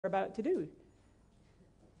we're about to do.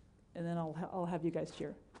 And then I'll have you guys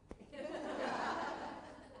cheer.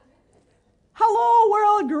 Hello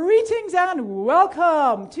world, greetings and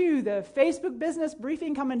welcome to the Facebook Business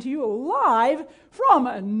Briefing, coming to you live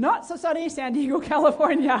from not so sunny San Diego,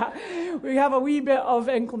 California. We have a wee bit of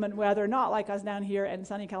inclement weather, not like us down here in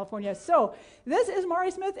sunny California. So this is Mari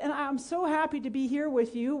Smith, and I'm so happy to be here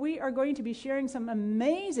with you. We are going to be sharing some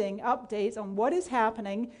amazing updates on what is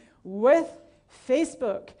happening with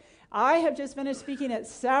Facebook. I have just finished speaking at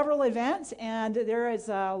several events, and there is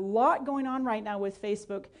a lot going on right now with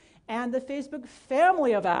Facebook. And the Facebook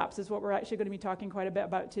family of apps is what we're actually going to be talking quite a bit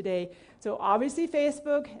about today. So obviously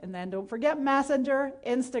Facebook, and then don't forget Messenger,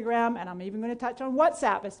 Instagram, and I'm even going to touch on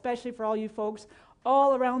WhatsApp, especially for all you folks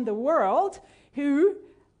all around the world who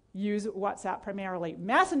use WhatsApp primarily.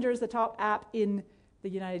 Messenger is the top app in the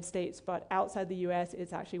United States, but outside the US,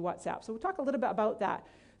 it's actually WhatsApp. So we'll talk a little bit about that.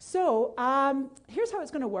 So here's how it's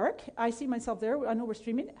going to work. I see myself there. I know we're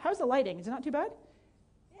streaming. How's the lighting? Is it not too bad?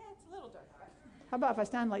 How about if I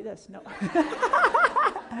stand like this? No.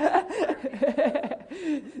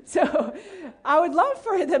 So I would love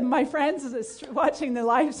for my friends watching the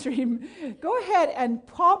live stream, go ahead and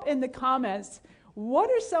pop in the comments, what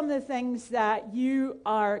are some of the things that you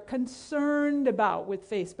are concerned about with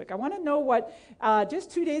Facebook? I want to know what,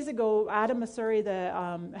 just 2 days ago, Adam Masuri,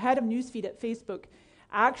 the head of Newsfeed at Facebook,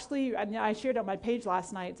 actually, I shared it on my page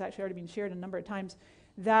last night, it's actually already been shared a number of times,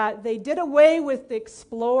 that they did away with the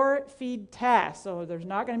Explore feed test. So there's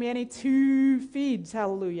not going to be any two feeds,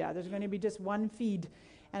 hallelujah. There's going to be just one feed.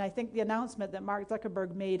 And I think the announcement that Mark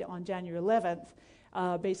Zuckerberg made on January 11th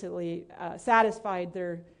basically satisfied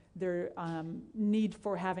their need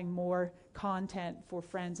for having more content for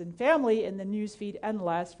friends and family in the news feed and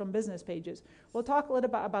less from business pages. We'll talk a little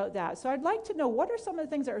bit about that. So I'd like to know, what are some of the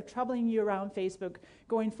things that are troubling you around Facebook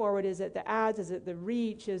going forward? Is it the ads? Is it the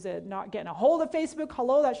reach? Is it not getting a hold of Facebook?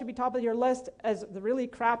 Hello, that should be top of your list as the really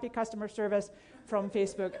crappy customer service from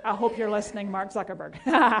Facebook. I hope you're listening, Mark Zuckerberg.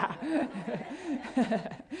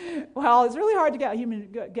 Well, it's really hard to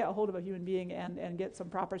get a hold of a human being and get some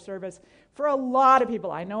proper service for a lot of people.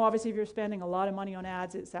 I know obviously if you're spending a lot of money on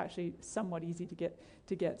ads, it's actually somewhat easy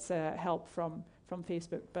to get help from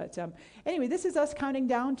Facebook. But anyway, this is us counting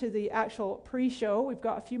down to the actual pre-show. We've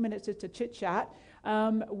got a few minutes to chit-chat.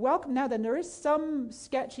 Welcome. Now then, there is some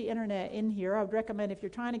sketchy internet in here. I would recommend, if you're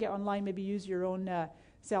trying to get online, maybe use your own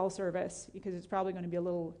cell service, because it's probably going to be a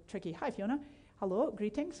little tricky. Hi, Fiona. Hello.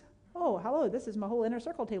 Greetings. Oh, hello. This is my whole inner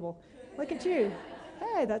circle table. Look at you.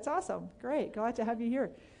 Hey, that's awesome. Great. Glad to have you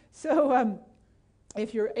here. So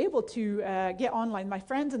if you're able to get online, my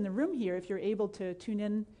friends in the room here, if you're able to tune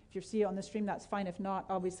in, if you see it on the stream, that's fine. If not,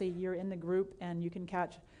 obviously you're in the group and you can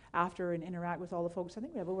catch after and interact with all the folks. I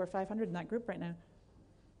think we have over 500 in that group right now,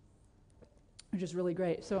 which is really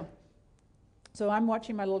great. So I'm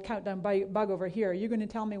watching my little countdown bug over here. You're going to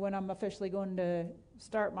tell me when I'm officially going to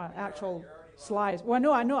start my actual slides. Well,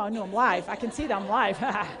 no, I know I'm live. I can see that I'm live.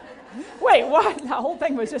 Wait, what? That whole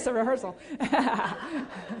thing was just a rehearsal.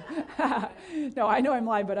 No, I know I'm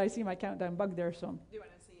live, but I see my countdown bug there. So. Do you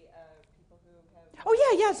want to see people who have? Oh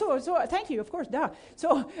yeah. So thank you. Of course, duh.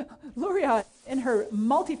 So Luria, in her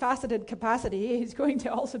multifaceted capacity, is going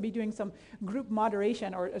to also be doing some group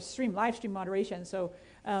moderation or live stream moderation. So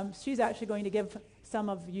she's actually going to give some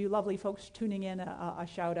of you lovely folks tuning in a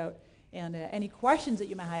shout out, and any questions that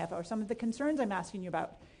you may have or some of the concerns I'm asking you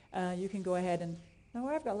about, you can go ahead and. No,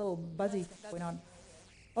 I've got a little buzzy going on.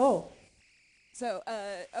 Oh. So,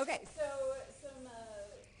 okay. So,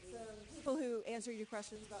 some people who answer your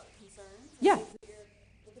questions about concerns. Yeah. You're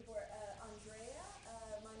looking for Andrea.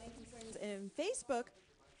 My main concern is in Facebook.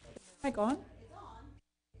 Mic on? It's on.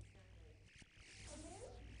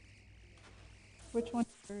 Which one?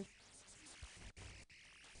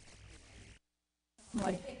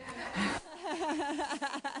 Like.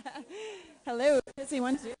 Hello. See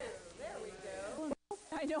one.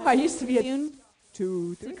 I know. I used to be a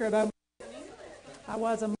to about. I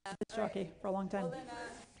was a disc jockey for a long time.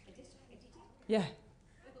 Yeah.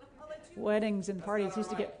 Weddings and parties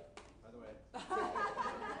used to get.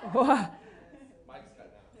 All right.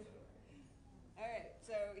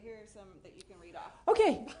 So here's some that you can read off.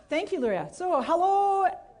 Okay. Thank you, Luria. So hello.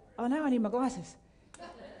 Oh, now I need my glasses.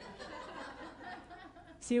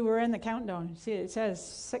 See, we're in the countdown. See, it says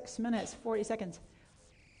 6 minutes, 40 seconds.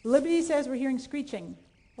 Libby says we're hearing screeching.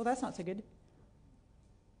 Well, that's not so good.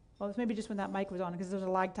 Well, it's maybe just when that mic was on, because there's a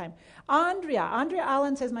lag time. Andrea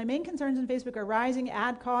Allen says, my main concerns in Facebook are rising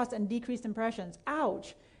ad costs and decreased impressions.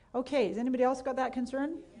 Ouch. Okay, has anybody else got that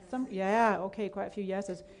concern? Yeah, okay, quite a few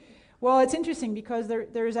yeses. Well, it's interesting because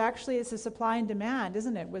there's actually, it's a supply and demand,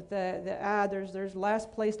 isn't it? With the ad, there's less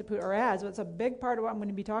place to put our ads. So it's a big part of what I'm going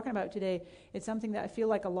to be talking about today. It's something that I feel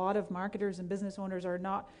like a lot of marketers and business owners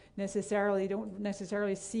don't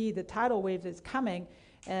necessarily see the tidal wave that's coming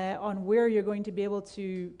on where you're going to be able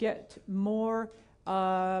to get more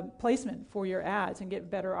placement for your ads and get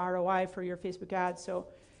better ROI for your Facebook ads. So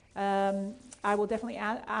I will definitely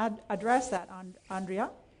address that, Andrea.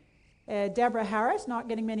 Deborah Harris, not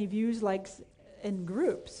getting many views, likes in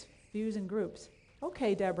groups. Views in groups.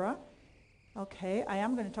 Okay, Deborah. Okay, I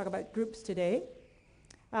am going to talk about groups today.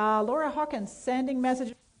 Laura Hawkins, sending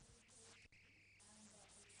messages.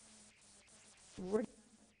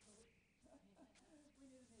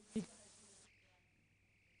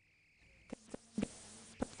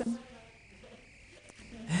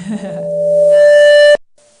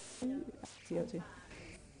 CO2.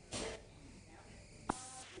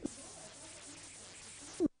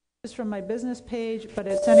 This is from my business page, but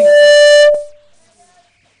it's sending.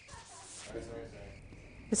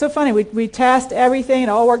 It's so funny. We test everything, it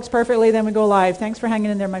all works perfectly, then we go live. Thanks for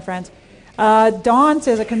hanging in there, my friends. Dawn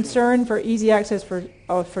says a concern for easy access for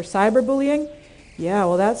cyberbullying. Yeah,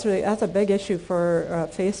 well, that's a big issue for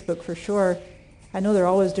Facebook for sure. I know they're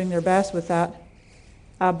always doing their best with that.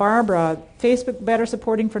 Barbara, Facebook better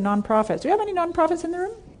supporting for nonprofits. Do we have any nonprofits in the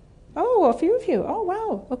room? Oh, a few of you. Oh,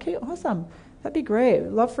 wow. Okay, awesome. That'd be great.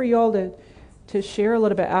 I'd love for you all to share a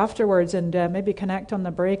little bit afterwards and maybe connect on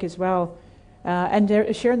the break as well. And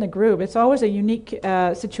share in the group. It's always a unique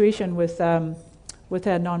situation with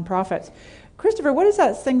nonprofits. Christopher, what is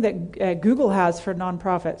that thing that Google has for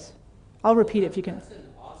nonprofits? I'll repeat it if you can. That's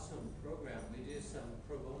an awesome program. We do some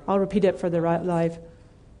pro bono. I'll repeat it for the live.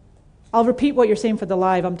 I'll repeat what you're saying for the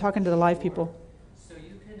live. I'm talking to the live people. So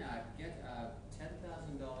you can get $10,000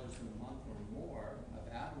 a month or more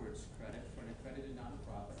of AdWords credit for an accredited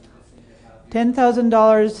nonprofit. You just need to have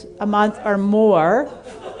 $10,000 a month or more.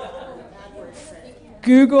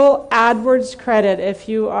 Google AdWords credit if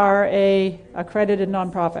you are a accredited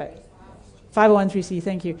nonprofit. 501c,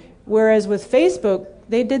 thank you. Whereas with Facebook,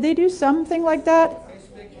 did they do something like that?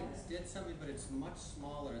 Facebook did something, but it's much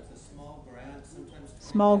smaller. It's a small grant, sometimes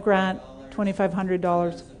Small grant, $2,500.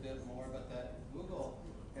 sometimes a bit more, but that Google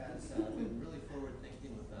has been really forward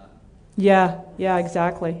thinking with that. Yeah,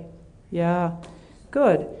 exactly. Yeah,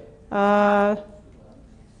 good. Hi,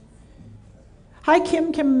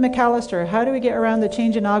 Kim McAllister. How do we get around the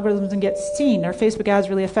change in algorithms and get seen? Are Facebook ads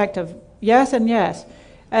really effective? Yes and yes.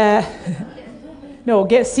 No,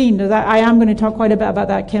 get seen. I am going to talk quite a bit about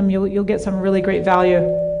that, Kim. You'll get some really great value.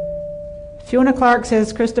 Fiona Clark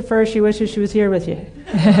says, Christopher, she wishes she was here with you.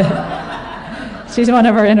 She's one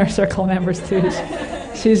of our inner circle members too.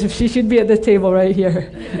 She should be at the table right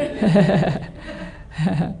here.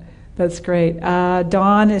 That's great.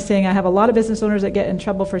 Dawn is saying, I have a lot of business owners that get in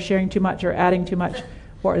trouble for sharing too much or adding too much.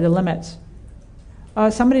 What are the limits?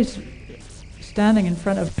 Somebody's standing in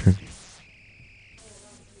front of...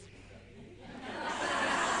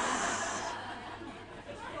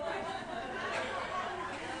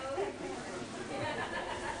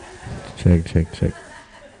 Check.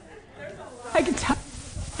 I can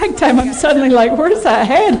time I'm suddenly like, where's that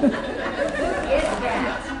head?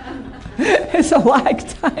 It's a lag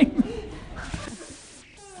time.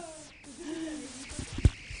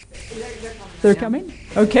 They're coming?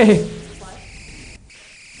 Okay.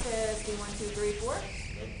 Testing 1, 2, 3, 4.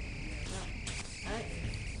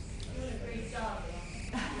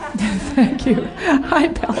 Thank you. Hi,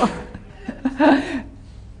 Bella.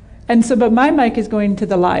 And so, but my mic is going to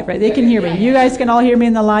the live, right? They can hear me. You guys can all hear me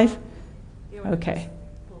in the live? Okay.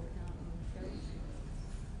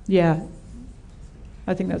 Yeah.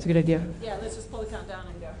 I think that's a good idea. Yeah, let's just pull the count down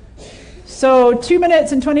and go. So 2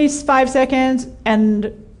 minutes and 25 seconds,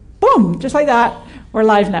 and boom, just like that, we're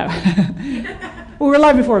live now. Well, we were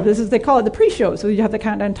live before. They call it the pre-show, so you have the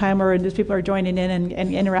countdown timer, and just people are joining in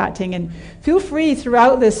and interacting. And feel free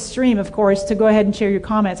throughout this stream, of course, to go ahead and share your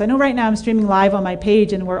comments. I know right now I'm streaming live on my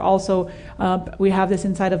page, and we're also we have this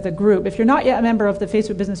inside of the group. If you're not yet a member of the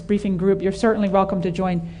Facebook Business Briefing group, you're certainly welcome to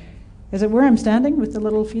join. Is it where I'm standing with the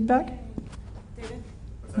little feedback? David?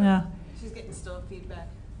 Yeah. She's getting still feedback.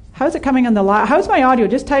 How's it coming on the live? How's my audio?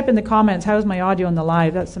 Just type in the comments. How's my audio on the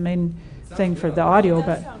live? That's the main thing for the audio.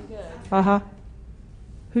 But Sound good.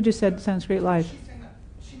 Who just said sounds great live?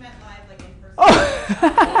 She meant live, like in person. Oh,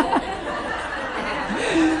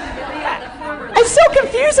 it's so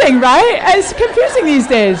confusing, right? It's confusing these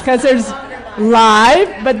days because there's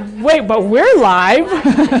live, but wait, but we're live.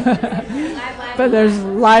 But there's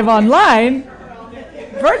live online,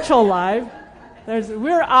 virtual live.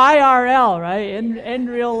 We're IRL, right? In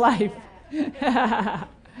real life.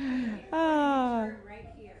 Ah, Right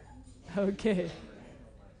here. okay.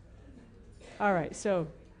 All right, so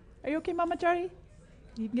are you okay, Mama Chari?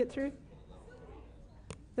 You can get through?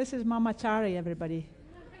 This is Mama Chari, everybody.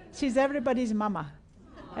 She's everybody's mama.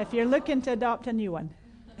 If you're looking to adopt a new one.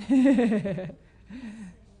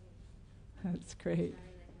 That's great.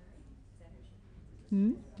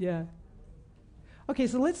 Yeah. Okay,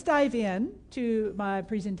 so let's dive in to my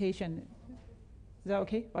presentation. Is that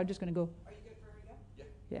okay? I'm just going to go. Are you good for me now?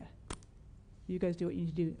 Yeah. You guys do what you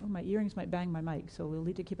need to do. Oh, my earrings might bang my mic, so we'll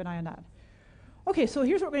need to keep an eye on that. Okay, so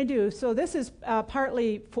here's what we're going to do. So this is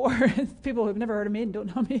partly for people who've never heard of me and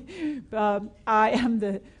don't know me. I am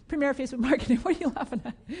the premier Facebook marketing. What are you laughing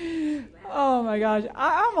at? Oh my gosh,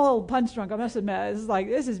 I'm a little punch drunk. I must admit,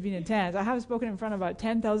 this has been intense. I have spoken in front of about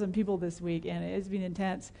 10,000 people this week, and it's been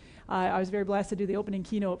intense. I was very blessed to do the opening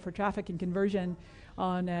keynote for traffic and conversion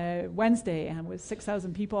on Wednesday, and with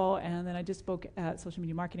 6,000 people, and then I just spoke at Social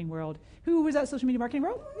Media Marketing World. Who was at Social Media Marketing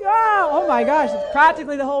World? Yeah! Oh my gosh, it's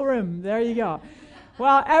practically the whole room. There you go.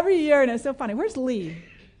 Well, every year, and it's so funny. Where's Lee?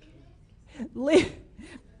 Lee,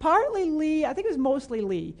 partly Lee. I think it was mostly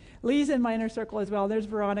Lee. Lee's in my inner circle as well. There's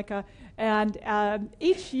Veronica, and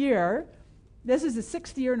each year. This is the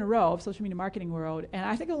 6th year in a row of Social Media Marketing World, and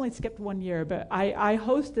I think I only skipped 1 year, but I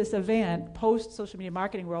host this event post Social Media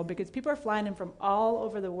Marketing World because people are flying in from all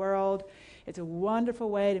over the world. It's a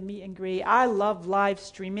wonderful way to meet and greet. I love live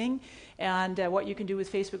streaming, and what you can do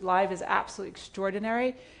with Facebook Live is absolutely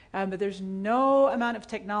extraordinary, but there's no amount of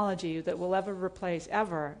technology that will ever replace,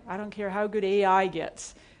 ever. I don't care how good AI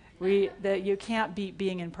gets. That you can't beat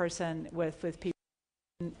being in person with people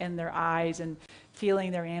in their eyes and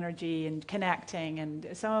feeling their energy and connecting. And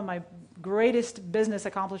some of my greatest business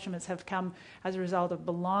accomplishments have come as a result of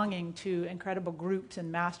belonging to incredible groups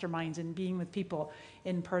and masterminds and being with people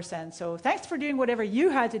in person. So thanks for doing whatever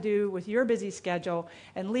you had to do with your busy schedule.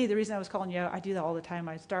 And Lee, the reason I was calling you out, I do that all the time.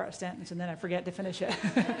 I start a sentence and then I forget to finish it.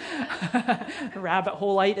 Rabbit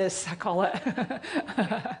hole-itis, I call it.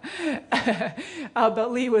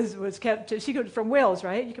 But Lee was kept, she goes from Wales,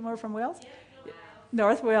 right? You come over from Wales?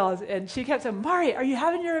 North Wales, and she kept saying, Mari, are you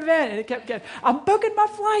having your event? And it kept getting, I'm booking my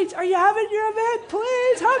flights. Are you having your event?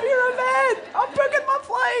 Please have your event. I'm booking my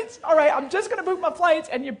flights. All right, I'm just going to book my flights,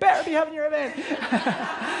 and you better be having your event.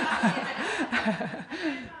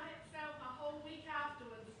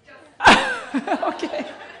 Okay.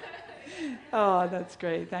 Oh, that's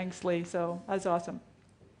great. Thanks, Lee. So that's awesome.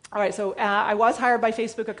 All right, so I was hired by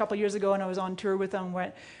Facebook a couple years ago, and I was on tour with them,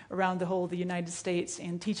 went around the whole of the United States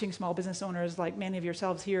and teaching small business owners like many of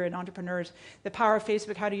yourselves here and entrepreneurs the power of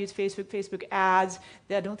Facebook, how to use Facebook, Facebook ads.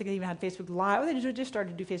 I don't think they even had Facebook Live. They just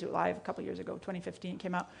started to do Facebook Live a couple years ago, 2015 it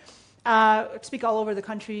came out. Speak all over the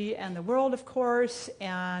country and the world, of course,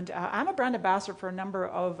 and I'm a brand ambassador for a number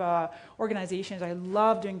of organizations. I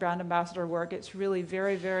love doing brand ambassador work. It's really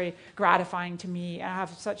very, very gratifying to me. I have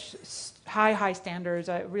such high standards.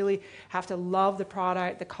 I really have to love the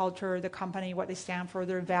product, the culture, the company, what they stand for,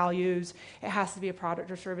 their values. It has to be a product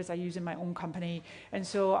or service I use in my own company. And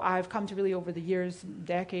so I've come to really over the years,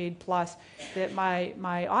 decade plus, that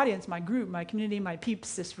my audience, my group, my community, my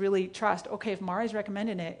peeps just really trust, okay, if Mari's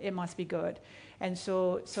recommending it, it must be good. And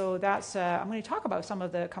so that's, I'm going to talk about some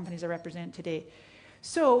of the companies I represent today.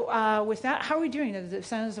 So with that, how are we doing? Does it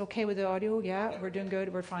sound okay with the audio? Yeah, we're doing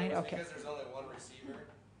good, we're fine, okay. Because there's only one receiver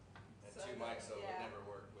and two mics, so it would never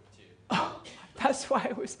work with two. That's why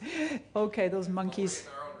it was, okay, those monkeys. It's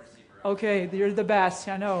our own receiver. Okay, you're the best,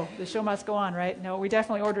 I know. The show must go on, right? No, we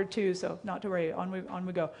definitely ordered two, so not to worry, on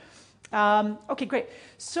we go. Okay, great.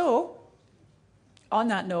 So, on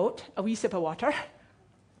that note, a wee sip of water.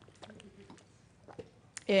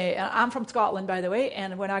 I'm from Scotland, by the way,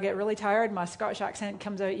 and when I get really tired, my Scottish accent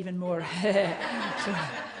comes out even more. So,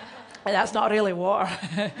 that's not really water.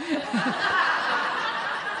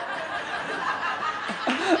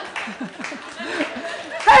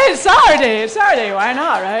 Hey, it's Saturday, why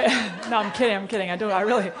not, right? No, I'm kidding, I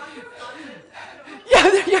really... Yeah,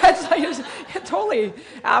 it's totally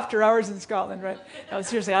after hours in Scotland, right? No,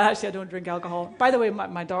 seriously, I don't drink alcohol. By the way,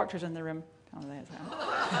 my doctor's in the room.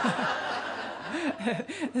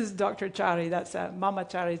 This is Dr. Chari, that's Mama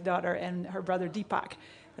Chari's daughter, and her brother Deepak.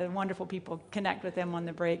 They're wonderful people. Connect with them on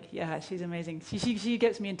the break. Yeah, she's amazing. She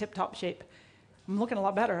gets me in tip-top shape. I'm looking a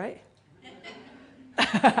lot better, right?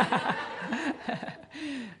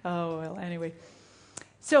 Oh, well, anyway.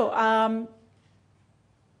 So,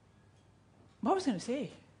 what was I going to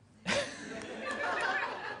say?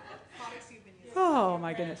 Oh,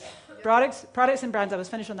 my goodness. Products and brands. I was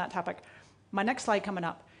finished on that topic. My next slide coming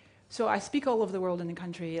up. So I speak all over the world in the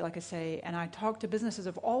country, like I say, and I talk to businesses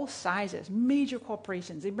of all sizes, major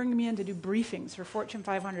corporations. They bring me in to do briefings for Fortune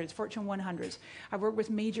 500s, Fortune 100s. I work with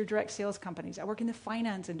major direct sales companies. I work in the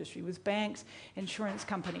finance industry with banks, insurance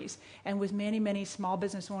companies, and with many, many small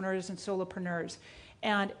business owners and solopreneurs.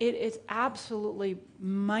 And it is absolutely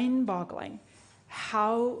mind-boggling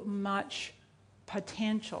how much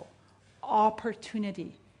potential,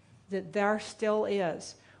 opportunity that there still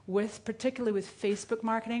is, particularly with Facebook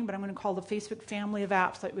marketing, but I'm going to call the Facebook family of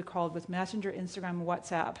apps like we called with Messenger, Instagram, and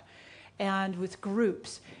WhatsApp, and with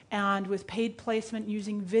groups, and with paid placement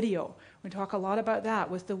using video. We talk a lot about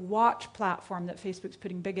that, with the Watch platform that Facebook's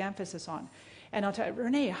putting big emphasis on. And I'll tell you,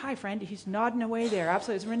 Renee, hi friend, he's nodding away there.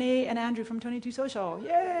 Absolutely, it's Renee and Andrew from 22 Social.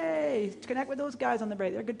 Yay! Connect with those guys on the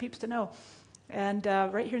break. They're good peeps to know. And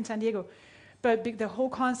right here in San Diego. But the whole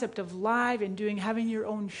concept of live and having your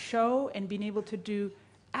own show and being able to do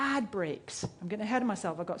ad breaks. I'm getting ahead of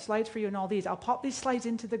myself. I've got slides for you and all these. I'll pop these slides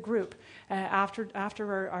into the group after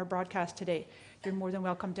our broadcast today. You're more than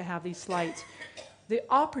welcome to have these slides. The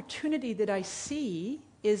opportunity that I see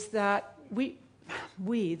is that we,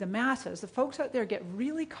 the masses, the folks out there get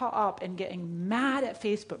really caught up in getting mad at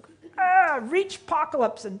Facebook. Reach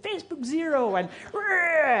apocalypse and Facebook zero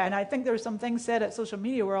and I think there's some things said at Social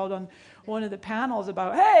Media World on one of the panels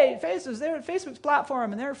about, hey, Facebook's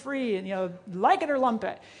platform and they're free and like it or lump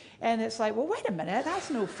it. And it's like, well, wait a minute, that's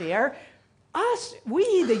no fair.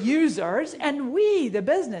 We the users and we the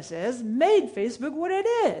businesses made Facebook what it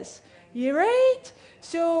is. You right?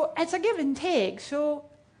 So it's a give and take. So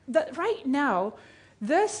that right now,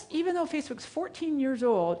 even though Facebook's 14 years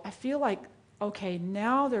old, I feel like, okay,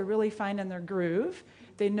 now they're really finding their groove.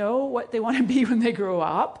 They know what they want to be when they grow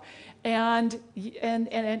up. And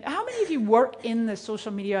how many of you work in the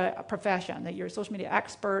social media profession, that you're a social media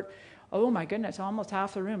expert? Oh my goodness, almost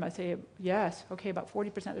half the room. I say, yes, okay, about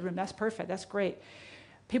 40% of the room. That's perfect, that's great.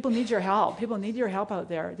 People need your help. People need your help out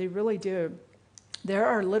there. They really do. There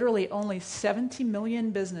are literally only 70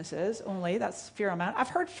 million businesses, that's a fair amount. I've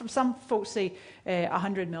heard from some folks say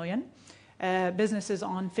 100 million businesses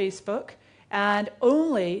on Facebook. And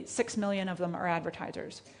only 6 million of them are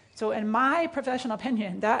advertisers. So in my professional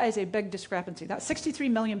opinion, that is a big discrepancy. That's 63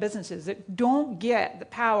 million businesses that don't get the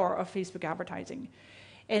power of Facebook advertising.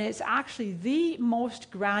 And it's actually the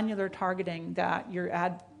most granular targeting that your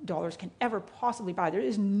ad dollars can ever possibly buy. There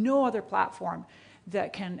is no other platform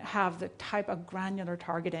that can have the type of granular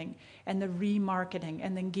targeting and the remarketing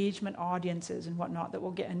and the engagement audiences and whatnot that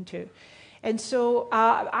we'll get into. And so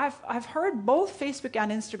I've heard both Facebook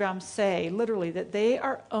and Instagram say, literally, that they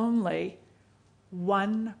are only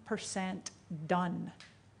 1% done.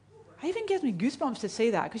 It even gives me goosebumps to say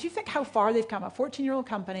that, because you think how far they've come. A 14-year-old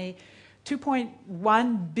company,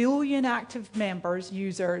 2.1 billion active members,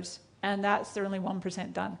 users, and they're only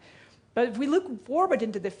 1% done. But if we look forward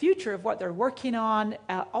into the future of what they're working on,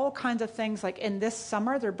 all kinds of things, like in this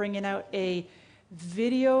summer, they're bringing out a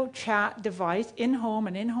video chat device,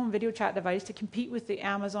 in-home video chat device to compete with the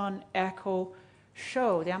Amazon Echo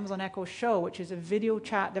Show, which is a video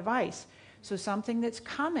chat device. So something that's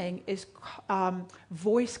coming is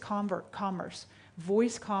voice commerce,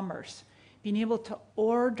 being able to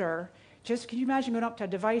order. Just can you imagine going up to a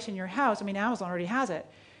device in your house? I mean, Amazon already has it,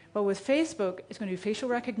 but with Facebook, it's going to do facial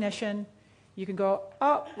recognition. You can go,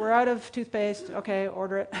 oh, we're out of toothpaste. Okay,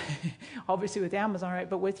 order it. Obviously with Amazon, right?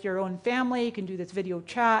 But with your own family, you can do this video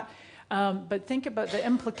chat. But think about the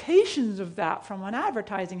implications of that from an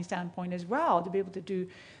advertising standpoint as well, to be able to do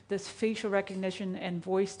this facial recognition and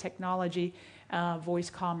voice technology, voice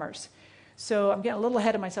commerce. So I'm getting a little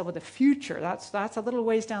ahead of myself with the future. That's a little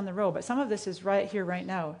ways down the road. But some of this is right here, right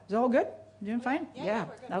now. Is it all good? Doing fine? Yeah,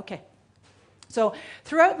 we're good. Okay. So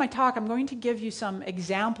throughout my talk, I'm going to give you some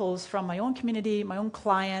examples from my own community, my own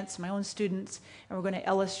clients, my own students, and we're going to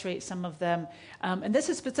illustrate some of them. And this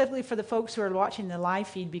is specifically for the folks who are watching the live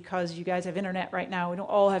feed, because you guys have internet right now. We don't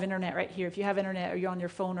all have internet right here. If you have internet or you're on your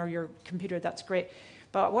phone or your computer, that's great.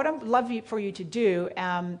 But what I'd love for you to do,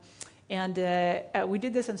 we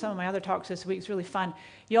did this in some of my other talks this week. It's really fun.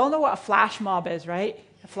 You all know what a flash mob is, right?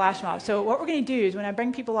 A flash mob. So what we're going to do is when I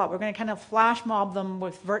bring people up, we're going to kind of flash mob them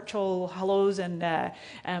with virtual hellos and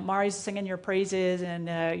Mari's singing your praises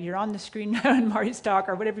and you're on the screen now and Mari's talk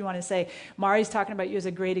or whatever you want to say. Mari's talking about you as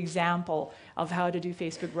a great example of how to do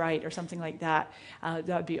Facebook right or something like that. That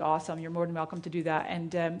would be awesome. You're more than welcome to do that.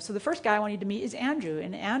 And so the first guy I want you to meet is Andrew.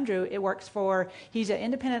 And Andrew, he's an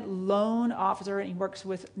independent loan officer and he works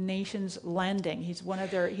with Nations Lending. He's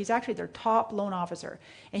actually their top loan officer.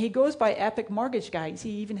 And he goes by Epic Mortgage Guy.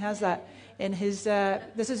 He even has that in his,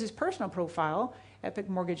 this is his personal profile. Epic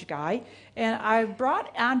Mortgage Guy. And I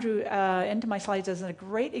brought Andrew into my slides as a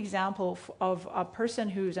great example of a person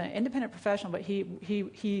who's an independent professional, but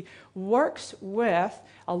he works with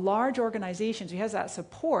a large organization, so he has that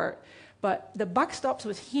support. But the buck stops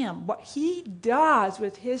with him. What he does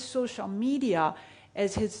with his social media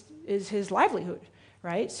is his livelihood,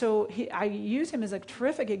 right? So I use him as a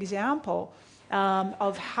terrific example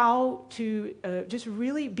of how to just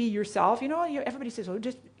really be yourself. Everybody says, oh,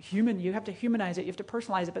 just human. You have to humanize it. You have to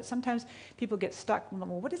personalize it. But sometimes people get stuck. Well,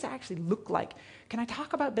 what does it actually look like? Can I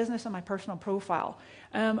talk about business on my personal profile?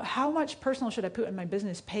 How much personal should I put on my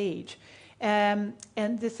business page? And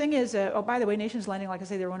the thing is, by the way, Nations Lending, like I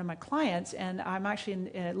say, they're one of my clients, and I'm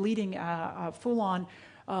actually leading a full-on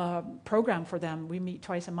program for them. We meet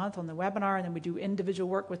twice a month on the webinar, and then we do individual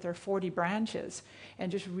work with their 40 branches,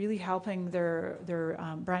 and just really helping their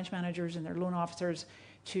branch managers and their loan officers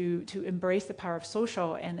to embrace the power of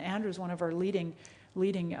social. And Andrew's one of our leading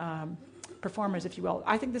performers, if you will.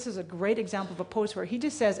 I think this is a great example of a post where he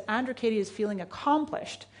just says, Andrew Cady is feeling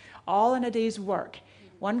accomplished, all in a day's work.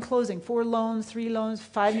 1 closing, 4 loans, 3 loans,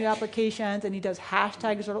 5 new applications, and he does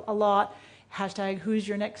hashtags a lot. Hashtag who's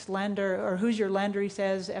your next lender, or who's your lender, he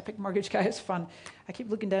says. Epic Mortgage Guy is fun. I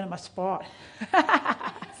keep looking down at my spot.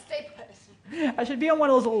 Stay put. I should be on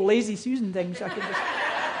one of those little lazy Susan things. I could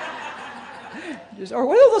just or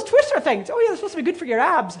one of those twister things. Oh yeah, they're supposed to be good for your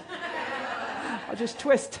abs. I'll just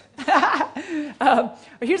twist.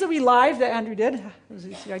 Here's a wee live that Andrew did.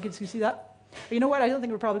 I can see that. But you know what? I don't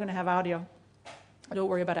think we're probably going to have audio. Don't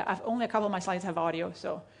worry about it. Only a couple of my slides have audio,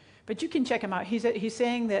 so. But you can check him out. He's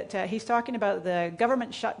saying that he's talking about the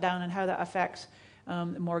government shutdown and how that affects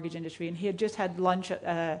the mortgage industry. And he had just had lunch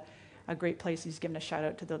at a great place. He's given a shout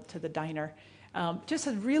out to the diner. Just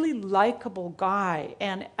a really likable guy.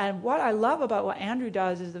 And what I love about what Andrew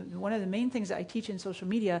does is one of the main things that I teach in social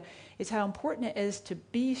media is how important it is to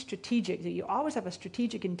be strategic, that you always have a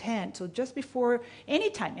strategic intent. So just before,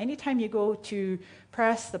 anytime you go to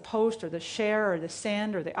press the post or the share or the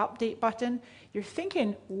send or the update button, you're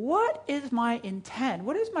thinking, what is my intent?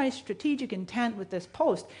 What is my strategic intent with this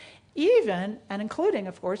post? Even, and including,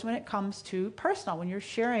 of course, when it comes to personal, when you're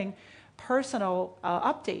sharing personal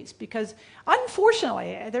updates, because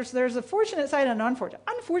unfortunately, there's a fortunate side and an unfortunate.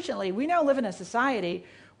 Unfortunately, we now live in a society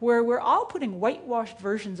where we're all putting whitewashed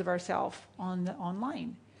versions of ourselves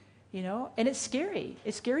online, and it's scary.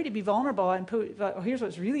 It's scary to be vulnerable and put, here's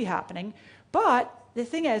what's really happening. But the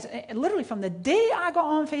thing is, literally from the day I got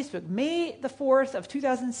on Facebook, May the 4th of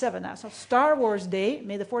 2007, that's a Star Wars day,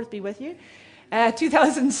 may the 4th be with you,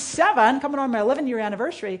 2007, coming on my 11-year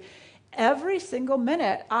anniversary, every single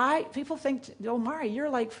minute, people think, oh, Mari, you're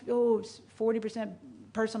like, 40%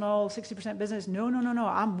 personal, 60% business. No,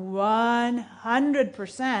 I'm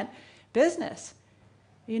 100% business.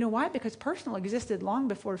 You know why? Because personal existed long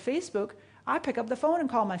before Facebook. I pick up the phone and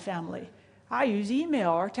call my family. I use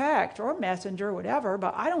email or text or Messenger or whatever,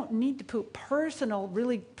 but I don't need to put personal,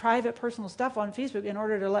 really private personal stuff on Facebook in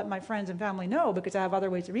order to let my friends and family know, because I have other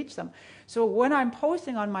ways to reach them. So when I'm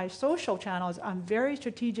posting on my social channels, I'm very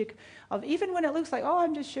strategic of, even when it looks like, oh,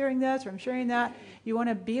 I'm just sharing this or I'm sharing that, you want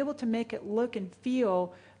to be able to make it look and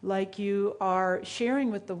feel like you are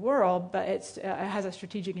sharing with the world, but it has a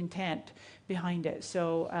strategic intent behind it.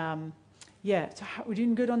 So, so we're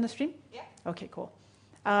doing good on the stream? Yeah. Okay, cool.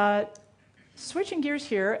 Switching gears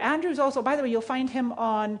here, Andrew's also, by the way, you'll find him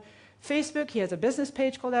on Facebook. He has a business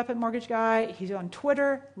page called Epic Mortgage Guy. He's on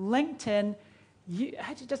Twitter, LinkedIn. He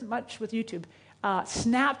doesn't much with YouTube.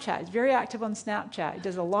 Snapchat. He's very active on Snapchat. He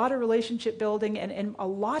does a lot of relationship building, and a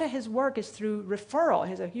lot of his work is through referral.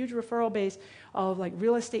 He has a huge referral base of like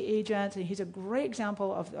real estate agents, and he's a great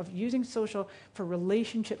example of using social for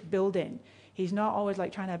relationship building. He's not always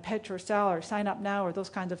like trying to pitch or sell or sign up now or those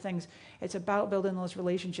kinds of things. It's about building those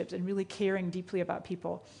relationships and really caring deeply about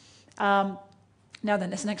people. Now then,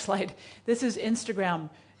 this next slide. This is Instagram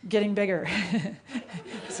getting bigger.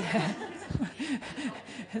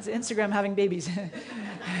 It's Instagram having babies.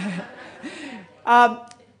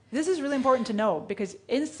 This is really important to know because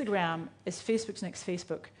Instagram is Facebook's next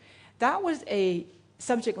Facebook. That was a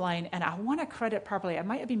subject line, and I want to credit properly. It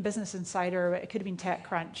might have been Business Insider, it could have been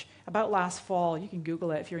TechCrunch, about last fall. You can Google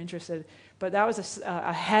it if you're interested. But that was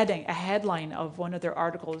a headline of one of their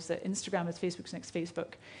articles, that Instagram is Facebook's next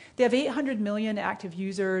Facebook. They have 800 million active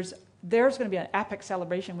users. There's going to be an epic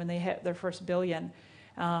celebration when they hit their first billion.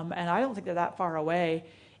 And I don't think they're that far away.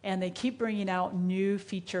 And they keep bringing out new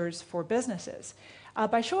features for businesses.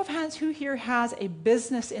 By show of hands, who here has a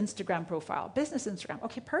business Instagram profile? Business Instagram.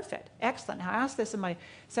 Okay, perfect. Excellent. Now, I asked this in my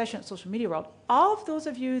session at Social Media World. All of those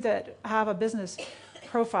of you that have a business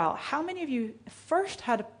profile, how many of you first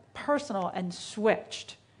had personal and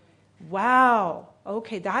switched. Wow.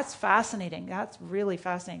 Okay, that's fascinating. That's really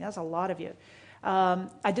fascinating. That's a lot of you.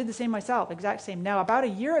 I did the same myself, exact same. Now, about a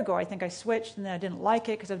year ago, I think I switched, and then I didn't like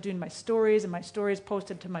it because I was doing my stories, and my stories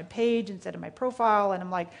posted to my page instead of my profile, and I'm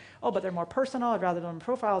like, oh, but they're more personal. I'd rather do them on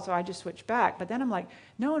profile, so I just switched back. But then I'm like,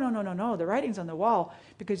 no, the writing's on the wall,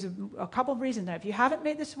 because of a couple of reasons. Now, if you haven't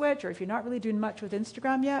made the switch, or if you're not really doing much with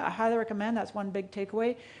Instagram yet, I highly recommend. That's one big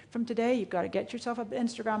takeaway from today. You've got to get yourself an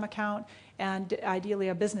Instagram account, and ideally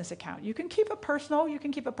a business account. You can keep a personal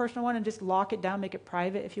one and just lock it down, make it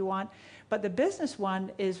private if you want. But the business one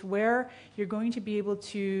is where you're going to be able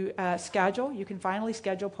to schedule. You can finally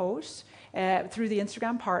schedule posts through the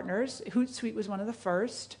Instagram partners. Hootsuite was one of the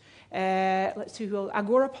first. Let's see who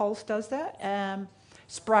Agora Pulse does that.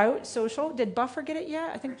 Sprout Social. Did Buffer get it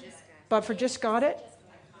yet? I think Buffer just got it.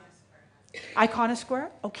 Iconosquare.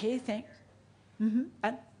 Okay, thanks. Mm-hmm.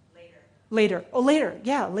 And later. Oh, later.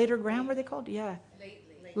 Yeah, later. Graham, what are they called? Yeah.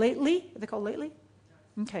 Lately. Are they called lately?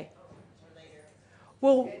 Okay.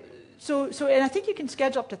 Well. So, and I think you can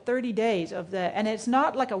schedule up to 30 days of the, and it's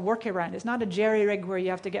not like a workaround. It's not a jerry rig where you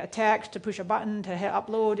have to get a text to push a button to hit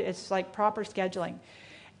upload. It's like proper scheduling.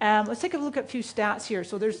 Let's take a look at a few stats here.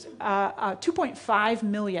 So there's 2.5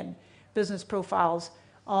 million business profiles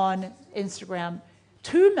on Instagram,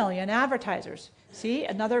 2 million advertisers. See,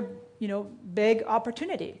 another big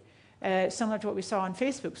opportunity. Similar to what we saw on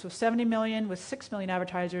Facebook. So 70 million with 6 million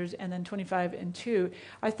advertisers, and then 25 and 2.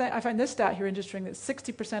 I find this stat here interesting, that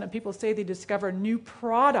 60% of people say they discover new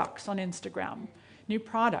products on Instagram. New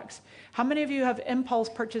products. How many of you have impulse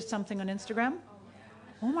purchased something on Instagram?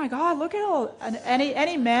 Oh my God, look at all.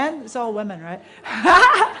 Any men? It's all women, right?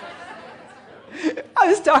 I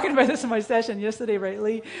was talking about this in my session yesterday, right,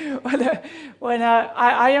 Lee? When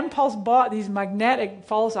I impulse bought these magnetic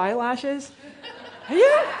false eyelashes.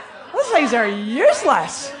 Yeah. Those things are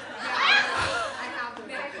useless.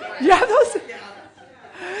 Yeah, those.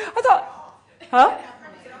 I thought, huh?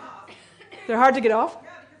 They're hard to get off?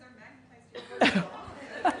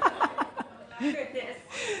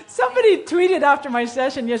 Somebody tweeted after my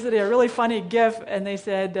session yesterday a really funny GIF, and they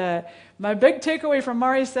said, my big takeaway from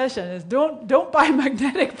Mari's session is don't buy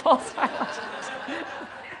magnetic false eyelashes.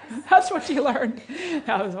 That's what she learned.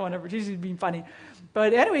 That was wonderful. She's being funny.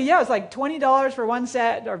 But anyway, yeah, it's like $20 for one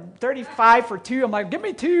set or $35 for two. I'm like, give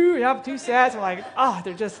me two. You have two sets. I'm like,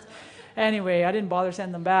 they're just. Anyway, I didn't bother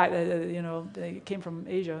sending them back. They came from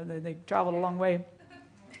Asia. They traveled a long way.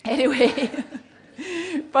 Anyway,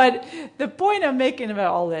 but the point I'm making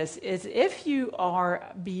about all this is if you are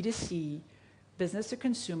B2C, business to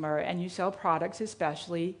consumer, and you sell products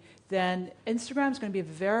especially, then Instagram is going to be a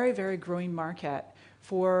very, very growing market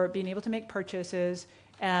for being able to make purchases.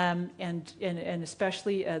 And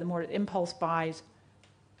especially the more impulse buys,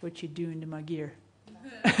 what you doing to my gear?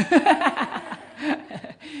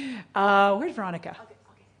 Where's Veronica?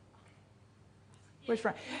 Where's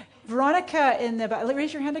Veronica? Veronica in the back.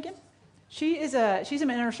 Raise your hand again. She's in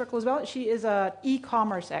my inner circle as well. She is an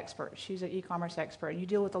e-commerce expert. She's an e-commerce expert. And you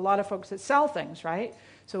deal with a lot of folks that sell things, right?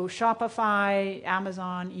 So Shopify,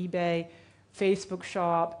 Amazon, eBay, Facebook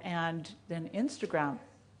Shop, and then Instagram.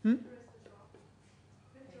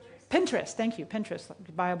 Pinterest, thank you. Pinterest,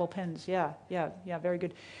 buyable pins. Yeah, very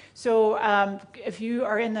good. So if you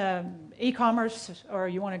are in the e-commerce or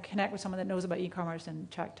you want to connect with someone that knows about e-commerce, then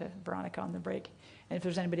chat to Veronica on the break. And if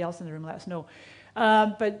there's anybody else in the room, let us know.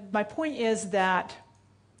 But my point is that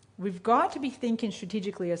we've got to be thinking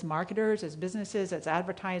strategically as marketers, as businesses, as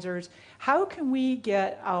advertisers. How can we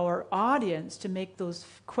get our audience to make those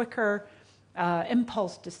quicker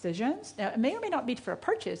impulse decisions? Now, it may or may not be for a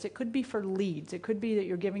purchase. It could be for leads. It could be that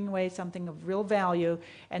you're giving away something of real value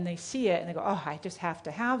and they see it and they go, I just have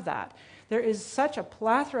to have that. There is such a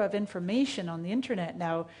plethora of information on the internet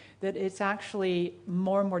now that it's actually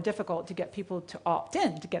more and more difficult to get people to opt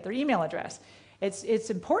in, to get their email address. It's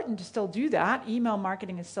important to still do that. Email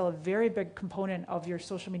marketing is still a very big component of your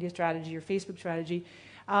social media strategy, your Facebook strategy,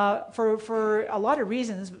 for a lot of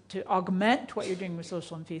reasons, to augment what you're doing with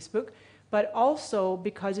social and Facebook, but also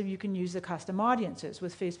because you can use the custom audiences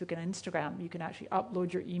with Facebook and Instagram. You can actually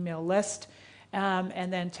upload your email list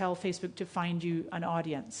and then tell Facebook to find you an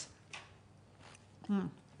audience.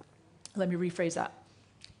 Let me rephrase that.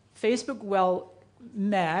 Facebook will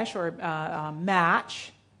mesh or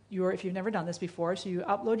match your, if you've never done this before, so you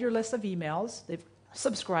upload your list of emails, they've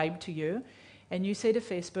subscribed to you, and you say to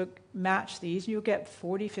Facebook, match these, and you'll get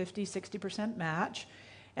 40, 50, 60% match.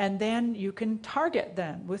 And then you can target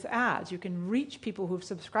them with ads. You can reach people who've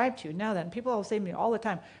subscribed to you. Now then, people will say to me all the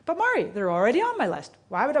time, but Mari, they're already on my list.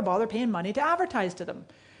 Why would I bother paying money to advertise to them?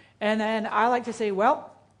 And then I like to say,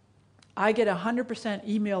 well, I get 100%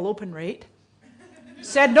 email open rate.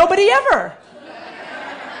 Said nobody ever.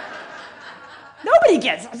 Nobody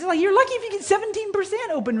gets. It's like you're lucky if you get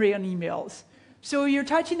 17% open rate on emails. So you're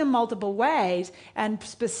touching them multiple ways, and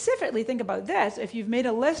specifically think about this. If you've made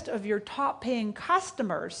a list of your top paying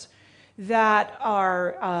customers that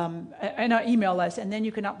are in an email list, and then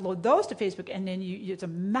you can upload those to Facebook, and then it's a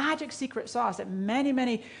magic secret sauce that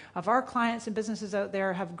many of our clients and businesses out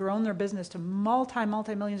there have grown their business to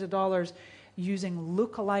multi-millions of dollars using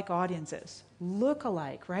lookalike audiences.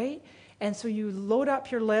 Lookalike, right? And so you load up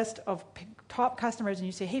your list of top customers and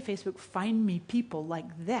you say, hey, Facebook, find me people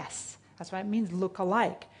like this. That's why it means look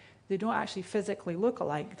alike. They don't actually physically look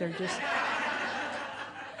alike. They're just...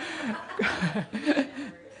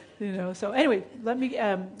 So anyway, let me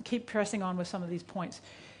keep pressing on with some of these points.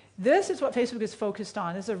 This is what Facebook is focused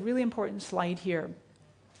on. This is a really important slide here.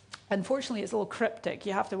 Unfortunately, it's a little cryptic.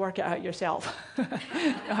 You have to work it out yourself. No,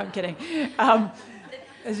 I'm kidding.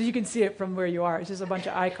 As you can see it from where you are, it's just a bunch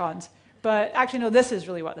of icons. But actually, no, this is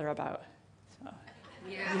really what they're about. So,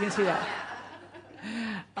 you can see that.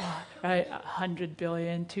 Right, 100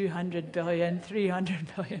 billion, 200 billion,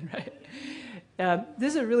 300 billion, right?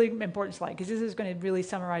 This is a really important slide because this is going to really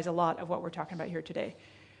summarize a lot of what we're talking about here today.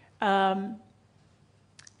 Netflix,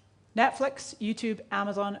 YouTube,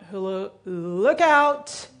 Amazon, Hulu, look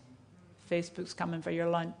out! Facebook's coming for your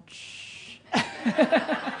lunch.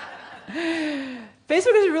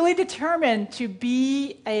 Facebook is really determined to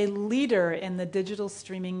be a leader in the digital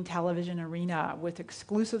streaming television arena with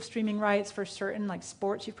exclusive streaming rights for certain, like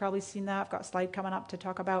sports. You've probably seen that. I've got a slide coming up to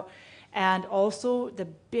talk about. And also the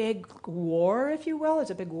big war, if you will.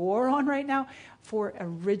 There's a big war on right now for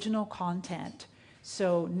original content.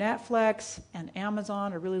 So Netflix and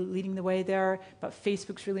Amazon are really leading the way there, but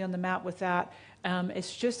Facebook's really on the map with that.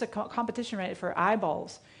 It's just a competition, right, for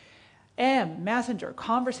eyeballs. Messenger,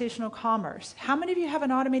 conversational commerce. How many of you have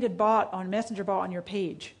an automated bot on Messenger bot on your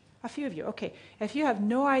page? A few of you. Okay. If you have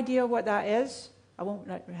no idea what that is, I won't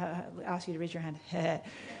ask you to raise your hand.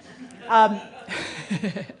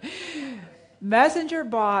 Messenger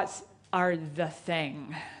bots are the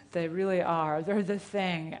thing. They really are. They're the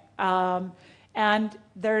thing. And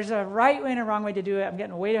there's a right way and a wrong way to do it. I'm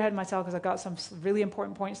getting way ahead of myself because I've got some really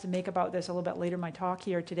important points to make about this a little bit later in my talk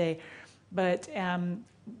here today. But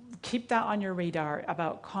keep that on your radar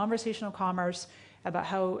about conversational commerce, about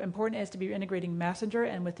how important it is to be integrating Messenger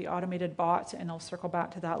and with the automated bots, and I'll circle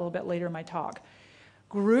back to that a little bit later in my talk.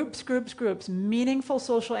 Groups, meaningful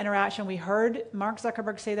social interaction. We heard Mark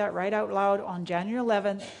Zuckerberg say that right out loud on January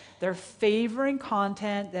 11th. They're favoring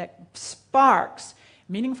content that sparks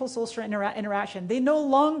meaningful social interaction. They no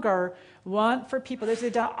longer want for people,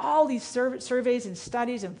 they've done all these surveys and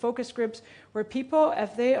studies and focus groups where people,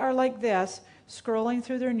 if they are like this, scrolling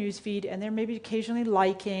through their news feed and they're maybe occasionally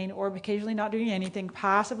liking or occasionally not doing anything,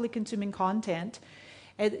 passively consuming content,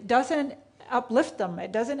 it doesn't uplift them.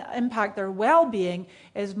 It doesn't impact their well-being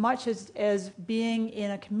as much as being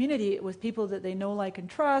in a community with people that they know, like, and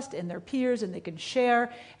trust, and their peers, and they can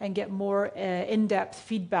share and get more in-depth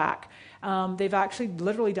feedback. They've actually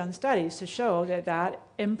literally done studies to show that that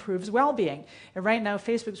improves well-being. And right now,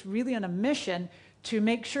 Facebook's really on a mission to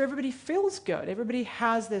make sure everybody feels good. Everybody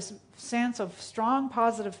has this sense of strong,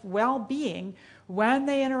 positive well-being when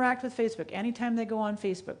they interact with Facebook, anytime they go on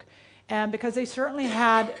Facebook. And because they certainly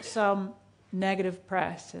had some negative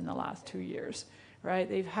press in the last 2 years, right?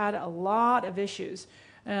 They've had a lot of issues,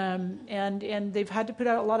 and they've had to put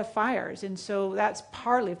out a lot of fires. And so that's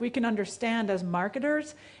partly, if we can understand as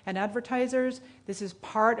marketers and advertisers, this is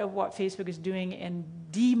part of what Facebook is doing in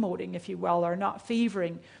demoting, if you will, or not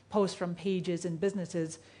favoring posts from pages and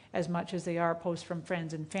businesses as much as they are posts from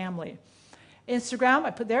friends and family. Instagram,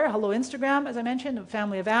 I put there, hello Instagram, as I mentioned, a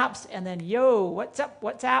family of apps, and then yo, what's up,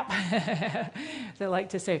 WhatsApp, they like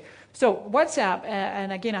to say. So WhatsApp,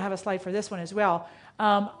 and again, I have a slide for this one as well.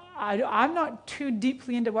 I'm not too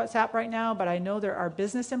deeply into WhatsApp right now, but I know there are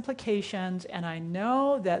business implications, and I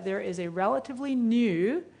know that there is a relatively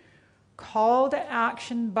new call to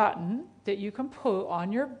action button that you can put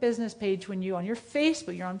on your business page when you're on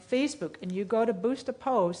Facebook, and you go to boost a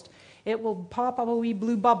post. It will pop up a wee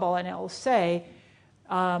blue bubble, and it will say,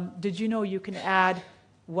 did you know you can add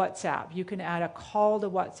WhatsApp? You can add a call to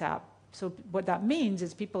WhatsApp. So what that means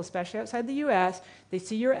is people, especially outside the US, they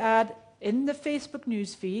see your ad in the Facebook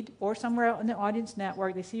news feed or somewhere out in the audience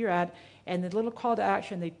network, they see your ad, and the little call to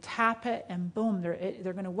action, they tap it, and boom,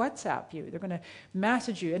 they're going to WhatsApp you. They're going to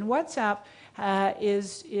message you. And WhatsApp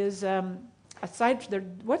is aside from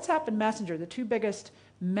WhatsApp and Messenger, the two biggest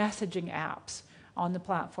messaging apps on the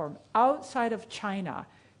platform. Outside of China,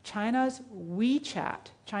 China's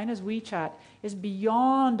WeChat is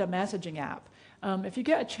beyond a messaging app. If you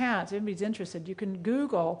get a chance, if anybody's interested, you can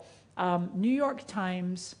Google New York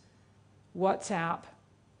Times WhatsApp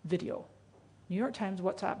video. New York Times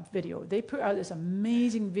WhatsApp video. They put out this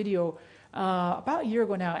amazing video about a year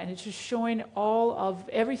ago now, and it's just showing all of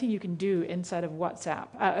everything you can do inside of WeChat.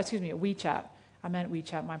 I meant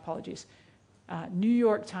WeChat, my apologies. New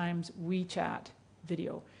York Times WeChat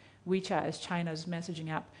video. WeChat is China's messaging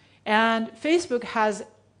app. And Facebook has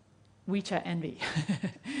WeChat envy.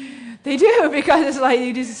 They do, because it's like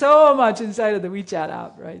you do so much inside of the WeChat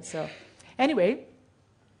app, right? So anyway,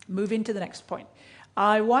 moving to the next point.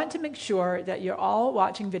 I want to make sure that you're all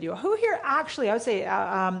watching video. Who here actually, I would say,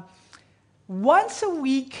 once a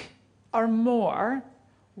week or more,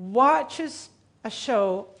 watches a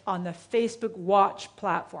show on the Facebook Watch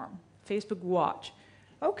platform? Facebook Watch.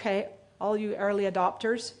 Okay, all you early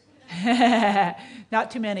adopters. Not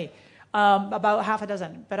too many. About half a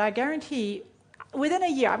dozen. But I guarantee within a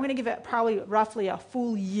year, I'm going to give it probably roughly a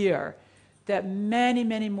full year, that many,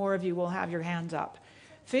 many more of you will have your hands up.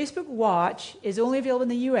 Facebook Watch is only available in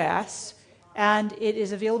the US, and it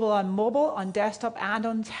is available on mobile, on desktop, and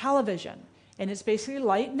on television. And it's basically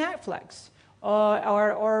like Netflix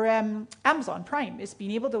or Amazon Prime. It's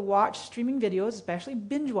being able to watch streaming videos, especially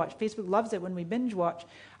binge watch. Facebook loves it when we binge watch.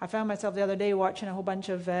 I found myself the other day watching a whole bunch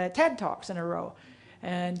of TED Talks in a row.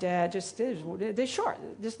 And they're short,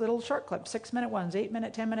 just little short clips, 6-minute ones,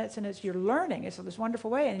 8-minute, 10 minutes, and you're learning. It's this wonderful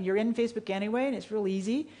way, and you're in Facebook anyway, and it's real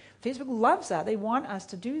easy. Facebook loves that. They want us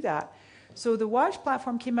to do that. So the Watch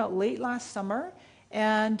platform came out late last summer,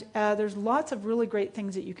 and there's lots of really great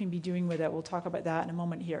things that you can be doing with it. We'll talk about that in a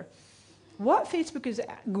moment here. What Facebook is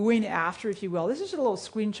going after, if you will, this is a little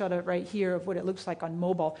screenshot of right here of what it looks like on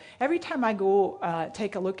mobile. Every time I go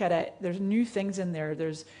take a look at it, there's new things in there.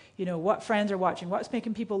 There's, what friends are watching, what's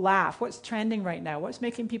making people laugh, what's trending right now, what's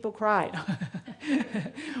making people cry,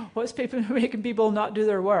 what's making people not do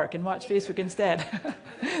their work and watch Facebook instead.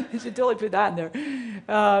 They should totally put that in there.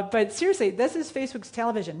 But seriously, this is Facebook's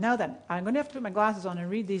television. Now then, I'm going to have to put my glasses on and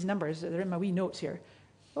read these numbers. They're in my wee notes here.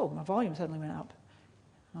 Oh, my volume suddenly went up.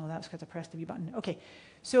 Oh, that's because I pressed the B button. Okay,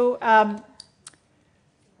 so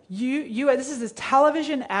this is this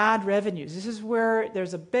television ad revenues. This is where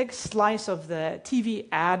there's a big slice of the TV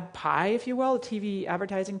ad pie, if you will, the TV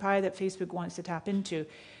advertising pie that Facebook wants to tap into.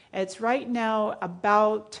 It's right now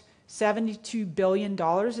about $72 billion.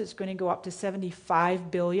 It's going to go up to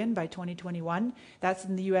 $75 billion by 2021. That's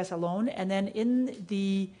in the US alone. And then in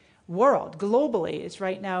the world, globally, it's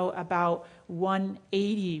right now about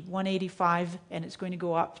 185, and it's going to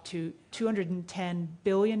go up to $210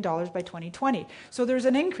 billion by 2020. So there's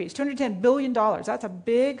an increase, $210 billion. That's a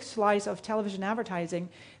big slice of television advertising.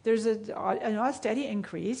 There's a steady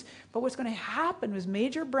increase, but what's going to happen is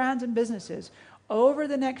major brands and businesses over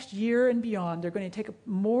the next year and beyond, they're going to take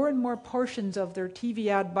more and more portions of their TV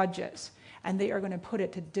ad budgets, and they are going to put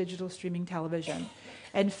it to digital streaming television.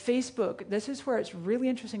 And Facebook, this is where it's really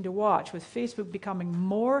interesting to watch, with Facebook becoming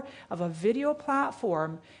more of a video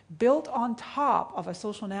platform built on top of a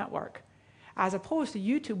social network, as opposed to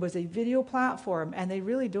YouTube was a video platform, and they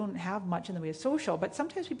really don't have much in the way of social, but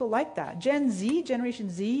sometimes people like that. Generation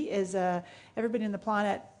Z is everybody on the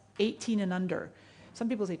planet 18 and under. Some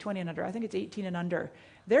people say 20 and under. I think it's 18 and under.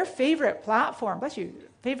 Their favorite platform,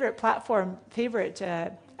 favorite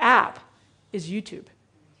app is YouTube.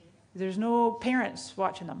 There's no parents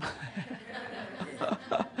watching them.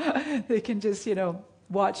 They can just,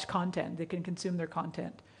 watch content. They can consume their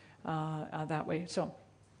content that way. So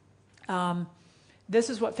this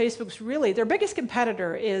is what Facebook's really, their biggest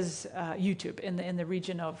competitor is YouTube in the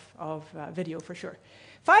region of video, for sure.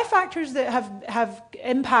 5 factors that have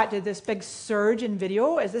impacted this big surge in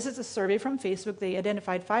video, as this is a survey from Facebook. They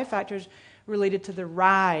identified 5 factors related to the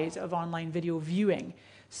rise of online video viewing.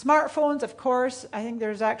 Smartphones, of course. I think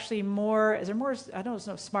there's actually more, I don't know, it's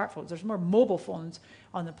no smartphones. There's more mobile phones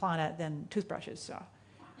on the planet than toothbrushes. So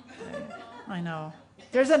I know.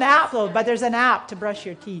 There's an app, though, but there's an app to brush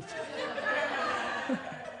your teeth.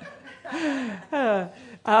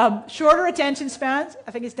 Shorter attention spans.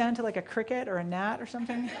 I think it's down to like a cricket or a gnat or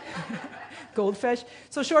something. Goldfish.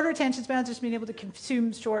 So shorter attention spans, just being able to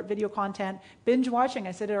consume short video content. Binge watching,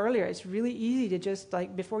 I said it earlier, it's really easy to just,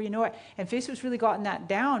 before you know it. And Facebook's really gotten that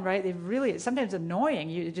down, right? It's sometimes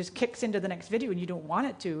annoying. It just kicks into the next video and you don't want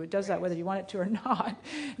it to. It does that whether you want it to or not.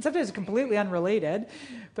 And sometimes it's completely unrelated.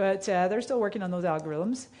 But they're still working on those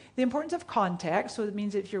algorithms. The importance of context. So it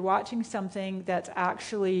means if you're watching something that's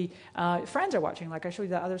actually friends are watching, like I showed you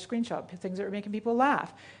that other screenshot, things that are making people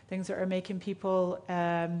laugh, things that are making people,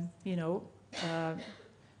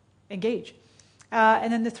 engage.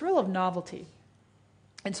 And then the thrill of novelty.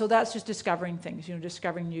 And so that's just discovering things,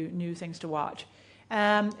 discovering new things to watch.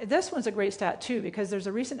 This one's a great stat too, because there's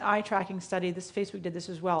a recent eye tracking study, Facebook did this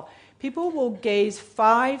as well. People will gaze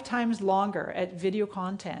 5 times longer at video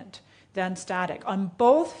content than static on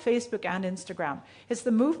both Facebook and Instagram. It's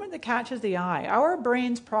the movement that catches the eye. Our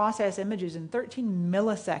brains process images in 13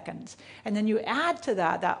 milliseconds. And then you add to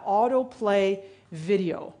that autoplay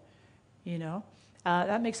video,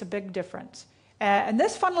 that makes a big difference. And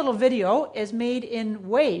this fun little video is made in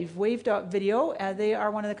Wave, Wave.video. They are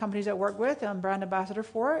one of the companies I work with. I'm brand ambassador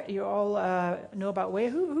for it. You all know about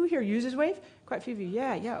Wave. Who here uses Wave? Quite a few of you.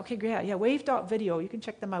 Yeah, okay, great. Yeah, Wave.video. You can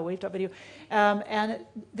check them out, Wave.video. And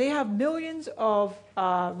they have millions of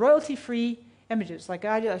royalty-free images. Like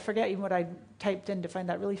I forget even what I typed in to find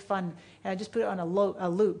that really fun. And I just put it on a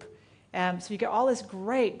loop. So you get all this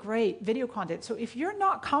great video content. So if you're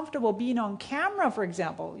not comfortable being on camera, for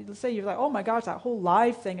example, let's say you're like, oh my gosh, that whole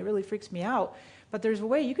live thing, it really freaks me out. But there's a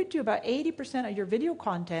way you could do about 80% of your video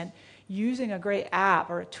content using a great app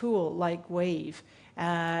or a tool like Wave.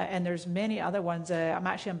 And there's many other ones. I'm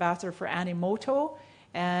actually ambassador for Animoto.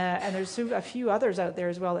 And there's a few others out there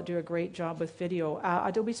as well that do a great job with video.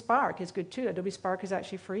 Adobe Spark is good too. Adobe Spark is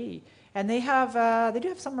actually free. And they do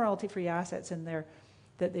have some royalty-free assets in there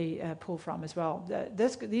that they pull from as well.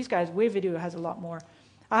 These guys, Wave Video has a lot more.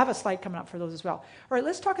 I have a slide coming up for those as well. All right,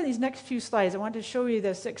 let's talk in these next few slides. I wanted to show you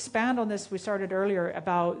this, expand on this we started earlier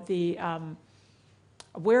about the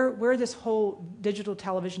where this whole digital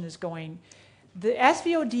television is going. The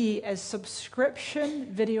SVOD is subscription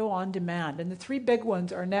video on demand, and the 3 big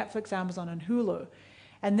ones are Netflix, Amazon, and Hulu.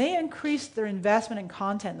 And they increased their investment in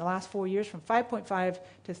content in the last 4 years from 5.5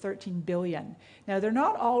 to 13 billion. Now, they're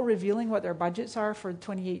not all revealing what their budgets are for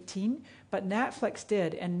 2018, but Netflix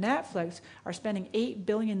did. And Netflix are spending 8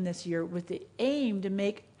 billion this year with the aim to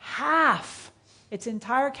make half its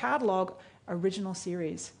entire catalog original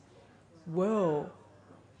series. Whoa,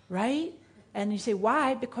 right? And you say,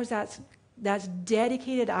 why? Because that's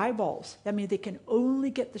dedicated eyeballs. That means they can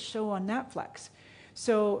only get the show on Netflix.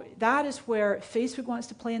 So that is where Facebook wants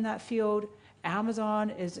to play in that field. Amazon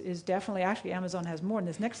is definitely, actually Amazon has more. In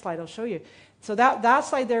this next slide I'll show you. So that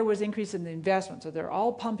slide there was increase in the investment. So they're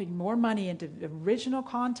all pumping more money into original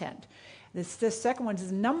content. This second one is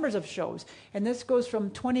the numbers of shows. And this goes from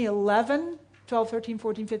 2011, 12, 13,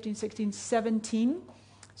 14, 15, 16, 17.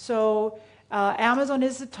 So Amazon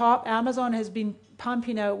is the top. Amazon has been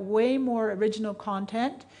pumping out way more original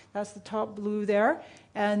content. That's the top blue there.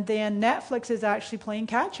 And then Netflix is actually playing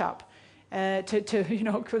catch up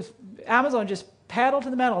because Amazon just pedaled to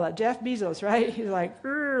the metal. That Jeff Bezos, right? He's like,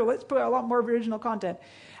 let's put a lot more original content.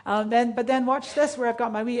 But then watch this, where I've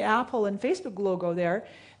got my wee Apple and Facebook logo there.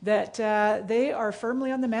 That they are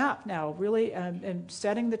firmly on the map now, really, and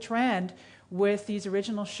setting the trend with these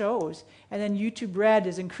original shows. And then YouTube Red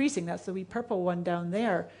is increasing. That's the wee purple one down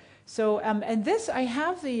there. So, and this, I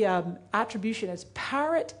have the attribution as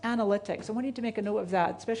Parrot Analytics. I want you to make a note of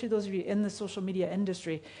that, especially those of you in the social media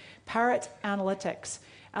industry. Parrot Analytics.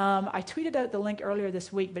 I tweeted out the link earlier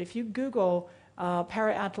this week, but if you Google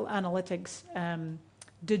Parrot Analytics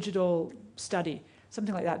digital study,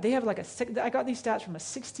 something like that, they have I got these stats from a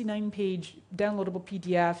 69-page downloadable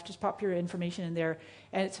PDF. Just pop your information in there,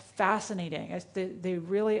 and it's fascinating. They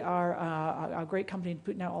really are a great company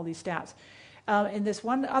putting out all these stats. In this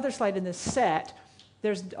one other slide in this set,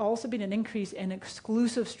 there's also been an increase in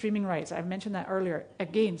exclusive streaming rights. I mentioned that earlier.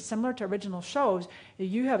 Again, similar to original shows,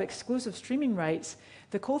 you have exclusive streaming rights.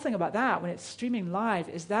 The cool thing about that, when it's streaming live,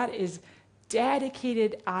 is that is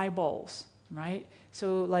dedicated eyeballs, right?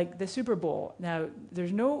 So like the Super Bowl. Now,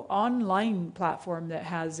 there's no online platform that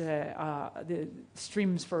has the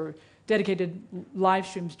streams for dedicated live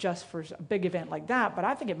streams just for a big event like that, but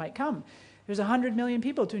I think it might come. There's 100 million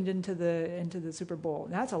people tuned into the Super Bowl.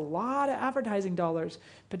 That's a lot of advertising dollars,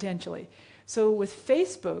 potentially. So with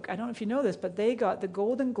Facebook, I don't know if you know this, but they got the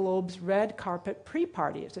Golden Globes red carpet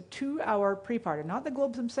pre-party. It's a 2-hour pre-party, not the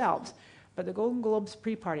Globes themselves, but the Golden Globes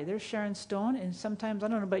pre-party. There's Sharon Stone, and sometimes, I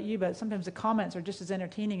don't know about you, but sometimes the comments are just as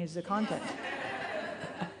entertaining as the content.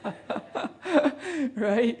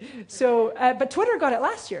 Right? So, but Twitter got it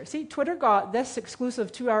last year. See, Twitter got this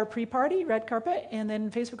exclusive 2-hour pre-party, red carpet, and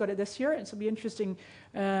then Facebook got it this year, and so it'll be interesting,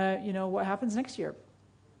 what happens next year.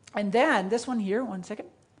 And then this one here, one second.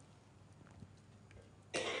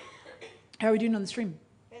 How are we doing on the stream?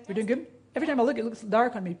 Fantastic. We're doing good? Every time I look, it looks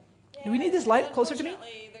dark on me. Yeah, Do we need this light closer to me?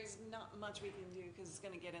 Unfortunately, there's not much we can do because it's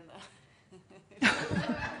going to get in the...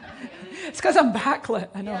 It's because I'm backlit,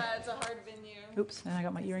 I know. Yeah, it's a hard venue. Oops, and I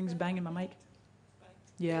got my earrings banging my mic.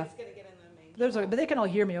 Yeah. It's going to get in the main. But they can all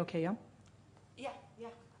hear me okay, yeah? Yeah.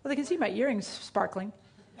 Well, they can see my earrings sparkling.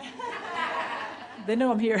 They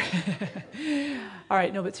know I'm here. All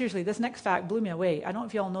right, no, but seriously, this next fact blew me away. I don't know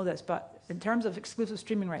if you all know this, but in terms of exclusive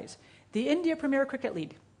streaming rights, the India Premier Cricket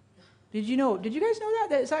League. Did you guys know that?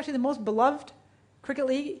 That it's actually the most beloved cricket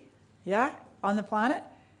league, on the planet?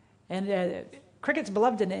 And cricket's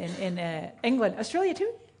beloved in England. Australia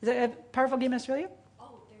too? Is it a powerful game in Australia?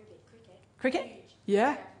 Oh, very big cricket. Cricket? Huge. Yeah.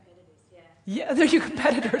 Our competitors, yeah. Yeah, they're your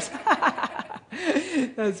competitors.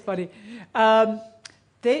 That's funny.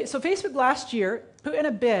 So Facebook last year put in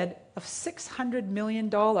a bid of $600 million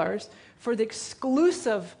for the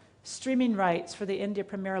exclusive streaming rights for the India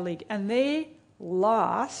Premier League, and they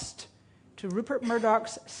lost to Rupert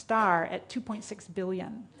Murdoch's Star at $2.6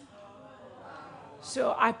 billion.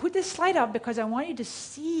 So I put this slide up because I want you to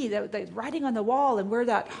see that writing on the wall and where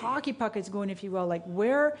that hockey puck is going, if you will, like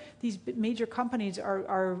where these major companies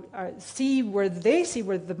see where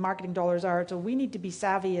the marketing dollars are. So we need to be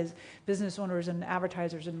savvy as business owners and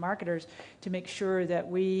advertisers and marketers to make sure that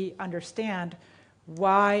we understand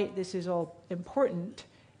why this is all important.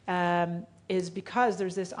 Is because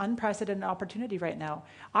there's this unprecedented opportunity right now.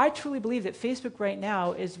 I truly believe that Facebook right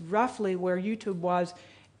now is roughly where YouTube was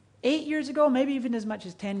 8 years ago, maybe even as much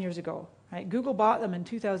as 10 years ago. Right? Google bought them in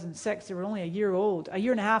 2006. They were only a year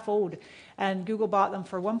and a half old, and Google bought them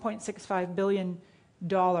for $1.65 billion.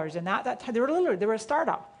 And that time, they were a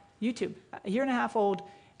startup. YouTube, a year and a half old,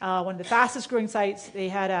 one of the fastest growing sites. They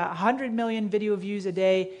had 100 million video views a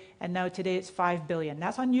day, and now today it's 5 billion.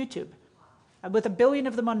 That's on YouTube. With 1 billion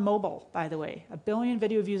of them on mobile, by the way. 1 billion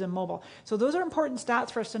video views on mobile. So those are important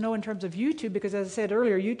stats for us to know in terms of YouTube, because as I said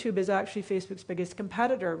earlier, YouTube is actually Facebook's biggest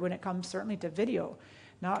competitor when it comes certainly to video,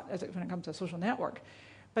 not when it comes to a social network.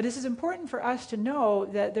 But this is important for us to know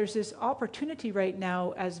that there's this opportunity right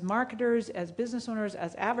now as marketers, as business owners,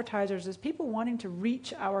 as advertisers, as people wanting to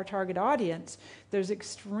reach our target audience. There's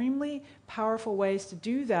extremely powerful ways to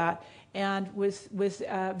do that. And with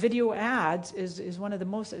video ads is one of the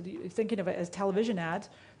most, thinking of it as television ads,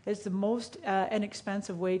 it's the most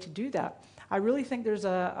inexpensive way to do that. I really think there's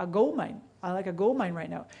a gold mine. I like a gold mine right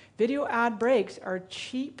now. Video ad breaks are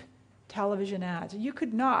cheap television ads. You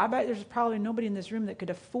could not, I bet there's probably nobody in this room that could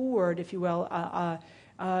afford, if you will, a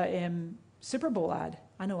Super Bowl ad.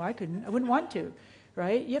 I know I couldn't. I wouldn't want to,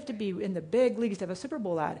 right? You have to be in the big leagues to have a Super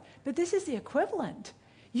Bowl ad. But this is the equivalent.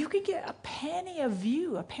 You could get a penny a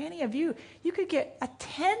view. You could get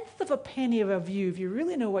 1/10 of a penny of a view if you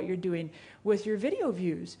really know what you're doing with your video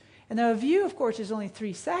views. And now a view, of course, is only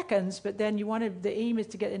 3 seconds, but then the aim is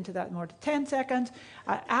to get into that more to 10 seconds.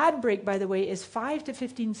 Ad break, by the way, is 5 to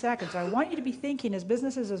 15 seconds. So I want you to be thinking as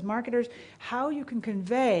businesses, as marketers, how you can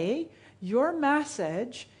convey your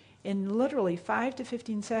message in literally 5 to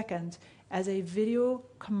 15 seconds as a video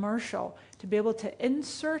commercial, to be able to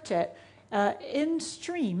insert it in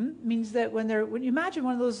stream. Means that when you imagine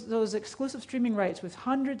one of those exclusive streaming rights with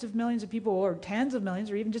hundreds of millions of people, or tens of millions,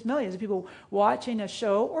 or even just millions of people watching a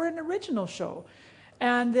show or an original show,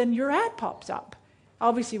 and then your ad pops up,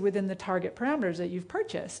 obviously within the target parameters that you've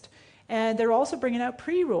purchased, and they're also bringing out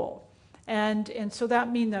pre-roll. And so that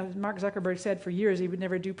means that Mark Zuckerberg said for years he would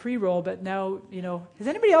never do pre-roll, but now, does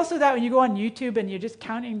anybody else do that when you go on YouTube and you're just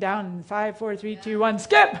counting down 5, 4, 3, 2, 1,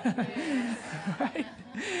 skip? Right?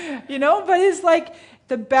 But it's like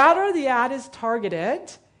the better the ad is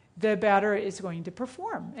targeted, the better it's going to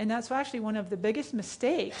perform. And that's actually one of the biggest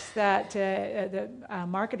mistakes that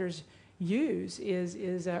marketers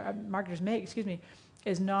make,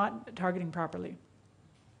 is not targeting properly.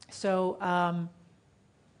 So,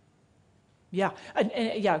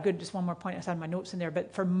 good. Just one more point. I had my notes in there.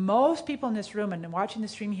 But for most people in this room and watching the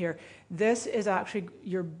stream here, this is actually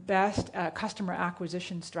your best customer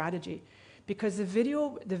acquisition strategy, because the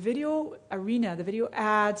video arena, the video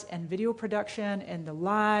ads and video production and the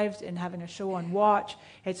lives and having a show on watch,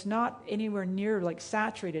 it's not anywhere near like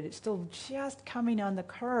saturated. It's still just coming on the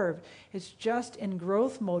curve. It's just in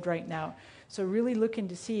growth mode right now. So really looking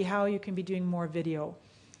to see how you can be doing more video.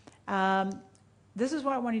 This is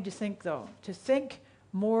what I want you to think, though. To think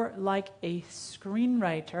more like a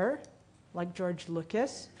screenwriter, like George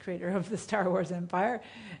Lucas, creator of the Star Wars Empire.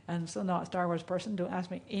 I'm still not a Star Wars person. Don't ask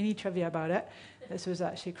me any trivia about it. This was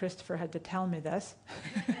actually, Christopher had to tell me this.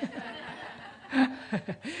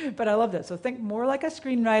 But I love this. So think more like a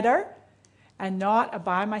screenwriter and not a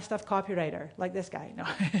buy my stuff copywriter, like this guy. No,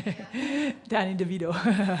 Danny DeVito,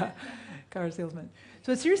 car salesman.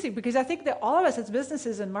 So seriously, because I think that all of us as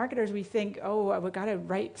businesses and marketers, we think, we've got to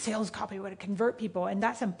write sales copy, we've got to convert people, and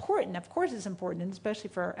that's important. Of course it's important, and especially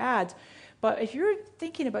for our ads. But if you're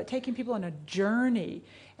thinking about taking people on a journey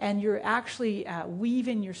and you're actually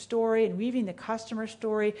weaving your story and weaving the customer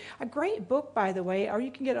story, a great book, by the way, or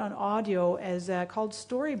you can get it on audio, is called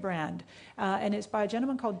Story Brand. And it's by a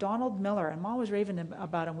gentleman called Donald Miller. I'm always raving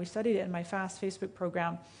about him. We studied it in my FAST Facebook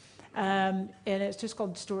program. And it's just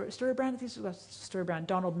called Story Brand. I think it's Story Brand,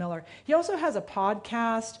 Donald Miller. He also has a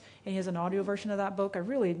podcast, and he has an audio version of that book. I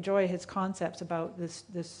really enjoy his concepts about this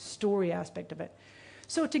story aspect of it.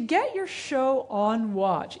 So to get your show on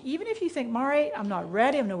watch, even if you think, Mari, I'm not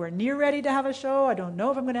ready, I'm nowhere near ready to have a show, I don't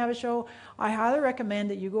know if I'm going to have a show, I highly recommend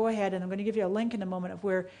that you go ahead, and I'm going to give you a link in a moment of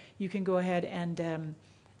where you can go ahead and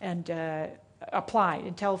apply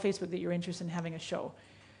and tell Facebook that you're interested in having a show.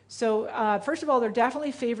 So first of all, they're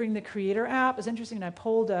definitely favoring the Creator app. It's interesting, I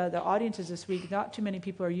polled the audiences this week. Not too many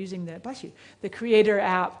people are using the Creator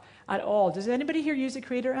app at all. Does anybody here use the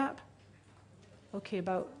Creator app? Okay,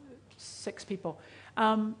 about 6 people.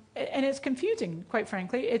 And it's confusing, quite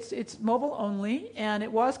frankly. It's mobile only, and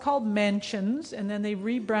it was called Mentions, and then they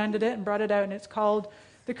rebranded it and brought it out, and it's called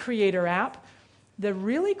the Creator app. The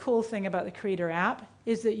really cool thing about the Creator app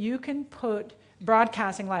is that you can put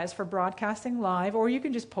broadcasting live for broadcasting live, or you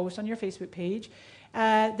can just post on your Facebook page.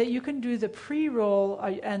 That you can do the pre-roll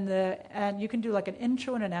and you can do like an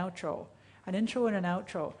intro and an outro, and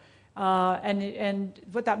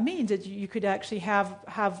what that means is you could actually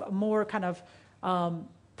have more kind of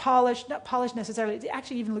polished, not polished necessarily. It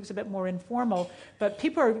actually even looks a bit more informal. But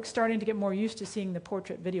people are starting to get more used to seeing the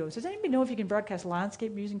portrait videos. Does anybody know if you can broadcast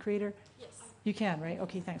landscape using Creator? Yes. You can, right?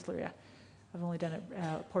 Okay, thanks, Luria. I've only done it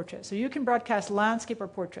portrait. So you can broadcast landscape or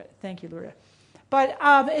portrait. Thank you, Luria. But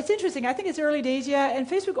it's interesting. I think it's early days yet, and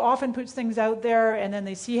Facebook often puts things out there, and then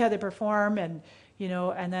they see how they perform, and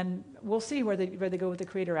then we'll see where they go with the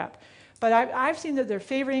Creator app. But I've seen that they're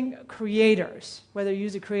favoring creators, whether you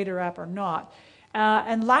use a Creator app or not.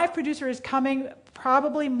 And Live Producer is coming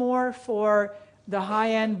probably more for the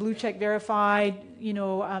high-end blue check verified,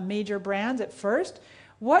 major brands at first.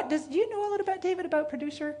 Do you know a little bit, David, about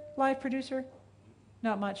Live Producer?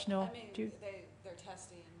 Not much, no. I mean, they're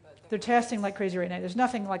testing, but they're testing like crazy right now. There's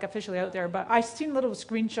nothing like officially out there, but I've seen little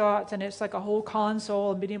screenshots, and it's like a whole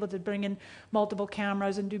console, and being able to bring in multiple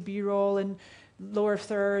cameras and do B-roll and lower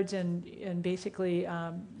thirds, and basically,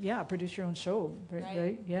 produce your own show,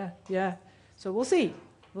 right? Yeah. So we'll see.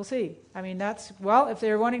 I mean, if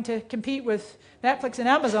they're wanting to compete with Netflix and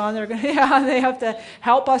Amazon, they're going to, they have to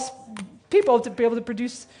help us people to be able to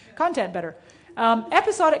produce content better.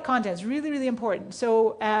 Episodic content is really, really important.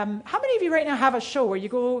 So how many of you right now have a show where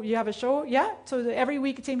you have a show? Yeah? So every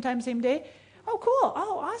week, same time, same day? Oh, cool.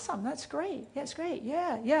 Oh, awesome. That's great. That's great.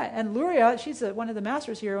 Yeah. And Luria, she's one of the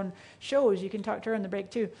masters here on shows. You can talk to her in the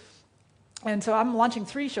break too. And so I'm launching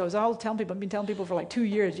 3 shows. I've been telling people for like 2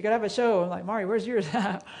 years, you got to have a show. I'm like, Mari, where's yours?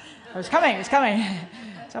 It's coming.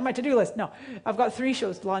 It's on my to-do list. No, I've got 3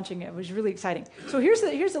 shows launching. It was really exciting. So here's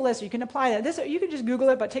the list. You can apply that. You can just Google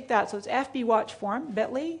it, but take that. So it's FB Watch Forum,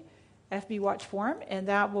 bit.ly, FB Watch Forum, and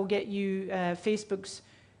that will get you Facebook's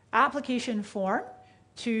application form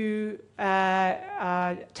to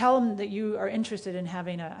tell them that you are interested in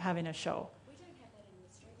having a show.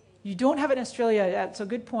 You don't have it in Australia. That's a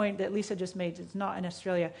good point that Lisa just made. It's not in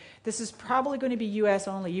Australia. This is probably going to be US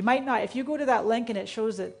only. You might not, if you go to that link and it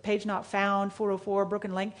shows that page not found, 404,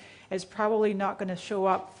 broken link, it's probably not going to show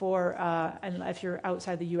up for if you're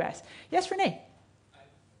outside the US. Yes, Renee?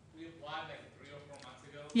 We applied like 3 or 4 months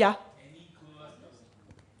ago. Yeah. Any clue as to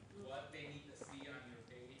what they need to see on your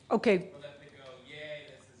page? Okay. So that they go, yay,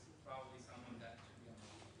 this is probably someone that should be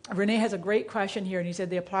on. Renee has a great question here, and he said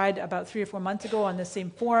they applied about 3 or 4 months ago on the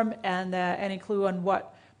same form, and any clue on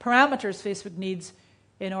what parameters Facebook needs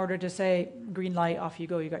in order to say, green light, off you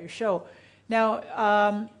go, you got your show.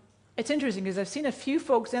 Now, it's interesting because I've seen a few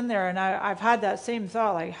folks in there, and I've had that same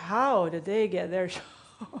thought, like, how did they get their show?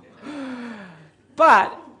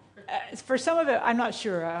 But for some of it, I'm not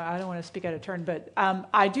sure. I don't want to speak out of turn, but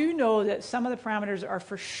I do know that some of the parameters are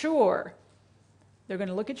for sure. They're going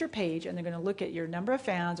to look at your page, and they're going to look at your number of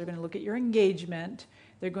fans. They're going to look at your engagement.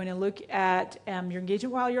 They're going to look at your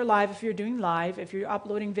engagement while you're live, if you're doing live. If you're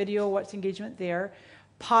uploading video, what's engagement there?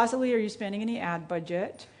 Possibly, are you spending any ad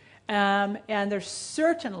budget? And they're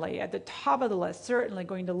certainly, at the top of the list, certainly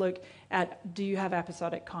going to look at, do you have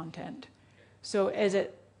episodic content? So is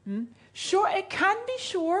it short? It can be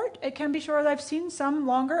short. It can be short. I've seen some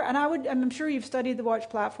longer, and I'm sure you've studied the Watch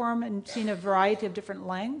platform and seen a variety of different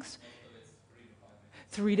lengths.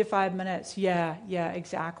 3 to 5 minutes. Yeah,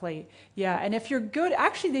 exactly. Yeah, and if you're good,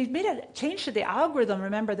 actually they've made a change to the algorithm,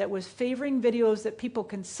 remember, that was favoring videos that people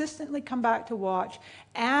consistently come back to watch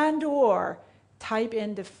and or type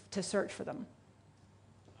in to search for them.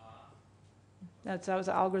 That was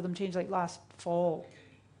an algorithm change like last fall. You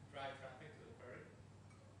can drive traffic to the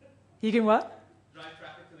query. You can what? Drive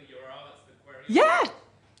traffic to the URL that's the query. Yeah,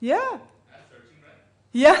 yeah, That's searching, right?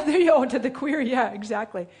 yeah. There you go, to the query. Yeah,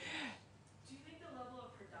 exactly. Do you think the level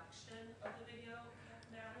of production of the video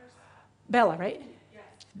matters? Bella, right?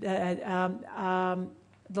 Yes.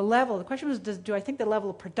 The level. The question was, do I think the level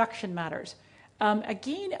of production matters?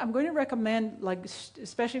 Again, I'm going to recommend, like,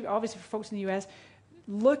 especially obviously for folks in the U.S.,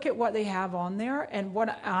 look at what they have on there, and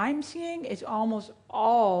what I'm seeing is almost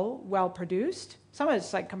all well produced. Some of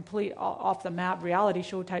it's like complete off the map reality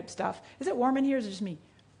show type stuff. Is it warm in here? Or is it just me?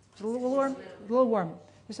 Is it a little warm? A little warm.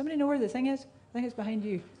 Does somebody know where the thing is? I think it's behind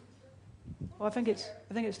you. Oh, I think it's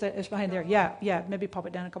behind there. Yeah. Maybe pop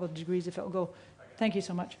it down a couple of degrees if it'll go. Thank you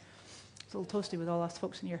so much. It's a little toasty with all us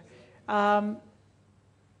folks in here.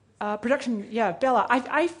 Production, yeah, Bella.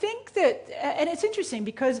 I think that, and it's interesting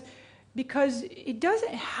because it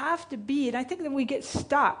doesn't have to be, and I think that we get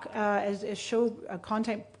stuck as show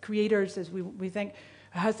content creators, as we think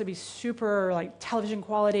it has to be super like television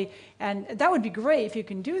quality, and that would be great if you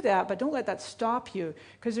can do that, but don't let that stop you,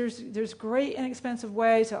 because there's great inexpensive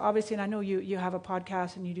ways. So obviously, and I know you have a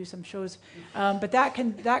podcast and you do some shows, but that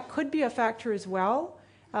could be a factor as well.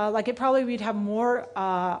 Like it probably we'd have more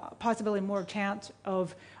possibility, more chance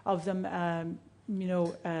of them,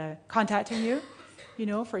 contacting you,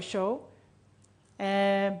 for a show.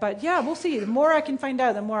 But yeah, we'll see. The more I can find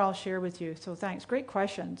out, the more I'll share with you. So thanks. Great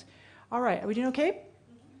questions. All right, are we doing okay?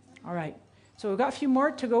 All right. So we've got a few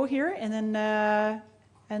more to go here, and then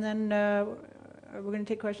we're going to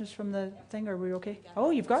take questions from the thing. Are we okay?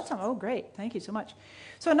 Oh, you've got some. Oh, great. Thank you so much.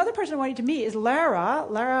 So another person I wanted to meet is Lara.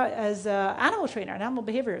 Lara is an animal trainer, an animal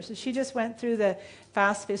behaviorist. So she just went through the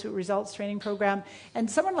FAST Facebook Results Training Program. And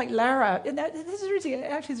someone like Lara, and this is really,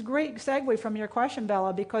 actually it's a great segue from your question,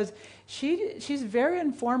 Bella, because she's very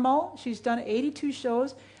informal. She's done 82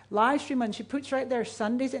 shows, live stream, and she puts right there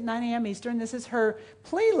Sundays at 9 a.m. Eastern. This is her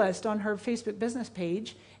playlist on her Facebook business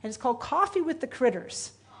page, and it's called Coffee with the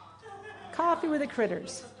Critters. Coffee with the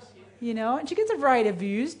Critters. And she gets a variety of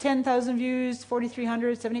views, 10,000 views,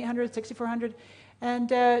 4,300, 7,800, 6,400.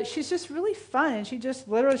 And she's just really fun. And she just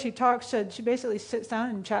literally, she basically sits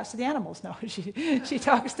down and chats to the animals. No,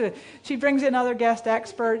 she brings in other guest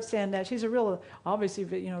experts, and she's a real, obviously,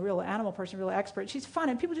 real animal person, real expert. She's fun,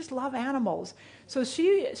 and people just love animals. So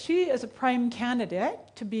she is a prime candidate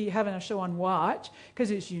to be having a show on Watch,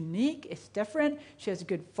 because it's unique, it's different. She has a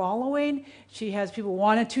good following. She has people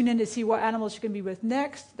want to tune in to see what animals she can be with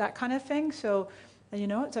next, that kind of thing. So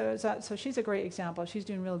she's a great example. She's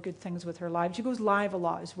doing real good things with her live. She goes live a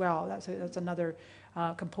lot as well. That's another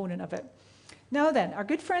component of it. Now then, our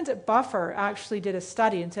good friends at Buffer actually did a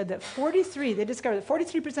study and said that they discovered that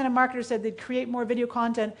 43% of marketers said they'd create more video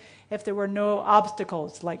content if there were no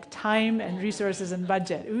obstacles like time and resources and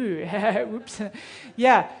budget. Ooh, oops.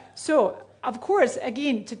 Yeah, so of course,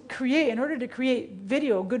 again, in order to create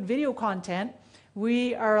good video content,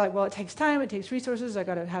 we are like, well, it takes time, it takes resources. I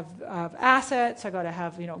got to have assets. I got to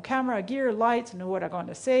have camera, gear, lights, know what I'm going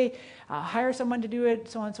to say. Hire someone to do it,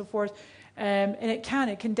 so on and so forth. And it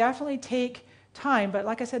can definitely take time. But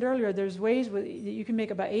like I said earlier, there's ways that you can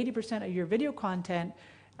make about 80% of your video content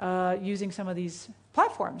using some of these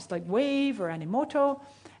platforms like Wave or Animoto.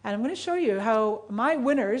 And I'm going to show you how my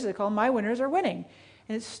winners, they call them my winners, are winning.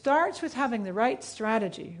 And it starts with having the right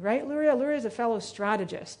strategy, right, Luria? Luria is a fellow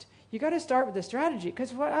strategist. You got to start with the strategy,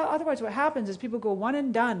 because otherwise what happens is people go one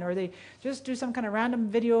and done, or they just do some kind of random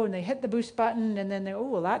video and they hit the boost button and then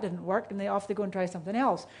that didn't work, and they go and try something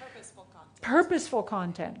else. Purposeful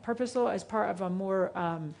content. Purposeful as part of a more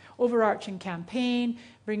overarching campaign,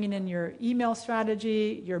 bringing in your email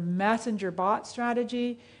strategy, your messenger bot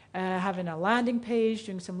strategy, having a landing page,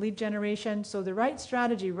 doing some lead generation. So the right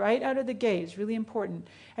strategy right out of the gate is really important.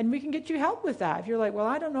 And we can get you help with that. If you're like, well,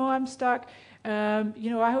 I don't know, I'm stuck. We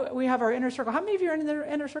have our inner circle. How many of you are in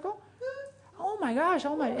the inner circle? Oh my gosh,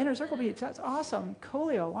 all my inner circle peeps. That's awesome.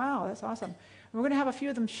 Coolio. Wow, that's awesome. And we're going to have a few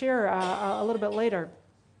of them share a little bit later.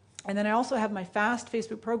 And then I also have my FAST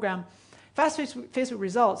Facebook program, FAST Facebook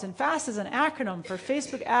Results. And FAST is an acronym for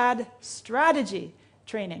Facebook Ad Strategy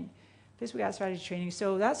Training. Facebook Ad Strategy Training.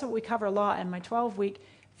 So that's what we cover a lot in my 12-week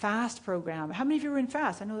FAST program. How many of you were in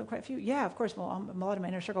FAST? I know there are quite a few. Yeah, of course. Well, I'm a lot of my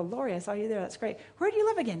inner circle. Lori, I saw you there. That's great. Where do you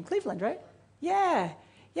live again? Cleveland, right? Yeah.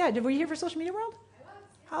 Were you here for Social Media World? I was.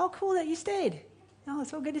 How cool that you stayed. Oh,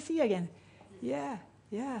 it's so good to see you again. Yeah.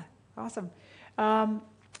 Awesome.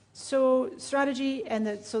 So strategy, and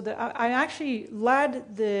I actually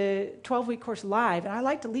led the 12-week course live, and I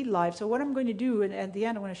like to lead live. So what I'm going to do, and at the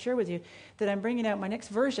end, I want to share with you that I'm bringing out my next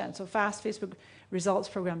version. So Fast Facebook Results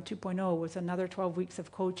Program 2.0 with another 12 weeks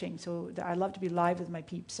of coaching. So I love to be live with my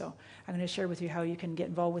peeps. So I'm going to share with you how you can get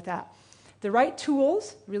involved with that. The right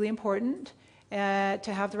tools, really important.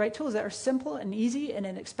 To have the right tools that are simple and easy and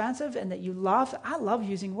inexpensive and that you love. I love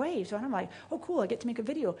using Wave. So I'm like, oh, cool, I get to make a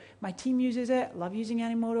video. My team uses it. I love using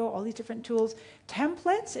Animoto, all these different tools.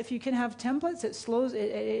 Templates, if you can have templates,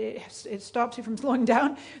 it stops you from slowing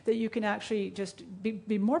down, that you can actually just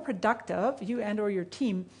be more productive. You and or your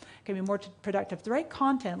team can be more productive. The right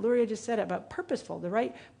content, Luria just said it, about purposeful, the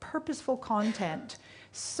right purposeful content.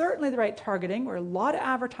 Certainly the right targeting, where a lot of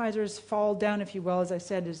advertisers fall down, if you will, as I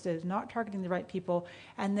said, is not targeting the right people.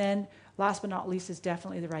 And then last but not least is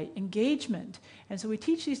definitely the right engagement. And so we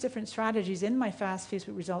teach these different strategies in my Fast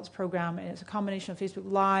Facebook Results program, and it's a combination of Facebook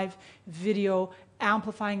Live, video,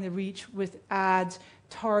 amplifying the reach with ads,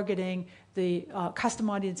 targeting the custom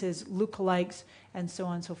audiences, lookalikes, and so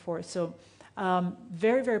on and so forth. So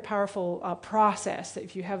very, very powerful process that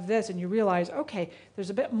if you have this and you realize, okay, there's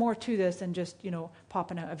a bit more to this than just,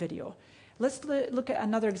 popping out a video. Let's look at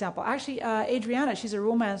another example. Actually, Adriana, she's a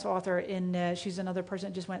romance author, she's another person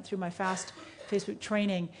that just went through my Fast Facebook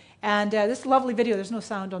training. And this lovely video, there's no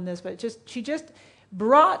sound on this, but she just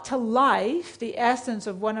brought to life the essence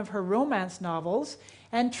of one of her romance novels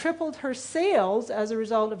and tripled her sales as a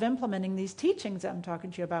result of implementing these teachings that I'm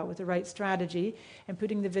talking to you about with the right strategy and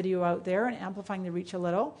putting the video out there and amplifying the reach a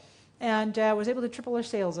little, and was able to triple her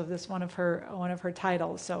sales of this one of her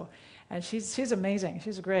titles. So, and she's amazing.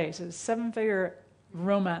 She's great. She's a 7-figure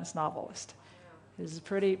romance novelist. This is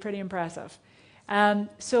pretty impressive.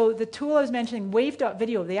 So the tool I was mentioning,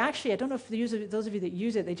 Wave.video, they actually, I don't know if those of you that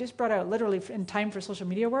use it, they just brought out literally in time for social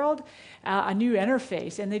media world, a new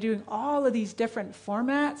interface, and they're doing all of these different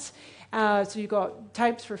formats. So you've got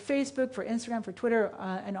types for Facebook, for Instagram, for Twitter,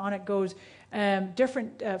 and on it goes.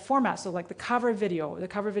 Different formats, so like the cover video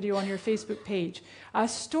on your Facebook page.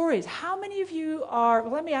 Stories, how many of you are,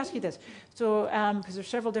 well, let me ask you this, so because there's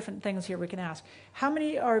several different things here we can ask. How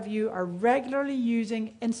many of you are regularly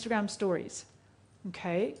using Instagram stories?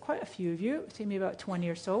 Okay, quite a few of you, see me about 20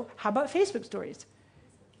 or so. How about Facebook stories?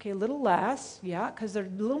 Okay, a little less, yeah, because they're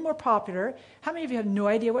a little more popular. How many of you have no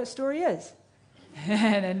idea what story is?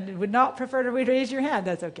 and would not prefer to raise your hand?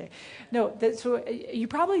 That's okay. No, so you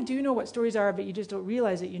probably do know what stories are, but you just don't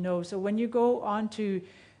realize that you know. So when you go onto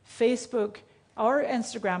Facebook or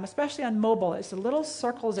Instagram, especially on mobile, it's the little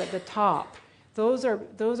circles at the top. Those are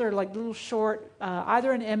like little short,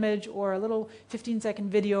 either an image or a little 15-second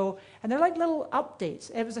video, and they're like little updates.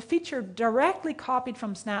 It was a feature directly copied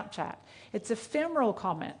from Snapchat. It's ephemeral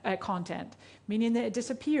content, meaning that it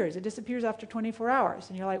disappears. It disappears after 24 hours.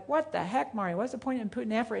 And you're like, what the heck, Mari? What's the point in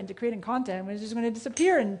putting effort into creating content when it's just going to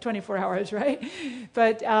disappear in 24 hours, right?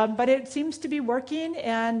 But it seems to be working,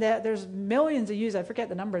 and there's millions of users. I forget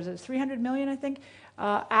the numbers. It's 300 million, I think,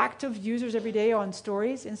 active users every day on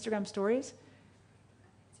stories, Instagram stories.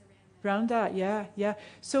 Around that, yeah.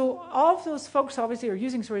 So all of those folks obviously are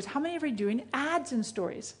using stories. How many of you are doing ads in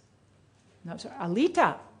stories? No, sorry,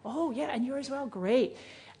 Alita. Oh, yeah, and you as well. Great.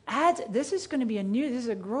 Ads, this is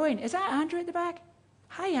a growing. Is that Andrew at the back?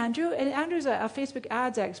 Hi, Andrew. And Andrew's a Facebook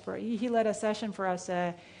ads expert. He led a session for us,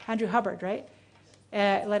 Andrew Hubbard, right?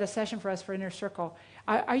 Led a session for us for Inner Circle.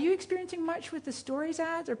 Are you experiencing much with the stories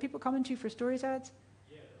ads? Are people coming to you for stories ads?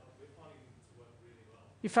 Yeah, we're finding them to work really well.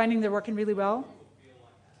 You're finding they're working really well?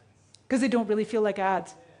 Because they don't really feel like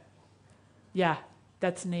ads. Yeah,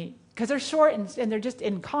 that's neat. Because they're short and they're just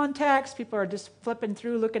in context. People are just flipping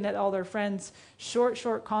through, looking at all their friends' short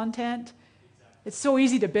content. Exactly. It's so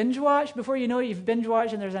easy to binge watch. Before you know it, you've binge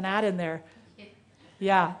watched and there's an ad in there.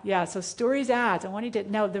 Yeah. So stories, ads. I want you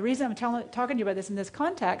to. Now, the reason I'm talking to you about this in this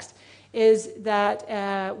context is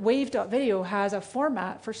that Wave.video has a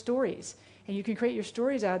format for stories, and you can create your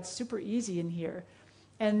stories ads super easy in here.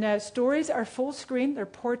 And stories are full screen, they're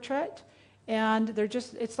portrait, and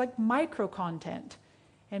it's like micro content.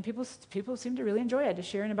 And people seem to really enjoy it, just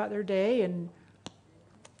sharing about their day and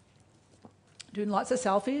doing lots of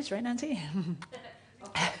selfies, right, Nancy?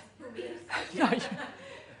 No,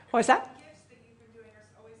 what's that? Gifts that you've been doing are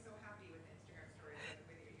always so happy with Instagram stories and the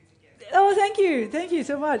way that you're using gifts. Oh, thank you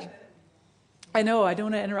so much. I know, I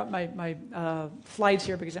don't want to interrupt my slides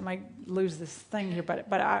here because it might lose this thing here, but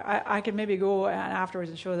I can maybe go afterwards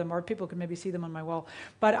and show them, or people can maybe see them on my wall.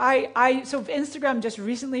 But so Instagram just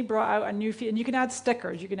recently brought out a new feed, and you can add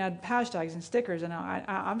stickers, you can add hashtags and stickers, and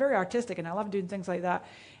I'm very artistic, and I love doing things like that.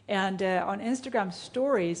 And on Instagram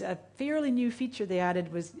Stories, a fairly new feature they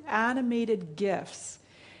added was animated GIFs.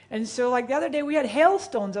 And so like the other day we had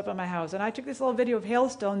hailstones up at my house, and I took this little video of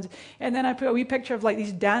hailstones, and then I put a wee picture of like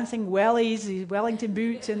these dancing wellies, these Wellington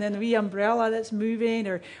boots, and then the wee umbrella that's moving,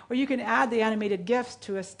 or you can add the animated GIFs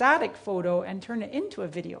to a static photo and turn it into a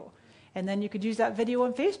video. And then you could use that video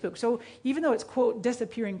on Facebook. So even though it's, quote,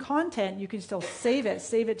 disappearing content, you can still save it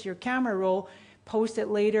to your camera roll, post it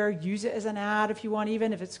later, use it as an ad if you want,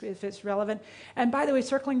 even if it's relevant. And by the way,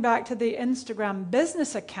 circling back to the Instagram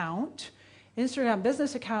business account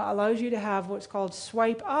allows you to have what's called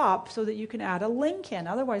swipe up so that you can add a link in.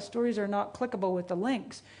 Otherwise, stories are not clickable with the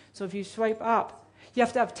links. So if you swipe up, you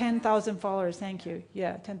have to have 10,000 followers. Thank you.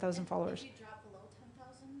 Yeah, 10,000 followers. If you drop below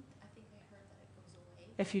 10,000, I think I heard that it goes away.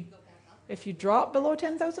 If you Go back up. If you drop below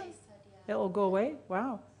 10,000, They said, yeah. it'll go away.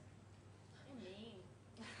 Wow. They're mean.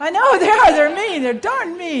 I know they are. They're mean. They're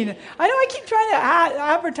darn mean. I know I keep trying to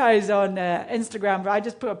advertise on Instagram, but I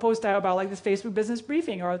just put a post out about like this Facebook business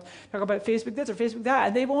briefing, or I'll talk about Facebook this or Facebook that,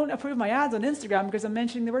 and they won't approve my ads on Instagram because I'm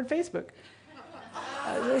mentioning the word Facebook.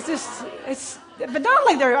 But not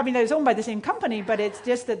like it's owned by the same company, but it's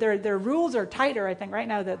just that their rules are tighter, I think, right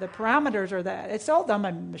now. The parameters are that it's all done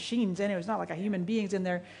by machines anyway. It's not like a human being's in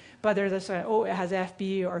there, but they're just it has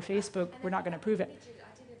FB or Facebook. We're not going to approve it. I did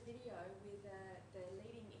a video with the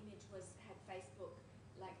leading image had Facebook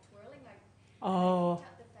like twirling, like Oh. and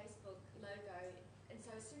I picked up the Facebook logo, and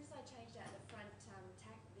so as soon as I changed out the front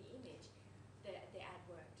the image, the ad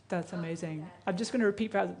worked. That's amazing. That. I'm just going to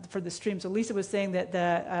repeat for the stream. So Lisa was saying that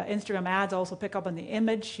the Instagram ads also pick up on the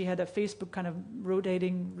image. She had a Facebook kind of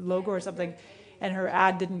rotating logo or something, and her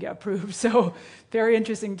ad didn't get approved. So very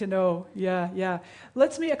interesting to know. Yeah.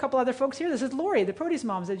 Let's meet a couple other folks here. This is Lori, the Produce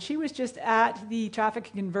Moms, and she was just at the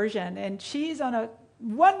traffic conversion, and she's on a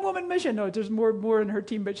one-woman mission. No, there's more in her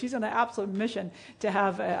team, but she's on an absolute mission to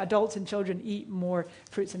have adults and children eat more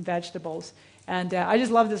fruits and vegetables. And I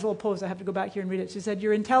just love this little post. I have to go back here and read it. She said,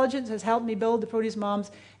 "Your intelligence has helped me build the Produce Moms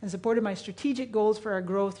and supported my strategic goals for our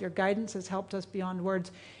growth. Your guidance has helped us beyond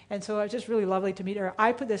words." And so it's just really lovely to meet her.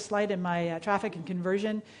 I put this slide in my traffic and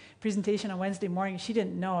conversion presentation on Wednesday morning. She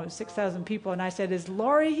didn't know. It was 6,000 people. And I said, "Is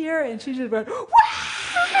Lori here?" And she just went, "Wah!"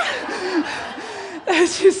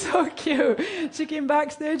 She's so cute. She came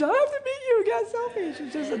backstage, "I have to meet you, get a selfie."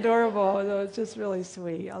 She's just adorable. So it's just really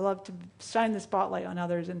sweet. I love to shine the spotlight on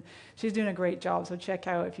others, and she's doing a great job. So check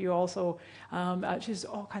out if you also, she's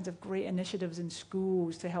all kinds of great initiatives in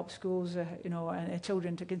schools to help schools, and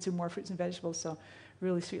children to consume more fruits and vegetables. So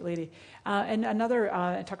really sweet lady. And another,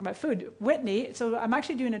 talking about food, Whitney. So I'm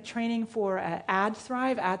actually doing a training for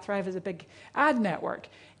AdThrive. AdThrive is a big ad network,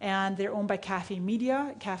 and they're owned by Cafe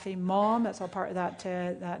Media, Cafe Mom. That's all part of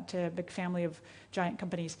that big family of giant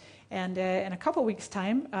companies. And in a couple weeks'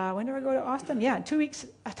 time, when do I go to Austin? Yeah, in 2 weeks'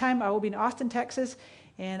 time, I will be in Austin, Texas,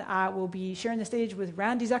 and I will be sharing the stage with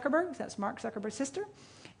Randy Zuckerberg. That's Mark Zuckerberg's sister.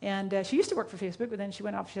 And she used to work for Facebook, but then she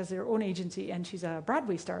went off. She has her own agency, and she's a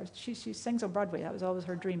Broadway star. She sings on Broadway. That was always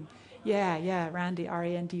her dream. Yeah, Randy,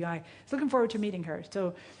 R-A-N-D-I. So looking forward to meeting her.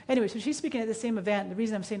 So anyway, so she's speaking at the same event. The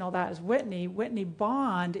reason I'm saying all that is Whitney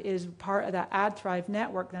Bond is part of that AdThrive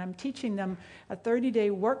network, and I'm teaching them a 30-day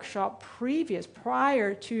workshop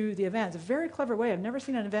prior to the event. It's a very clever way. I've never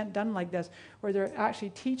seen an event done like this, where they're actually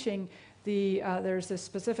teaching there's this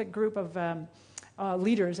specific group of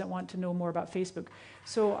leaders that want to know more about Facebook.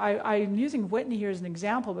 So I'm using Whitney here as an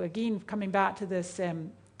example, but again, coming back to this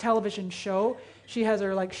television show, she has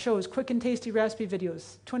her shows, quick and tasty recipe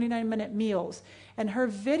videos, 29-minute meals, and her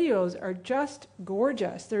videos are just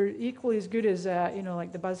gorgeous. They're equally as good as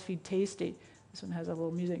like the BuzzFeed Tasty. This one has a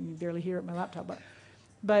little music, you can barely hear it on my laptop,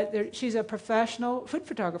 but she's a professional food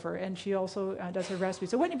photographer, and she also does her recipes.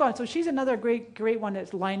 So Whitney Bond, so she's another great one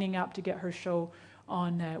that's lining up to get her show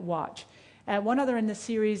on Watch. One other in the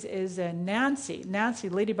series is Nancy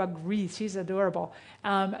Ladybug Wreath. She's adorable.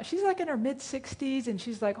 She's like in her mid-60s, and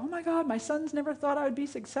she's like, "Oh my God, my sons never thought I would be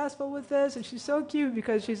successful with this." And she's so cute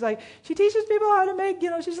because she's like, she teaches people how to make,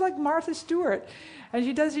 she's like Martha Stewart. And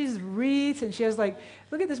she does these wreaths, and she has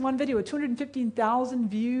look at this one video with 215,000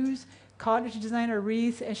 views, cottage designer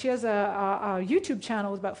wreath, and she has a YouTube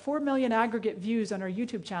channel with about 4 million aggregate views on her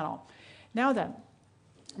YouTube channel. Now then,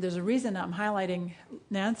 there's a reason I'm highlighting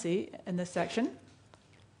Nancy in this section,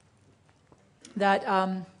 that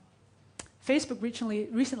Facebook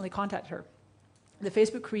recently contacted her, the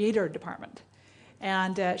Facebook creator department,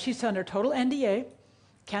 and she's under total NDA,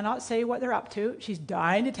 cannot say what they're up to. She's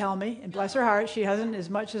dying to tell me, and bless her heart, she hasn't, as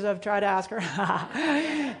much as I've tried to ask her.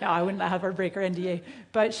 No, I wouldn't have her break her NDA.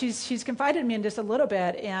 But she's confided in me in just a little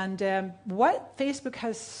bit, and what Facebook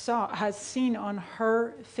has seen on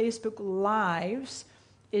her Facebook Lives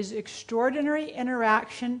is extraordinary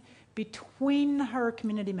interaction between her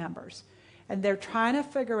community members. and they're trying to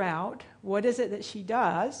figure out what is it that she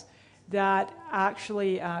does that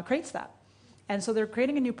actually creates that. And so they're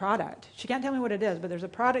creating a new product. She can't tell me what it is, but there's a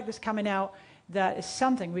product that's coming out that is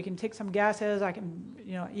something. We can take some guesses. I can,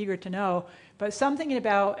 eager to know. But something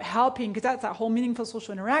about helping, because that's that whole meaningful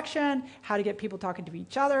social interaction, how to get people talking to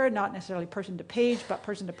each other, not necessarily person to page, but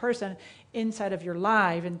person to person, inside of your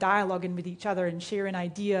live and dialoguing with each other and sharing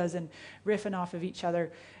ideas and riffing off of each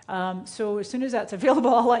other. So as soon as that's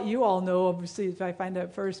available, I'll let you all know, obviously, if I find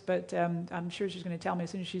out first, but I'm sure she's going to tell me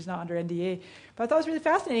as soon as she's not under NDA. But I thought it was really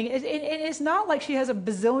fascinating. It's not like she has a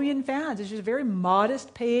bazillion fans. It's just a very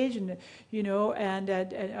modest page and, and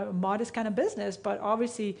a modest kind of business. But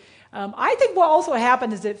obviously, I think what also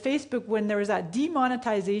happened is that Facebook, when there was that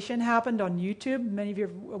demonetization happened on YouTube, many of you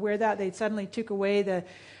are aware of that, they suddenly took away the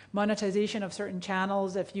monetization of certain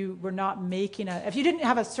channels if you were not if you didn't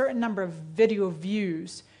have a certain number of video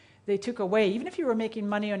views, they took away, even if you were making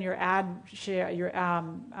money on your ad share, your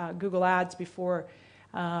Google ads before.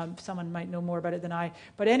 Someone might know more about it than I.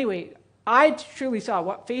 But anyway, I truly saw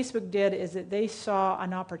what Facebook did is that they saw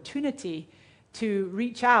an opportunity to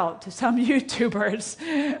reach out to some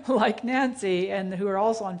YouTubers like Nancy and who are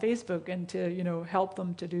also on Facebook and to help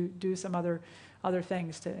them to do some other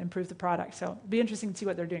things to improve the product. So it'll be interesting to see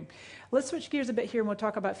what they're doing. Let's switch gears a bit here and we'll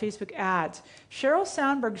talk about Facebook ads. Sheryl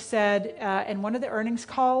Sandberg said in one of the earnings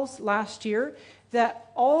calls last year that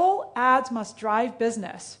all ads must drive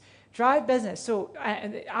business. Drive business. So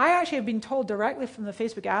I actually have been told directly from the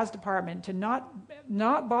Facebook ads department to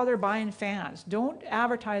not bother buying fans. Don't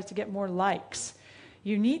advertise to get more likes.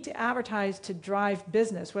 You need to advertise to drive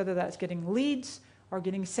business, whether that's getting leads or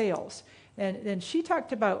getting sales. And then she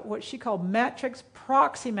talked about what she called metrics,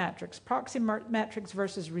 proxy metrics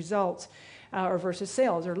versus results or versus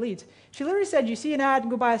sales or leads. She literally said, you see an ad and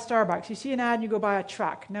go buy a Starbucks. You see an ad and you go buy a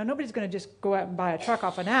truck. Now, nobody's going to just go out and buy a truck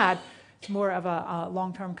off an ad. It's more of a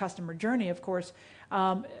long-term customer journey, of course.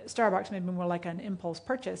 Starbucks may be more like an impulse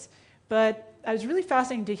purchase. But it was really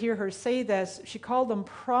fascinating to hear her say this. She called them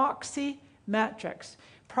proxy metrics.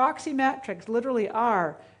 Proxy metrics literally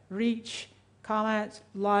are reach, comments,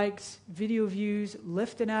 likes, video views,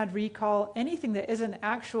 lift and ad recall, anything that isn't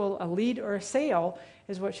a lead or a sale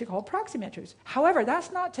is what she called proxy metrics. However,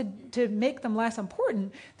 that's not to make them less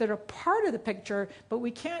important. They're a part of the picture, but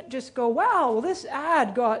we can't just go, wow, well, this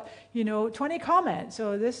ad got, 20 comments.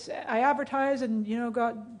 So I advertised and,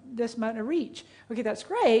 got this amount of reach. Okay, that's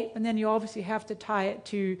great. And then you obviously have to tie it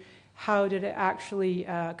to how did it actually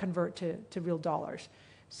convert to real dollars.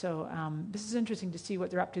 So this is interesting to see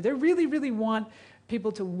what they're up to. They really, really want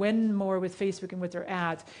people to win more with Facebook and with their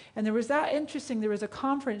ads. And there was a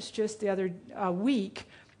conference just the other week,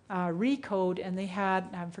 Recode, and they had,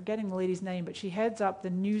 I'm forgetting the lady's name, but she heads up the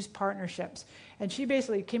news partnerships. And she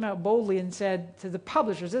basically came out boldly and said to the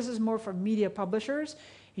publishers, this is more for media publishers,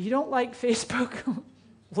 if you don't like Facebook,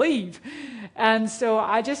 leave. And so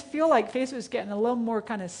I just feel like Facebook's getting a little more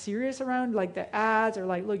kind of serious around like the ads, or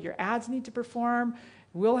like, look, your ads need to perform.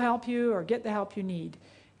 We'll help you or get the help you need.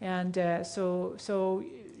 And so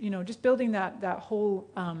just building that whole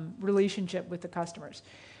relationship with the customers.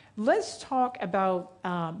 Let's talk about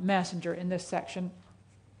Messenger in this section.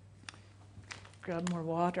 Grab more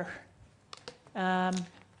water.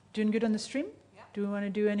 Doing good on the stream? Yeah. Do we want to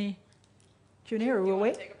do any Q&A or we'll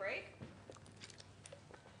wait? Take a break?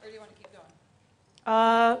 Or do you want to keep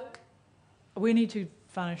going? We need to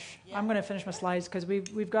finish. Yeah. I'm going to finish my slides because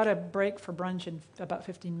we've got a break for brunch in about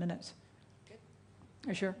 15 minutes. Good.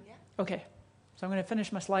 Are you sure? Yeah. Okay. So I'm going to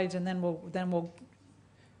finish my slides and then we'll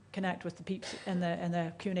connect with the peeps and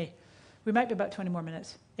the Q&A. We might be about 20 more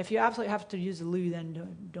minutes. If you absolutely have to use the loo, then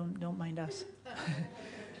don't mind us.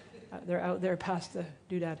 They're out there past the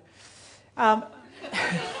doodad.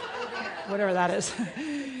 Whatever that is.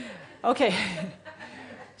 Okay.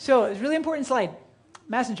 So it's a really important slide.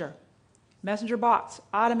 Messenger. Messenger bots,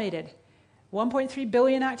 automated. 1.3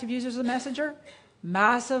 billion active users of Messenger.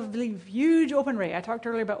 Massively huge open rate. I talked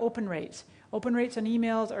earlier about open rates. Open rates on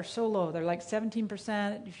emails are so low. They're like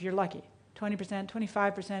 17% if you're lucky. 20%,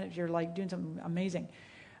 25% if you're like doing something amazing.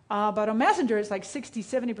 But on Messenger, it's like 60,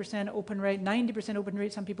 70% open rate, 90% open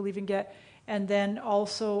rate some people even get, and then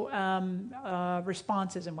also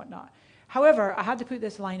responses and whatnot. However, I had to put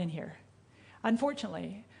this line in here.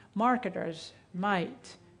 Unfortunately, marketers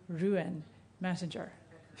might ruin Messenger.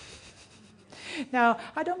 Now,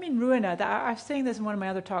 I don't mean ruin it. I was saying this in one of my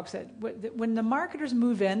other talks, that when the marketers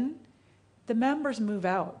move in, the members move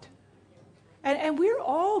out. And we're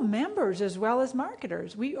all members as well as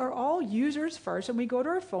marketers. We are all users first, and we go to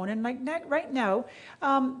our phone. And like right now,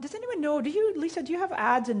 does anyone know, Lisa, do you have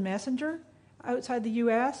ads in Messenger outside the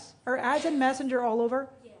U.S.? Are ads in Messenger all over?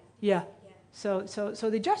 Yeah. Yeah. So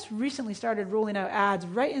they just recently started rolling out ads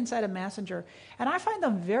right inside of Messenger. And I find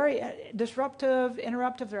them very disruptive,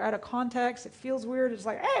 interruptive. They're out of context. It feels weird. It's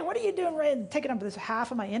like, hey, what are you doing right taking up this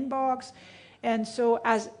half of my inbox? And so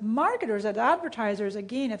as marketers, as advertisers,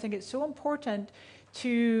 again, I think it's so important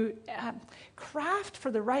to craft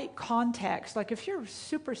for the right context. Like if you're a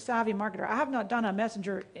super savvy marketer, I have not done a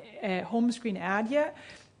Messenger home screen ad yet,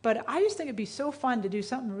 but I just think it'd be so fun to do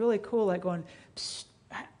something really cool like going, psst,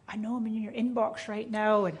 I know I'm in your inbox right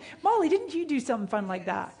now. And Molly, didn't you do something fun like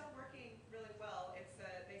that? It's still working really well. It's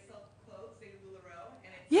they sell clothes, they do LuLaRoe,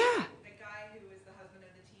 and it's Yeah. the guy who is the husband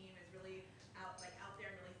of the team is really out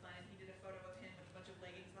there and really fun. He did a photo of him with a bunch of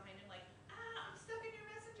leggings behind him, like, I'm stuck in your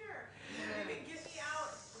Messenger. You can get me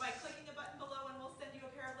out by clicking the button below, and we'll send you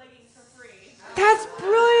a pair of leggings for free. That's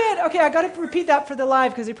brilliant. Okay, I got to repeat that for the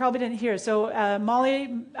live because they probably didn't hear. So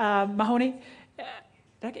Molly Mahoney,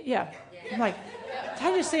 yeah. I'm like, did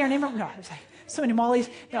I just say her name wrong? No, I was like, so many Mollys.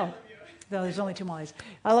 No, there's only 2 Mollys.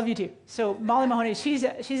 I love you too. So Molly Mahoney,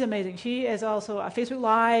 she's amazing. She is also a Facebook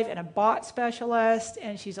Live and a bot specialist,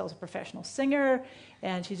 and she's also a professional singer,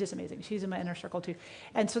 and she's just amazing. She's in my inner circle too.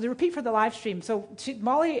 And so the repeat for the live stream. So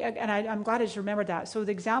Molly, and I'm glad I just remembered that. So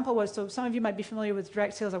the example was, so some of you might be familiar with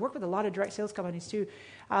direct sales. I work with a lot of direct sales companies too.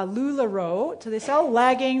 LuLaRoe, so they sell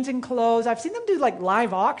leggings and clothes. I've seen them do like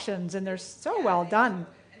live auctions, and they're so well done.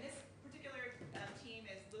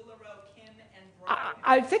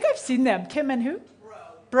 I think I've seen them. Kim and who?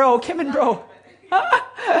 Bro. Kim and Bro.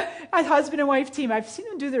 A husband and wife team. I've seen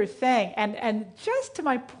them do their thing. And just to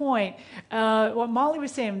my point, what Molly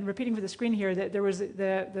was saying, repeating for the screen here, that there was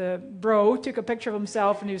the bro took a picture of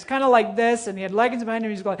himself, and he was kind of like this, and he had leggings behind him.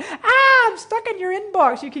 He was going, I'm stuck in your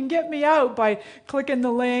inbox. You can get me out by clicking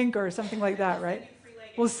the link or something like that, right?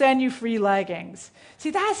 We'll send you free leggings. See,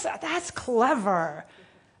 that's clever.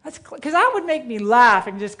 Because that would make me laugh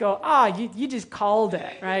and just go, you just called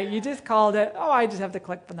it, right? You just called it. Oh, I just have to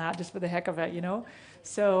click on that just for the heck of it,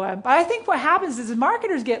 So, but I think what happens is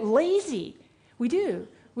marketers get lazy. We do.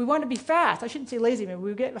 We want to be fast. I shouldn't say lazy, maybe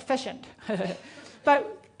we get efficient.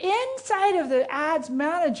 But inside of the ads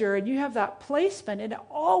manager, and you have that placement, it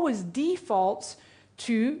always defaults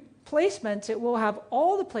to placements. It will have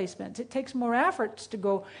all the placements. It takes more efforts to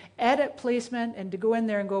go edit placement and to go in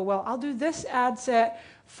there and go, well, I'll do this ad set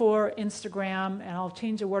for Instagram, and I'll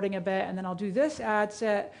change the wording a bit, and then I'll do this ad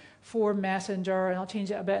set for Messenger, and I'll change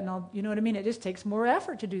it a bit, and you know what I mean? It just takes more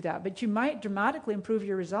effort to do that, but you might dramatically improve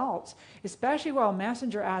your results, especially while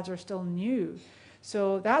Messenger ads are still new.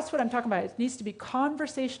 So that's what I'm talking about. It needs to be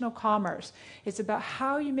conversational commerce. It's about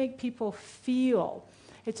how you make people feel.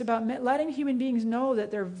 It's about letting human beings know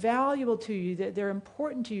that they're valuable to you, that they're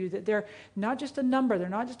important to you, that they're not just a number, they're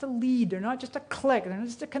not just a lead, they're not just a click, they're not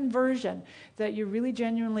just a conversion, that you really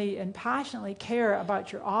genuinely and passionately care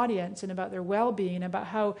about your audience and about their well-being and about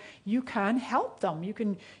how you can help them. You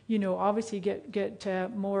can, obviously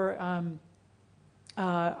get more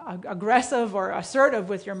aggressive or assertive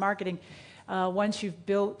with your marketing once you've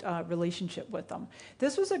built a relationship with them.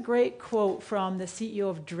 This was a great quote from the CEO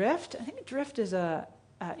of Drift. I think Drift is a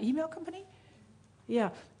email company?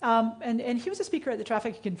 Yeah. And he was a speaker at the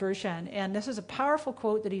Traffic Conversion, and this is a powerful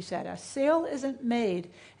quote that he said, a sale isn't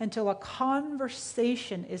made until a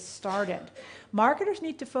conversation is started. Marketers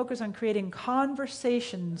need to focus on creating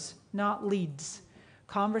conversations, not leads.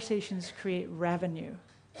 Conversations create revenue.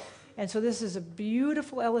 And so this is a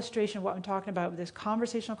beautiful illustration of what I'm talking about with this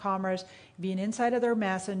conversational commerce, being inside of their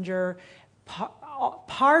messenger,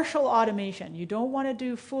 partial automation. You don't want to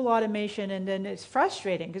do full automation, and then it's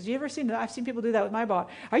frustrating because I've seen people do that with my bot.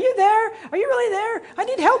 Are you there? Are you really there? I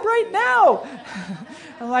need help right now.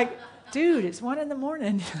 I'm like, dude, it's 1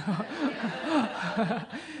 a.m.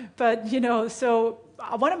 But, so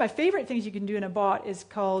one of my favorite things you can do in a bot is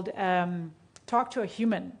called talk to a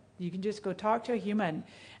human. You can just go talk to a human.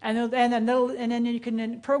 And then you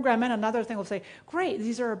can program in another thing. Will say, great,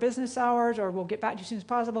 these are our business hours, or we'll get back to you as soon as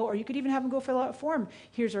possible. Or you could even have them go fill out a form.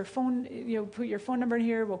 Here's our phone, put your phone number in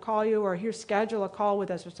here, we'll call you, or here's schedule a call with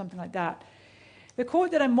us, or something like that. The quote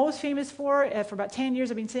that I'm most famous for about 10 years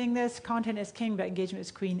I've been saying this, content is king, but engagement is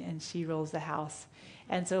queen, and she rules the house.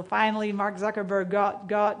 And so finally, Mark Zuckerberg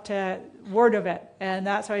got word of it. And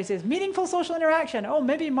that's why he says, meaningful social interaction. Oh,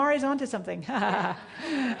 maybe Mari's onto something. This is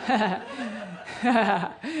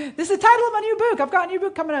the title of my new book. I've got a new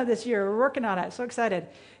book coming out this year. We're working on it. So excited.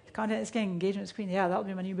 Content is king, engagement is queen. Yeah, that'll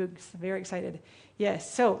be my new book. Very excited.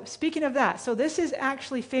 Yes, so speaking of that, so this is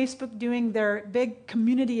actually Facebook doing their big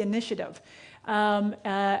community initiative. And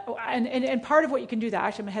part of what you can do that,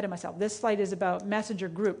 actually I'm ahead of myself. This slide is about messenger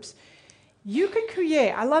groups. You can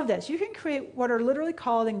create, I love this, you can create what are literally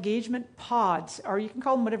called engagement pods, or you can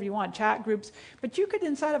call them whatever you want, chat groups, but you could,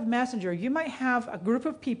 inside of Messenger, you might have a group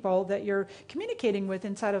of people that you're communicating with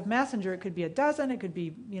inside of Messenger. It could be a dozen, it could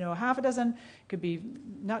be, half a dozen, it could be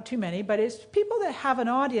not too many, but it's people that have an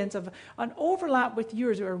audience of an overlap with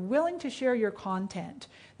yours who are willing to share your content.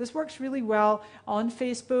 This works really well on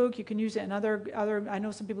Facebook. You can use it in other I know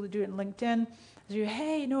some people that do it in LinkedIn. You,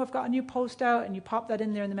 hey, I've got a new post out, and you pop that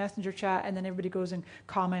in there in the Messenger chat, and then everybody goes and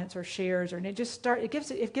comments or shares, and it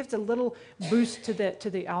gives a little boost to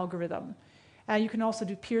the algorithm. You can also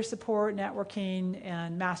do peer support, networking,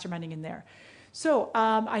 and masterminding in there. So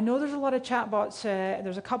I know there's a lot of chatbots.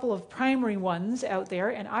 There's a couple of primary ones out there,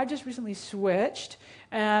 and I just recently switched.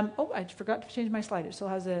 I forgot to change my slide. It still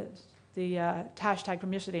has the hashtag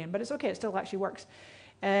from yesterday in, but it's okay. It still actually works.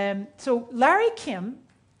 So Larry Kim.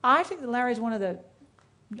 I think that Larry is one of the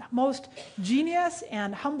most genius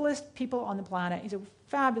and humblest people on the planet. He's a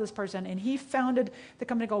fabulous person, and he founded the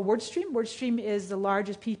company called WordStream. WordStream is the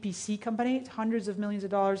largest PPC company. It's hundreds of millions of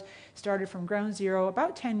dollars, started from ground zero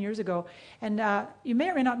about 10 years ago. And you may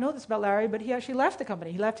or may not know this about Larry, but he actually left the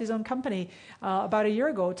company. He left his own company about a year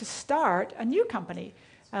ago to start a new company.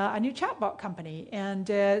 A new chatbot company. And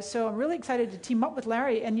so I'm really excited to team up with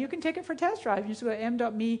Larry, and you can take it for a test drive. You just go to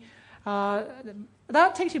m.me.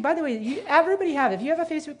 That takes you, by the way, everybody if you have a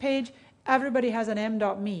Facebook page, everybody has an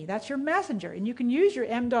m.me. That's your messenger. And you can use your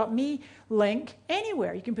m.me link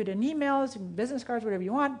anywhere. You can put in emails, business cards, whatever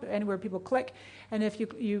you want, anywhere people click. And if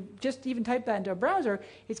you just even type that into a browser,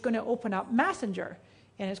 it's going to open up Messenger,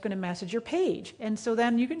 and it's going to message your page. And so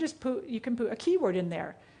then you can put a keyword in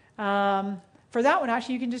there. For that one,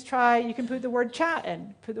 actually, you can put the word chat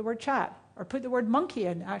in, or put the word monkey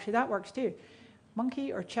in. Actually, that works too.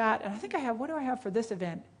 Monkey or chat. And I think what do I have for this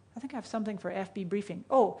event? I think I have something for FB briefing.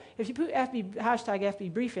 Oh, if you put hashtag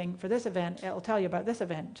FB briefing for this event, it'll tell you about this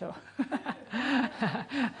event. So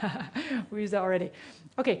we use that already.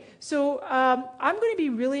 Okay, so I'm going to be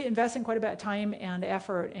really investing quite a bit of time and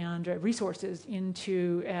effort and resources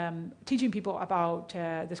into teaching people about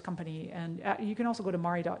this company. And you can also go to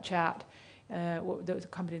Mari.chat, the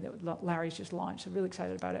company that Larry's just launched. I'm really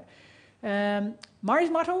excited about it. Mari's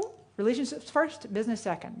motto: relationships first, business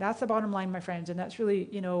second. That's the bottom line, my friends, and that's really,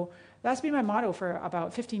 that's been my motto for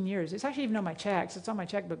about 15 years. It's actually even on my checks. It's on my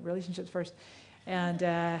checkbook, relationships first. And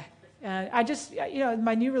I just,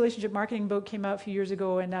 my new relationship marketing book came out a few years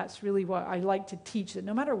ago, and that's really what I like to teach, that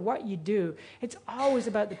no matter what you do, it's always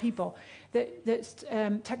about the people.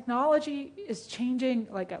 That technology is changing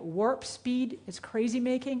like at warp speed. It's crazy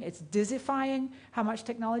making. It's dizzyfying how much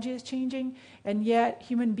technology is changing. And yet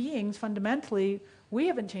human beings, fundamentally, we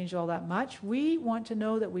haven't changed all that much. We want to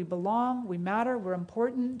know that we belong, we matter, we're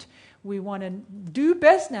important. We want to do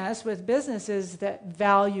business with businesses that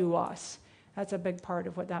value us. That's a big part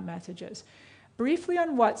of what that message is. Briefly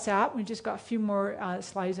on WhatsApp, we just got a few more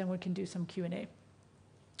slides, and we can do some Q&A.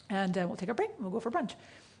 And we'll take a break, and we'll go for brunch.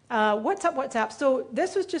 WhatsApp. So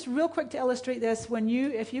this was just real quick to illustrate this.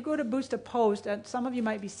 If you go to boost a post, and some of you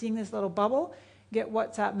might be seeing this little bubble, get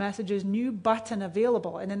WhatsApp messages, new button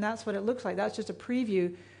available. And then that's what it looks like. That's just a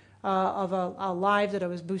preview of a live that I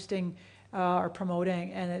was boosting or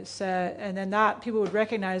promoting. And and then that people would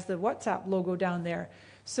recognize the WhatsApp logo down there.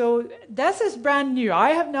 So this is brand new.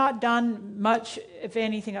 I have not done much, if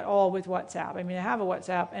anything at all, with WhatsApp. I mean, I have a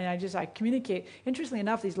WhatsApp, and I communicate. Interestingly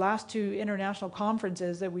enough, these last two international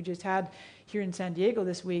conferences that we just had here in San Diego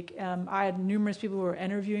this week, I had numerous people who were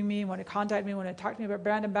interviewing me, want to contact me, want to talk to me about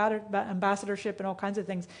brand ambassadorship and all kinds of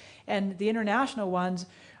things. And the international ones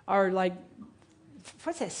are like,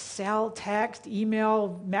 what's that, cell, text,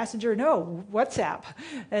 email, messenger? No, WhatsApp.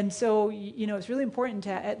 And so, it's really important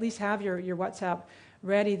to at least have your WhatsApp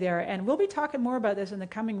ready there. And we'll be talking more about this in the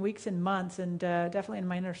coming weeks and months, and definitely in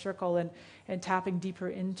my inner circle, and tapping deeper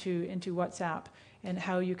into WhatsApp and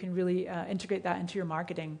how you can really integrate that into your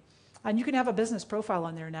marketing. And you can have a business profile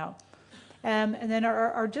on there now. And then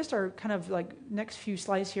our kind of like next few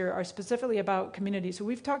slides here are specifically about community. So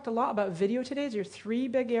we've talked a lot about video today. There are three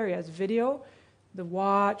big areas: video, the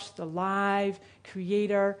watch, the live,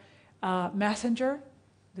 creator, messenger,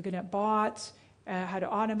 looking at bots, how to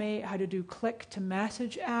automate, how to do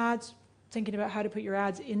click-to-message ads, thinking about how to put your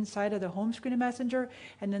ads inside of the home screen of Messenger.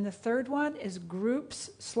 And then the third one is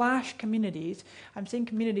groups/communities. I'm saying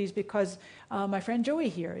communities because my friend Joey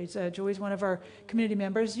here, Joey's one of our community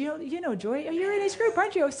members. You know Joey, you're in his group,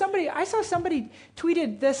 aren't you? I saw somebody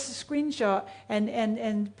tweeted this screenshot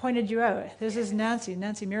and pointed you out. This is Nancy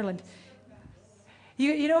Maryland.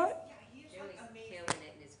 You know.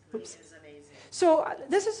 Oops. So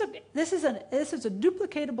this is a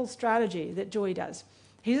duplicatable strategy that Joey does.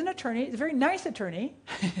 He's an attorney. He's a very nice attorney.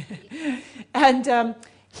 And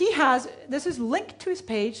he has, this is linked to his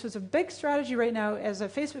page, so it's a big strategy right now as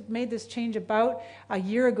Facebook made this change about a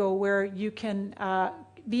year ago where you can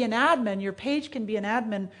be an admin, your page can be an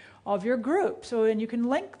admin of your group. So, and you can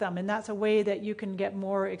link them, and that's a way that you can get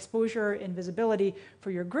more exposure and visibility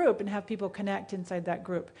for your group and have people connect inside that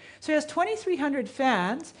group. So he has 2,300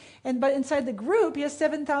 fans, but inside the group he has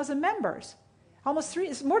 7,000 members. Almost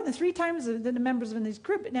it's more than 3 times the members in this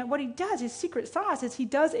group. Now, what he does, his secret sauce, is he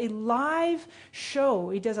does a live show.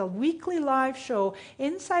 He does a weekly live show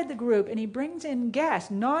inside the group, and he brings in guests,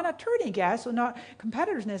 non-attorney guests, so not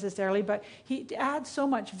competitors necessarily, but he adds so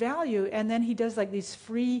much value, and then he does like these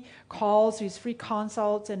free calls, these free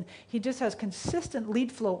consults, and he just has consistent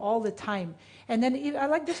lead flow all the time. And then I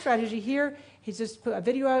like this strategy here. He's just put a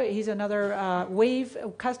video out. He's another Wave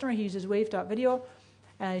customer. He uses wave.video.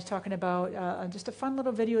 And he's talking about just a fun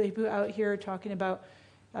little video he put out here talking about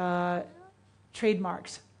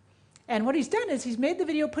trademarks. And what he's done is he's made the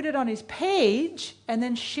video, put it on his page, and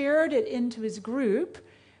then shared it into his group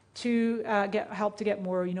to help to get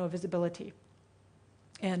more visibility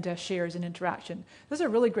and shares and interaction. This is a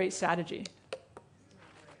really great strategy.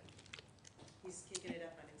 He's kicking it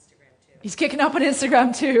up on Instagram too. He's kicking up on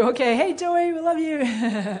Instagram too. Okay, hey Joey, we love you.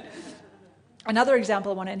 Another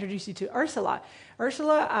example I want to introduce you to, Ursula.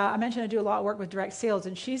 Ursula, I mentioned I do a lot of work with direct sales,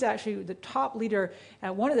 and she's actually the top leader,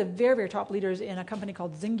 one of the very, very top leaders in a company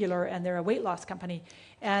called Zingular, and they're a weight loss company.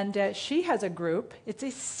 And she has a group. It's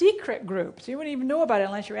a secret group, so you wouldn't even know about it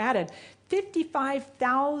unless you're added.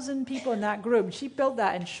 55,000 people in that group. She built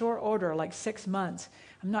that in short order, like 6 months.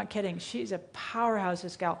 I'm not kidding. She's a powerhouse,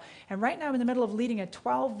 this gal. And right now I'm in the middle of leading a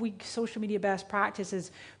 12-week social media best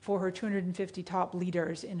practices for her 250 top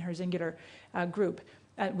leaders in her Zingular group.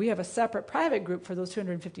 We have a separate private group for those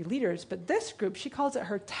 250 leaders, but this group, she calls it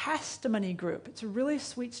her testimony group. It's a really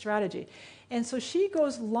sweet strategy. And so she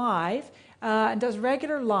goes live and does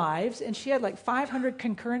regular lives, and she had like 500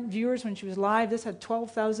 concurrent viewers when she was live. This had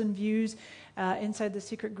 12,000 views inside the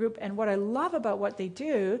secret group. And what I love about what they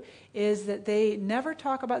do is that they never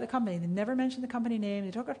talk about the company. They never mention the company name.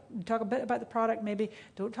 They talk a bit about the product, maybe.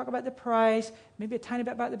 Don't talk about the price, maybe a tiny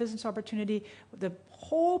bit about the business opportunity. The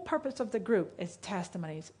whole purpose of the group is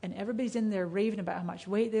testimonies. And everybody's in there raving about how much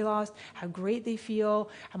weight they lost, how great they feel,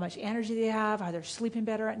 how much energy they have, how they're sleeping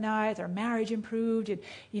better at night, their marriage improved, and,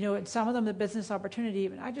 and some of them the business opportunity.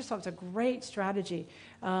 And I just thought it was a great strategy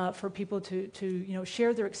for people to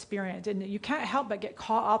share their experience. And you can't help but get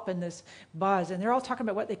caught up in this buzz. And they're all talking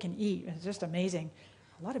about what they can eat. It's just amazing.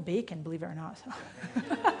 A lot of bacon, believe it or not.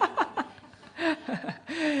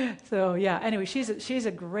 So yeah, anyway, she's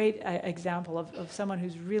a great example of someone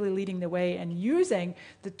who's really leading the way and using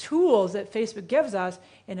the tools that Facebook gives us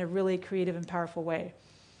in a really creative and powerful way.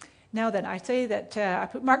 Now then, I say that I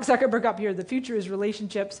put Mark Zuckerberg up here. The future is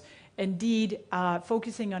relationships. Indeed,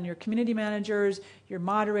 focusing on your community managers, your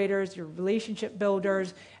moderators, your relationship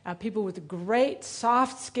builders, people with great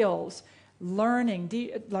soft skills, listening,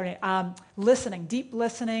 deep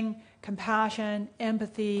listening, compassion,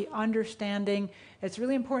 empathy, understanding. It's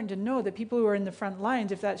really important to know that people who are in the front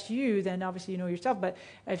lines, if that's you, then obviously you know yourself, but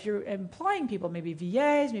if you're employing people, maybe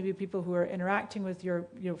VAs, maybe people who are interacting with your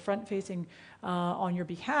front-facing on your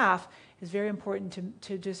behalf, it's very important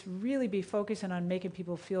to just really be focusing on making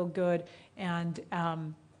people feel good and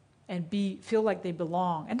feel like they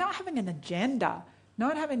belong, and not having an agenda.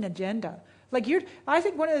 I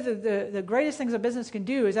think one of the greatest things a business can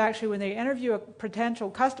do is actually when they interview a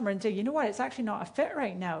potential customer and say, you know what, it's actually not a fit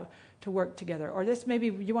right now to work together, or this maybe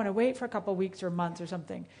you want to wait for a couple of weeks or months or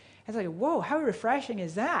something. It's like, whoa, how refreshing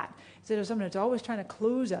is that? Instead of someone that's always trying to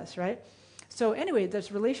close us, right? So anyway,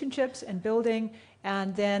 there's relationships and building,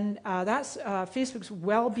 and then that's Facebook's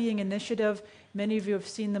well-being initiative. Many of you have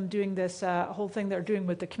seen them doing this whole thing they're doing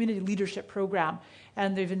with the community leadership program,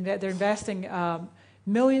 and they're investing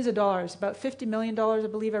millions of dollars, about $50 million, I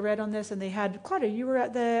believe I read on this. And they had, Claudia, you were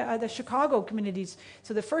at the Chicago communities.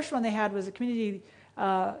 So the first one they had was a community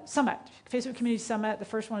summit, Facebook Community Summit. The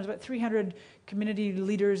first one was about 300 community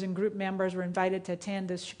leaders and group members were invited to attend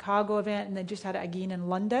this Chicago event, and they just had it again in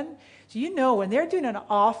London. So when they're doing an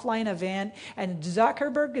offline event and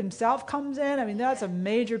Zuckerberg himself comes in, that's a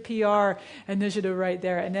major PR initiative right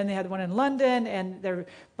there. And then they had one in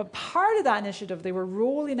London, but part of that initiative, they were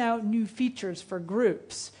rolling out new features for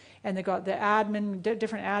groups. And they got the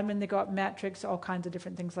different admin, they got metrics, all kinds of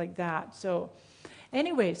different things like that. So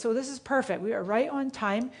anyway, so this is perfect. We are right on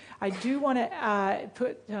time. I do want to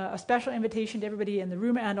put a special invitation to everybody in the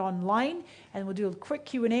room and online, and we'll do a quick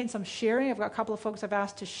Q&A and some sharing. I've got a couple of folks I've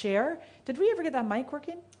asked to share. Did we ever get that mic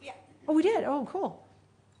working? Yeah. Oh, we did? Oh, cool.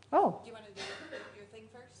 Oh. Do you want to do your thing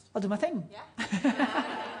first? I'll do my thing.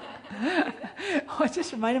 Yeah. I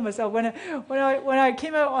just reminded myself when I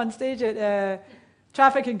came out on stage at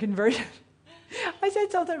Traffic and Conversion, I said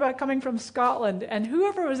something about coming from Scotland, and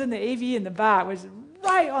whoever was in the AV in the back was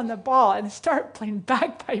right on the ball and started playing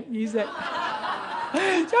bagpipe music. So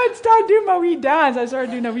I'd start doing my wee dance. I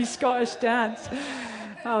started doing a wee Scottish dance.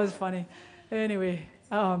 That was funny. Anyway,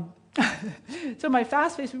 so my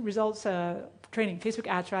fast Facebook results training, Facebook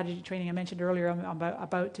ad strategy training I mentioned earlier, I'm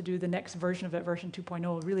about to do the next version of it, version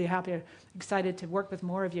 2.0. Really happy, excited to work with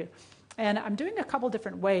more of you. And I'm doing a couple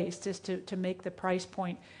different ways just to make the price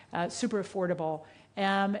point super affordable.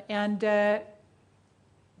 I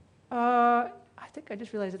think I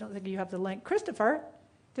just realized I don't think you have the link. Christopher,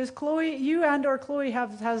 does Chloe, you and or Chloe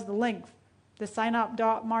has the link, the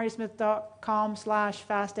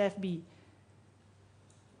signup.mariasmith.com/fastfb.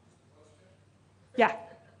 Yeah,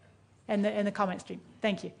 in the comment stream.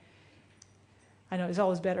 Thank you. I know it's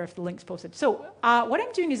always better if the link's posted. So what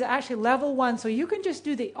I'm doing is actually level 1, so you can just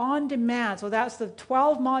do the on-demand. So that's the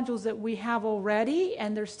 12 modules that we have already,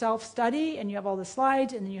 and they're self-study, and you have all the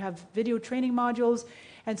slides, and then you have video training modules,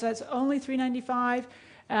 and so it's only $3.95.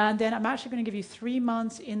 And then I'm actually going to give you 3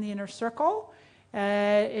 months in the inner circle.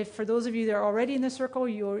 If for those of you that are already in the circle,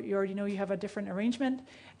 you already know you have a different arrangement.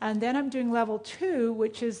 And then I'm doing level 2,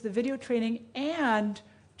 which is the video training and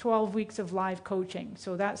 12 weeks of live coaching.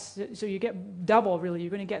 So you get double, really. You're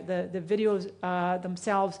going to get the videos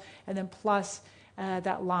themselves, and then plus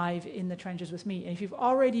that live in the trenches with me. And if you've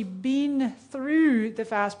already been through the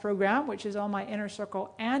FAST program, which is all my Inner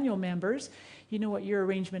Circle annual members, you know what your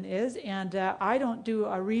arrangement is. And I don't do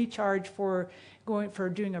a recharge for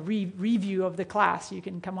doing a review of the class. You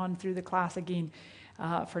can come on through the class again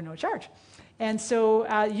for no charge. And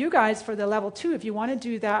so you guys, for the level 2, if you want to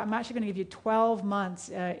do that, I'm actually going to give you 12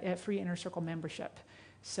 months free Inner Circle membership.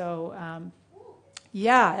 So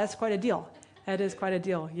yeah, that's quite a deal. That is quite a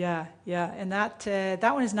deal. Yeah. And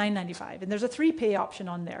that one is $9.95, and there's a 3-pay option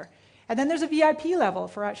on there. And then there's a VIP level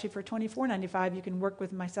for $24.95. You can work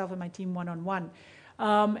with myself and my team one-on-one.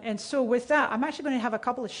 And so with that, I'm actually going to have a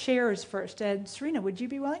couple of shares first. Serena, would you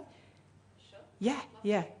be willing? Sure.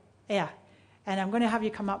 Yeah. And I'm going to have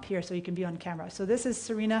you come up here so you can be on camera. So this is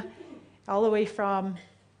Serena, all the way from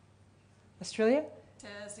Australia.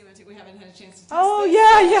 We haven't had a chance to test Oh, this.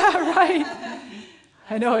 yeah, right.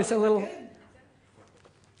 I know, it's a little...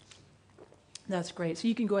 That's great. So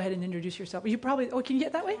you can go ahead and introduce yourself. You probably... Oh, can you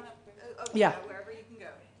get that way? Okay, Yeah. wherever you can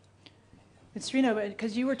go. It's Serena,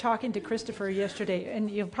 because you were talking to Christopher yesterday,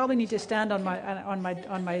 and you'll probably need to stand on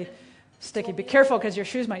my sticky. Be careful, because your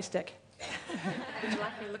shoes might stick. Would you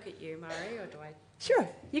like me to look at you, Murray, or do I? Sure.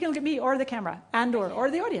 You can look at me or the camera, and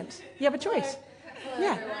or the audience. You have a choice. Hello,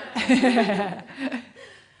 Yeah.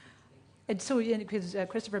 And so, because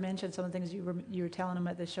Christopher mentioned some of the things you were telling him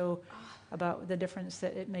at the show about the difference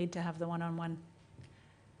that it made to have the one-on-one.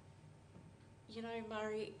 You know,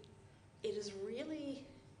 Murray, it is really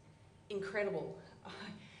incredible.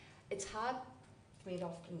 It's hard for me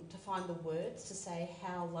to find the words to say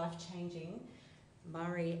how life-changing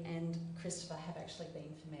Murray and Christopher have actually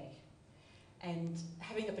been for me. And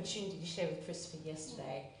having the opportunity to share with Christopher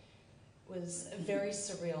yesterday was a very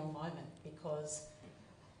surreal moment because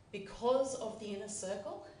of the Inner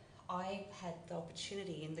Circle, I had the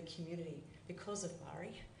opportunity in the community, because of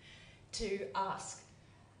Murray, to ask,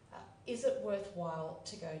 is it worthwhile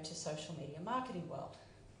to go to social media marketing world?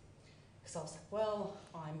 Because I was like, well,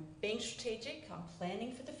 I'm being strategic, I'm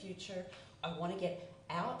planning for the future, I want to get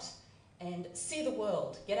out and see the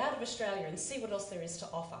world, get out of Australia and see what else there is to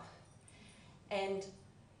offer. And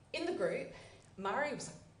in the group, Murray was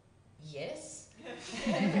like, yes,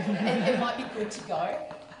 and it might be good to go.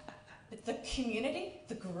 But the community,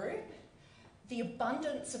 the group, the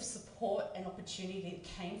abundance of support and opportunity that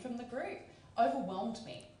came from the group overwhelmed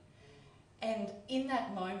me. And in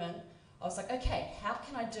that moment, I was like, okay, how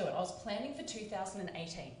can I do it? I was planning for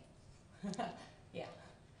 2018. Yeah.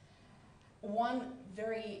 One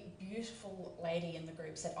very beautiful lady in the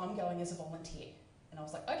group said, I'm going as a volunteer. And I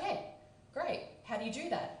was like, okay, great. How do you do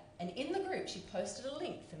that? And in the group, she posted a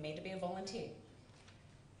link for me to be a volunteer.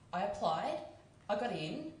 I applied, I got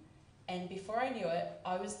in, and before I knew it,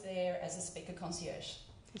 I was there as a speaker concierge.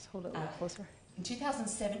 Just hold it a little closer. In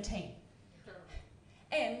 2017.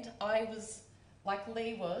 And I was, like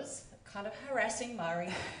Lee was, kind of harassing Murray.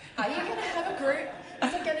 Are you going to have a group?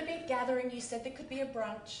 Is it going to be a gathering? You said there could be a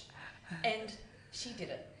brunch. And she did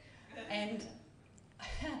it. And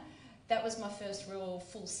that was my first real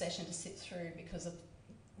full session to sit through because of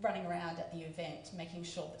running around at the event, making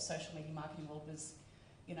sure that social media marketing world was,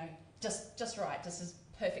 just right. This is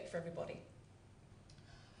perfect for everybody.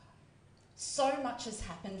 so much has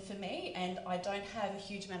happened for me, and I don't have a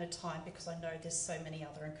huge amount of time because I know there's so many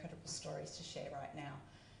other incredible stories to share right now.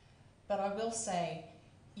 But I will say,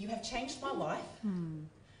 you have changed my life.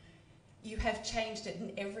 You have changed it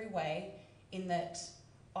in every way, in that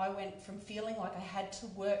I went from feeling like I had to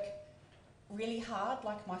work really hard,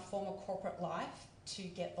 like my former corporate life, to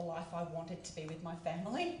get the life I wanted to be with my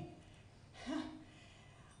family.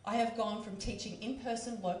 I have gone from teaching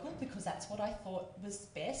in-person local, because that's what I thought was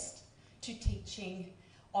best, to teaching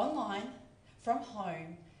online, from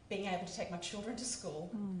home, being able to take my children to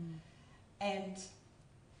school. And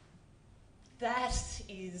that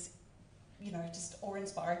is, just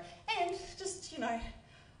awe-inspiring. And just,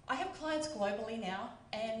 I have clients globally now,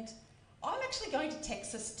 and I'm actually going to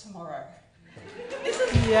Texas tomorrow. This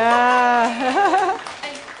is Yeah.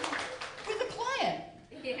 and with a client.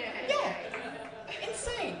 Yeah.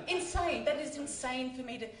 Insane. That is insane for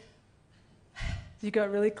me to... You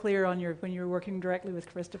got really clear on when you were working directly with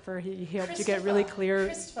Christopher. He helped you get really clear.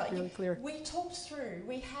 Christopher, clear. We talked through.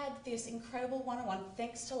 We had this incredible one-on-one.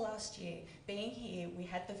 Thanks to last year being here, we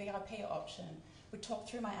had the VIP option. We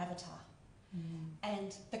talked through my avatar,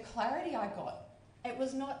 and the clarity I got. It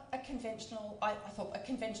was not a conventional. I thought a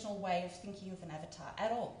conventional way of thinking of an avatar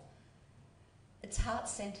at all. It's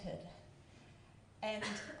heart-centered, and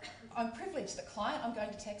I'm privileged. The client I'm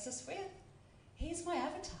going to Texas with, he's my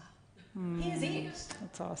avatar. He is it.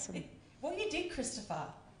 That's awesome. What you did, Christopher,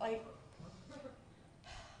 I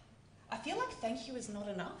feel like thank you is not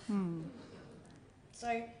enough.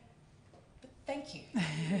 So, but thank you.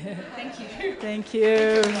 Thank you. Thank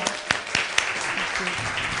you.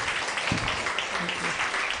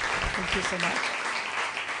 Thank you so much.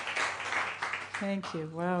 Thank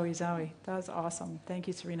you. Wow, Zowie. That was awesome. Thank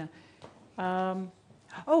you, Serena.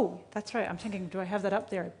 Oh, that's right. I'm thinking, do I have that up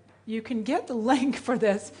there? You can get the link for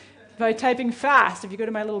this by typing FAST. If you go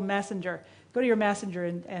to my little messenger, go to your messenger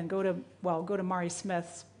and go to Mari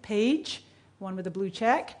Smith's page, one with the blue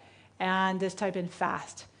check, and just type in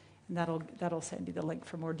FAST, and that'll send you the link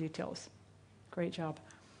for more details. Great job.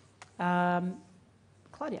 Claudia,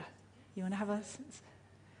 you want to have a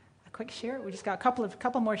quick share? We just got a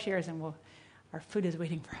couple more shares, and our food is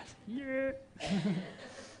waiting for us. Yeah.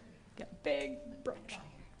 Get big brunch.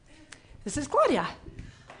 This is Claudia.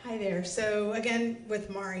 Hi there. So again, with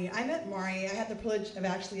Mari, I met Mari. I had the privilege of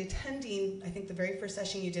actually attending, I think, the very first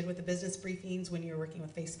session you did with the business briefings when you were working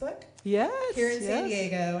with Facebook. Yes. Here in San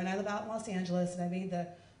Diego, and I live out in Los Angeles, and I made the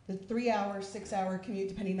 3-hour, 6-hour commute,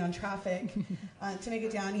 depending on traffic, to make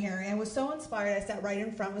it down here. And was so inspired. I sat right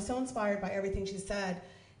in front, was so inspired by everything she said.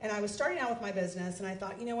 And I was starting out with my business, and I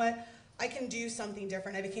thought, you know what? I can do something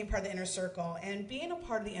different. I became part of the Inner Circle. And being a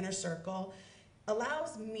part of the Inner Circle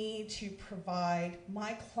allows me to provide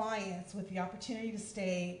my clients with the opportunity to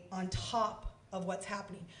stay on top of what's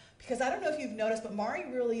happening. Because I don't know if you've noticed, but Mari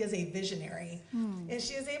really is a visionary. And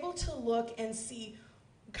she is able to look and see,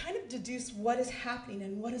 kind of deduce what is happening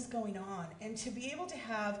and what is going on. And to be able to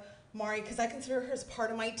have Mari, because I consider her as part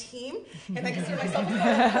of my team, and I consider myself a part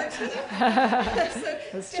of her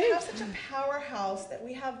team. So to have such a powerhouse that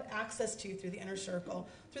we have access to through the Inner Circle,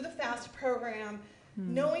 through the FAST program,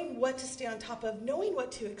 knowing what to stay on top of, knowing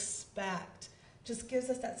what to expect, just gives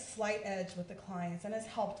us that slight edge with the clients, and has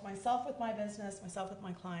helped myself with my business, myself with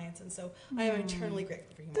my clients, and so I am eternally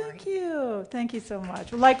grateful for you, Mari. Thank you. Thank you so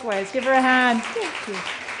much. Well, likewise, give her a hand. Thank you.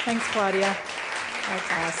 Thanks, Claudia. That's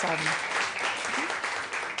awesome.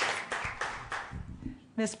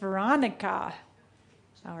 Miss Veronica,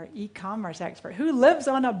 our e-commerce expert, who lives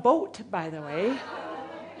on a boat, by the way.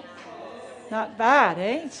 Not bad,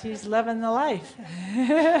 eh? She's living the life.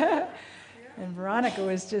 And Veronica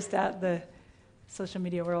was just at the social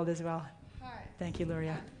media world as well. Hi. Thank you,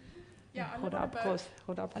 Luria. Yeah, I Hold live on up a boat. close.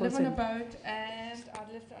 Hold up I close. live on a boat, and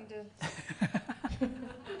I lived under.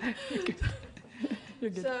 You're good.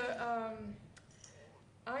 You're good. So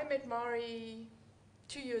I met Mari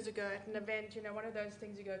 2 years ago at an event. One of those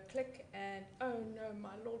things you go click, and oh no,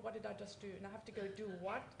 my Lord, what did I just do? And I have to go do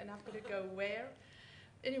what? And I've got to go where?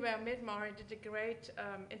 Anyway, I met Mari, did a great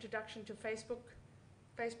introduction to Facebook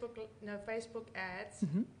ads,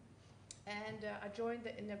 and I joined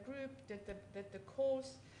in a group, did the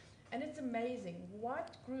course, and it's amazing.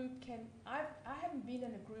 What group I haven't been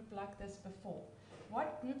in a group like this before.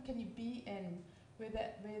 What group can you be in where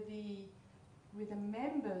the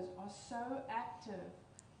members are so active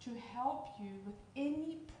to help you with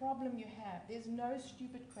any problem you have? There's no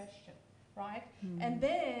stupid question, right? And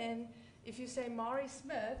then if you say Mari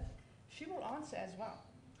Smith, she will answer as well,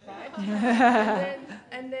 right?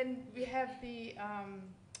 and then we have the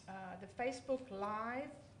Facebook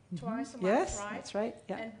Live twice a month, yes, right? That's right.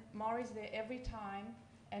 Yeah. And Mari's there every time,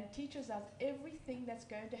 and teaches us everything that's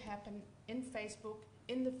going to happen in Facebook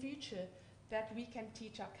in the future that we can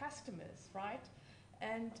teach our customers, right?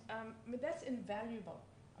 And I mean, that's invaluable.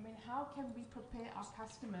 I mean, how can we prepare our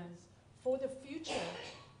customers for the future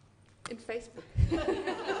in Facebook?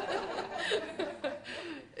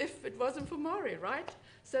 If it wasn't for Mari, right?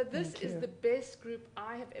 So this is the best group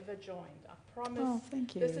I have ever joined. I promise. Oh,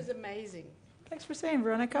 thank you. This is amazing. Thanks for saying,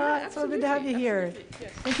 Veronica. Yeah, it's so good to have you here. Absolutely,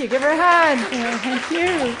 yes. Thank you. Give her a hand. Yeah, thank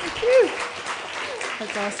you. Thank you.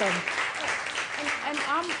 That's awesome. And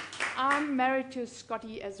I'm married to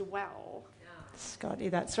Scotty as well. Scotty,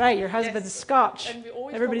 that's right. Your husband's Scotch. And we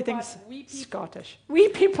always Everybody talk about thinks we people. Scottish. We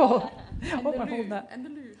people. And Oh, the I'm loo. holding that. And the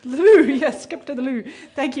loo. Lou, yes, skip to the loo.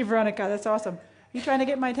 Thank you, Veronica. That's awesome. You trying to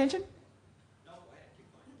get my attention? No, go ahead, keep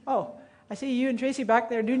going. Oh, I see you and Tracy back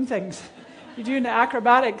there doing things. You're doing the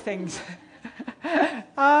acrobatic things.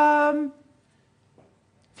 A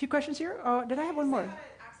few questions here. Oh, did I have one more? Some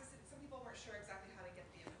people weren't sure exactly how to get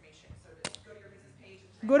the information. So to go to your business page.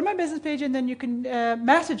 And Go to my business page and then you can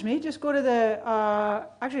message me. Just go to the,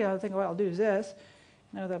 actually I think what I'll do is this.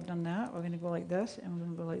 Now that I've done that, we're going to go like this, and we're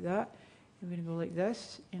going to go like that, and we're going to go like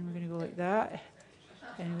this, and we're going to go like that,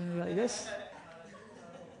 and we're going to go like this,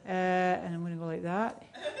 and I'm going to go like that,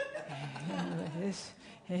 and like this.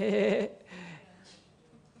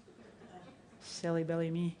 Silly belly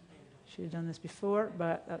me. Should have done this before,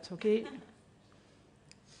 but that's okay.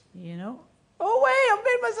 You know. Oh wait, I've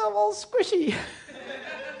made myself all squishy.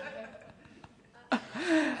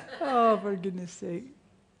 Oh, for goodness sake.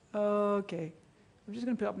 Okay. I'm just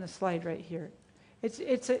going to put up on the slide right here. There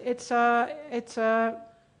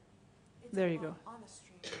you go.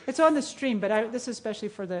 It's on the stream, but this is especially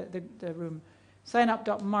for the room.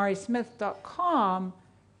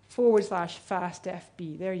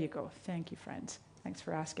 signup.marismith.com/fastfb. There you go. Thank you, friends. Thanks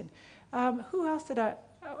for asking. Who else did I?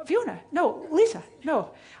 Fiona. No, Lisa.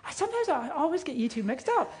 No. Sometimes I always get you two mixed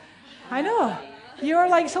up. I know. You're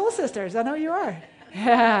like soul sisters. I know you are.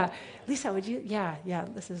 Yeah. Lisa, would you? Yeah,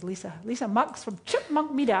 this is Lisa. Lisa Monks from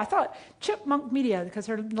Chipmunk Media. I thought Chipmunk Media because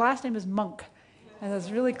her last name is Monk. And that's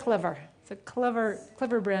really clever. It's a clever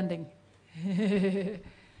branding.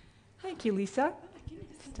 Thank you, Lisa.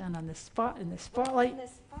 Stand on the spot in the spotlight.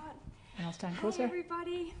 And I'll stand closer. Hi,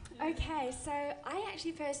 everybody. Okay, so I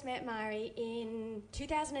actually first met Mari in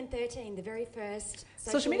 2013, the very first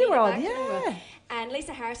Social media world, marketing yeah. And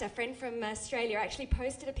Lisa Harris, our friend from Australia, actually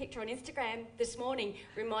posted a picture on Instagram this morning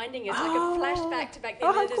reminding us, like a flashback to back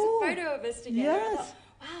then. There's cool. a photo of us together. Yes. I thought,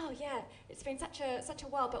 wow, yeah, it's been such a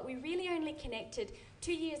while, but we really only connected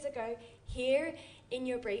 2 years ago here in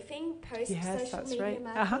your briefing, post-social media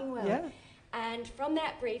marketing world. Yeah. And from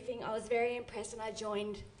that briefing, I was very impressed and I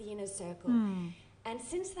joined the Inner Circle. And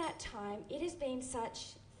since that time, it has been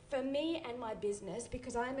such, for me and my business,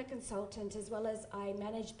 because I'm a consultant as well as I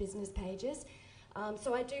manage business pages,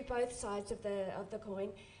 so I do both sides of the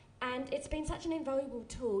coin. And it's been such an invaluable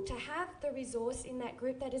tool to have the resource in that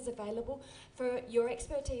group that is available for your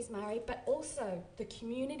expertise, Mari, but also the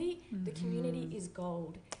community. The community is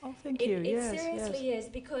gold. Oh, thank you. It seriously is,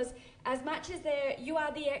 because as much as you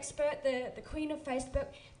are the expert, the queen of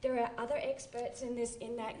Facebook, there are other experts in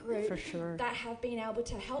that group For sure. that have been able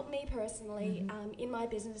to help me personally in my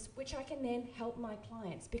business, which I can then help my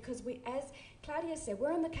clients, because we, as Claudia said,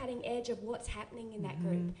 we're on the cutting edge of what's happening in that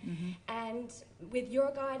group. And with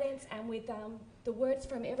your guidance and with the words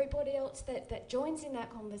from everybody else that joins in that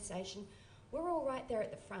conversation, we're all right there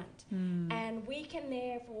at the front. And we can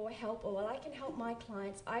therefore help, or I can help my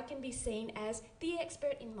clients. I can be seen as the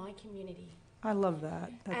expert in my community. I love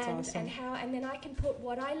that. That's awesome. And then I can put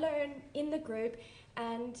what I learn in the group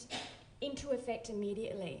and into effect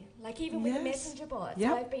immediately. Like even with the messenger bots,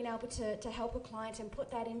 I've been able to help a client and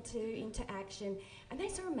put that into action, and they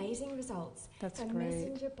saw amazing results. That's so great.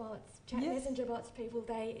 Messenger bots, messenger bots, people,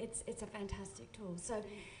 it's a fantastic tool. So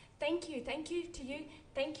thank you to you.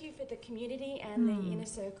 Thank you for the community and the Inner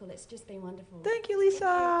Circle. It's just been wonderful. Thank you,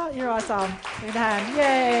 Lisa. You're awesome. Give it a hand.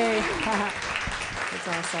 Yay. That's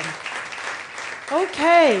awesome.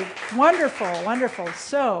 Okay, wonderful.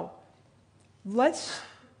 So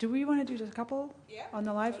do we want to do just a couple on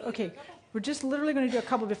the live? Okay, we're just literally going to do a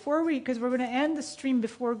couple because we're going to end the stream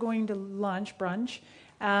before going to brunch.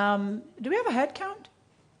 Do we have a head count?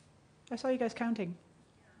 I saw you guys counting.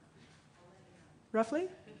 Roughly?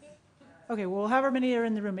 Okay, well, however many are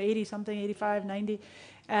in the room, 80 something, 85, 90.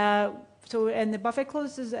 And the buffet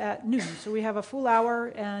closes at noon, so we have a full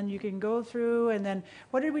hour, and you can go through, and then,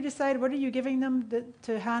 what did we decide? What are you giving them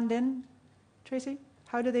to hand in, Tracy?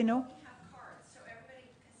 How do they know? we have cards, so everybody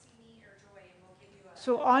can see me or Joy, and we'll give you a...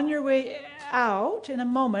 So on your way out, in a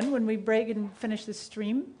moment, when we break and finish the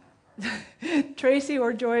stream, Tracy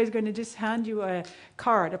or Joy is going to just hand you a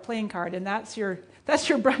card, a playing card, and that's your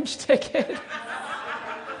brunch ticket.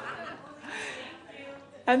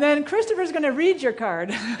 And then Christopher's going to read your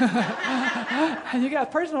card. And you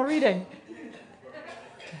got personal reading.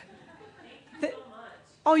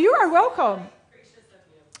 Oh, you are welcome.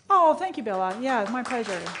 Oh, thank you, Bella. Yeah, my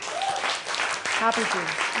pleasure. Happy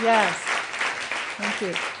to. Yes. Thank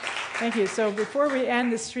you. Thank you. So before we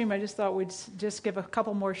end the stream, I just thought we'd just give a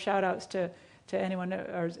couple more shout-outs to anyone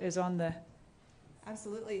that is on the...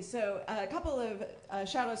 Absolutely. So a couple of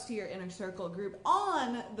shout-outs to your Inner Circle group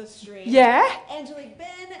on the stream. Yeah? Angelique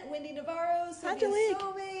Ben, Wendy Navarro, Sylvia Angelique.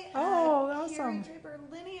 Somey, Oh, awesome. Kyrie Draper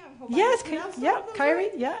Linney. I hope Yes, I pronounced all yeah, of those Kyrie,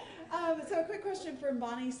 right. yeah. So a quick question from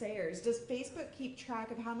Bonnie Sayers. Does Facebook keep track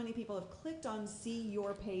of how many people have clicked on See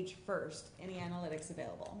Your Page first? Any analytics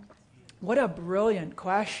available? What a brilliant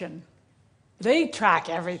question. They track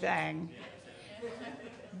everything.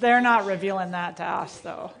 They're not revealing that to us,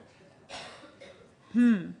 though.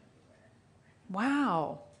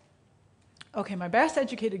 Wow. Okay, my best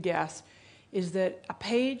educated guess is that a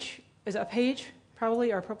page,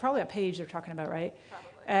 probably a page they're talking about, right?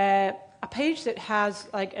 A page that has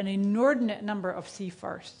like an inordinate number of see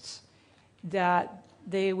firsts that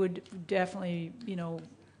they would definitely,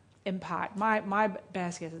 impact. My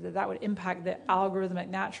best guess is that would impact the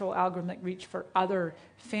natural algorithmic reach for other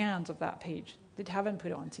fans of that page that haven't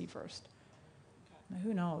put it on see first. Now,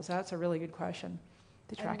 who knows? That's a really good question.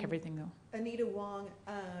 They track everything, though. Anita Wong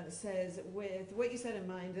says, with what you said in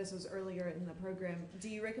mind, this was earlier in the program, do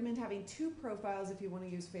you recommend having 2 profiles if you want to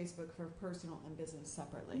use Facebook for personal and business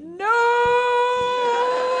separately? No!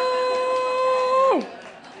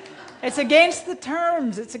 It's against the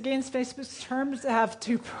terms. It's against Facebook's terms to have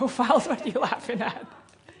 2 profiles. What are you laughing at?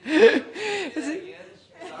 I want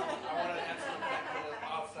to have some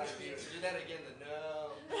outside view. Do that again, the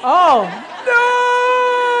no. Oh, no!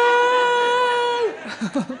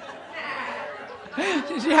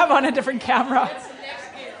 Did you have on a different camera?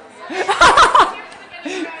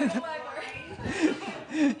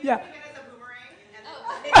 Yeah.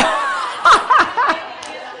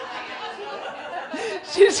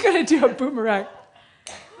 She's going to do a boomerang.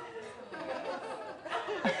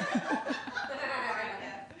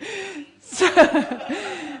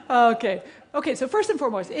 Okay, so first and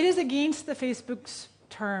foremost, it is against the Facebook's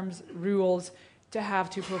terms, rules, to have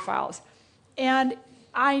 2 profiles. And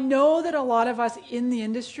I know that a lot of us in the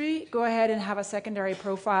industry go ahead and have a secondary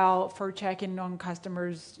profile for checking on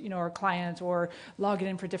customers, or clients, or logging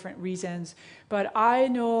in for different reasons. But I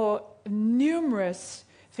know numerous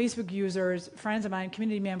Facebook users, friends of mine,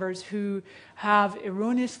 community members who have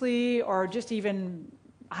erroneously or just even,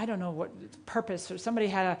 I don't know what purpose, or somebody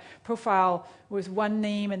had a profile with one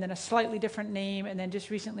name and then a slightly different name, and then just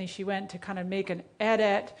recently she went to kind of make an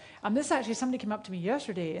edit. This actually, somebody came up to me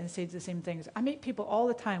yesterday and said the same things. I meet people all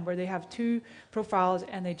the time where they have 2 profiles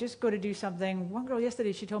and they just go to do something. One girl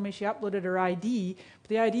yesterday, she told me she uploaded her ID, but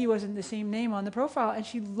the ID wasn't the same name on the profile, and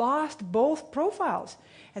she lost both profiles.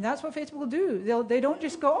 And that's what Facebook will do. They don't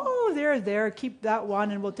just go, oh, there, keep that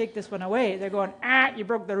one and we'll take this one away. They're going, you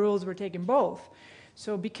broke the rules, we're taking both.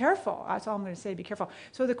 So be careful. That's all I'm going to say, be careful.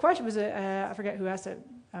 So the question was, I forget who asked it,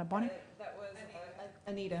 Bonnie? That was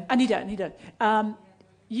Anita. Anita.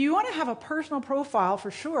 You want to have a personal profile for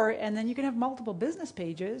sure, and then you can have multiple business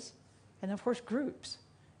pages, and of course groups.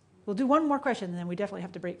 We'll do one more question, and then we definitely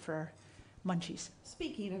have to break for our munchies.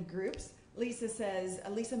 Speaking of groups, Lisa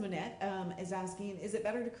Monette is asking, is it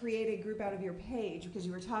better to create a group out of your page? Because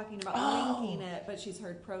you were talking about linking it, but she's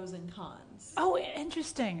heard pros and cons. Oh,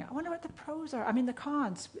 interesting. I wonder what the pros are. I mean, the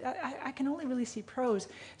cons. I can only really see pros.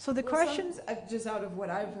 So the questions... just out of what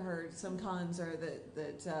I've heard, some cons are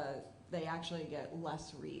that they actually get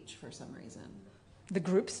less reach for some reason. The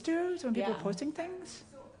groups do? So when people are posting things?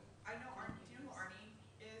 So I know Arnie. Do you know who Arnie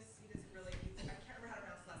is? He doesn't really... I can't remember how to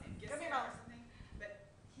pronounce his last name. Or something. But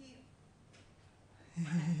he...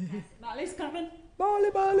 Molly's coming. Molly.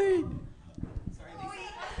 Sorry,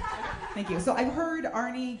 Thank you. So I've heard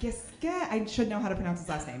Arnie Giske. I should know how to pronounce his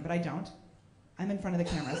last name, but I don't. I'm in front of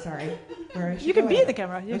the camera, sorry. You can be at the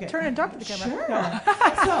camera. You turn and talk to the camera. Sure.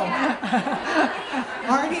 So,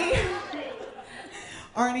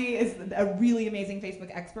 Arnie is a really amazing Facebook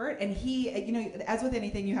expert, and he, as with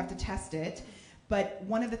anything, you have to test it. But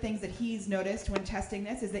one of the things that he's noticed when testing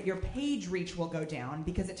this is that your page reach will go down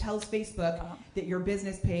because it tells Facebook that your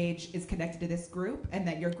business page is connected to this group and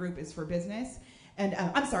that your group is for business. And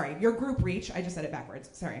I'm sorry, your group reach, I just said it backwards,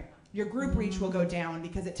 sorry. Your group reach will go down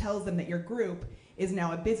because it tells them that your group is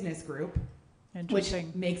now a business group, which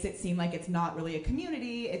makes it seem like it's not really a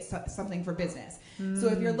community, it's something for business. So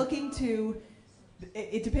if you're looking to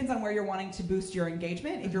it depends on where you're wanting to boost your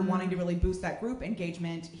engagement. If you're wanting to really boost that group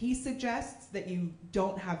engagement, he suggests that you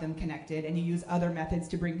don't have them connected and you use other methods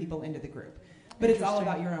to bring people into the group. But it's all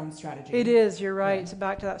about your own strategy. It is, you're right. Yeah. It's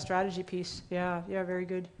back to that strategy piece. Yeah, very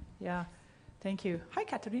good. Yeah, thank you. Hi,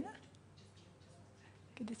 Katerina.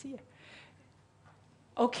 Good to see you.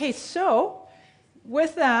 Okay, so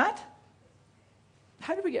with that,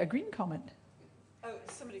 how did we get a green comment? Oh,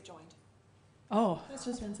 somebody joined. Oh, That's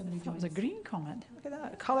just when somebody that was joins. a green comment. Look at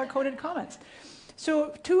that, color-coded comments.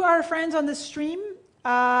 So to our friends on the stream,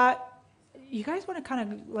 you guys want to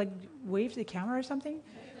kind of like wave to the camera or something?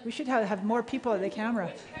 We should have more people at the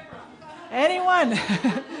camera. Anyone?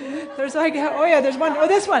 There's like, oh yeah, there's one. Oh,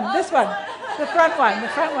 this one. The front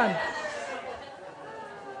one.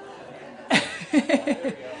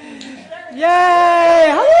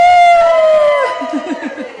 Yay!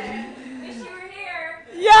 Wish you were here.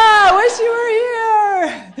 Yeah, wish you were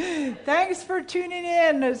here. Thanks for tuning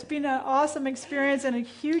in. It's been an awesome experience, and a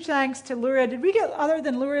huge thanks to Luria. Did we get other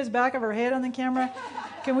than Luria's back of her head on the camera?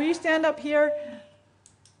 Can we stand up here?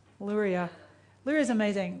 Luria. Luria's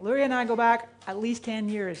amazing. Luria and I go back at least 10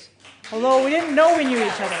 years. Although we didn't know we knew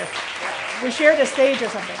each other. We shared a stage or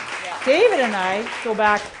something. David and I go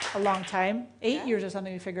back a long time, 8 years or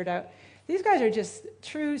something we figured out. These guys are just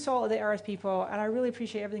true salt of the earth people, and I really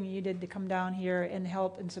appreciate everything you did to come down here and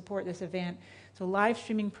help and support this event. So Live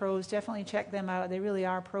Streaming Pros, definitely check them out. They really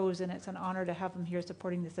are pros, and it's an honor to have them here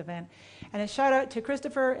supporting this event. And a shout out to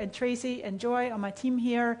Christopher and Tracy and Joy on my team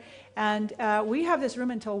here. And we have this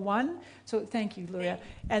room until 1, so thank you, Luria.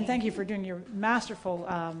 And thank you for doing your masterful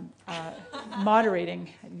moderating.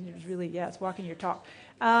 It was really, it's walking your talk.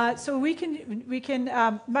 So we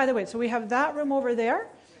can by the way, so we have that room over there,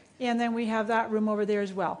 and then we have that room over there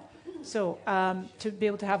as well. So to be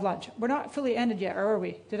able to have lunch. We're not fully ended yet, or are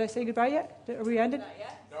we? Did I say goodbye yet? Are we ended?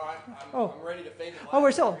 No, I'm ready to fade to black. Oh,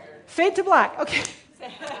 we're still fade to black. Okay.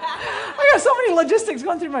 I got so many logistics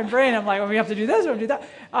going through my brain. I'm like, well, we have to do this, we have to do that.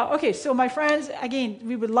 Okay, so my friends, again,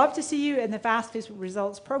 we would love to see you in the Fast Facebook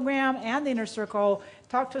Results program and the Inner Circle.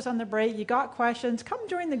 Talk to us on the break. You got questions, come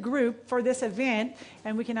join the group for this event,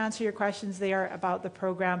 and we can answer your questions there about the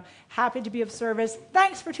program. Happy to be of service.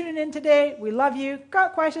 Thanks for tuning in today. We love you.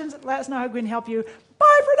 Got questions? Let us know how we can help you.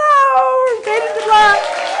 Bye for now. Fade into black.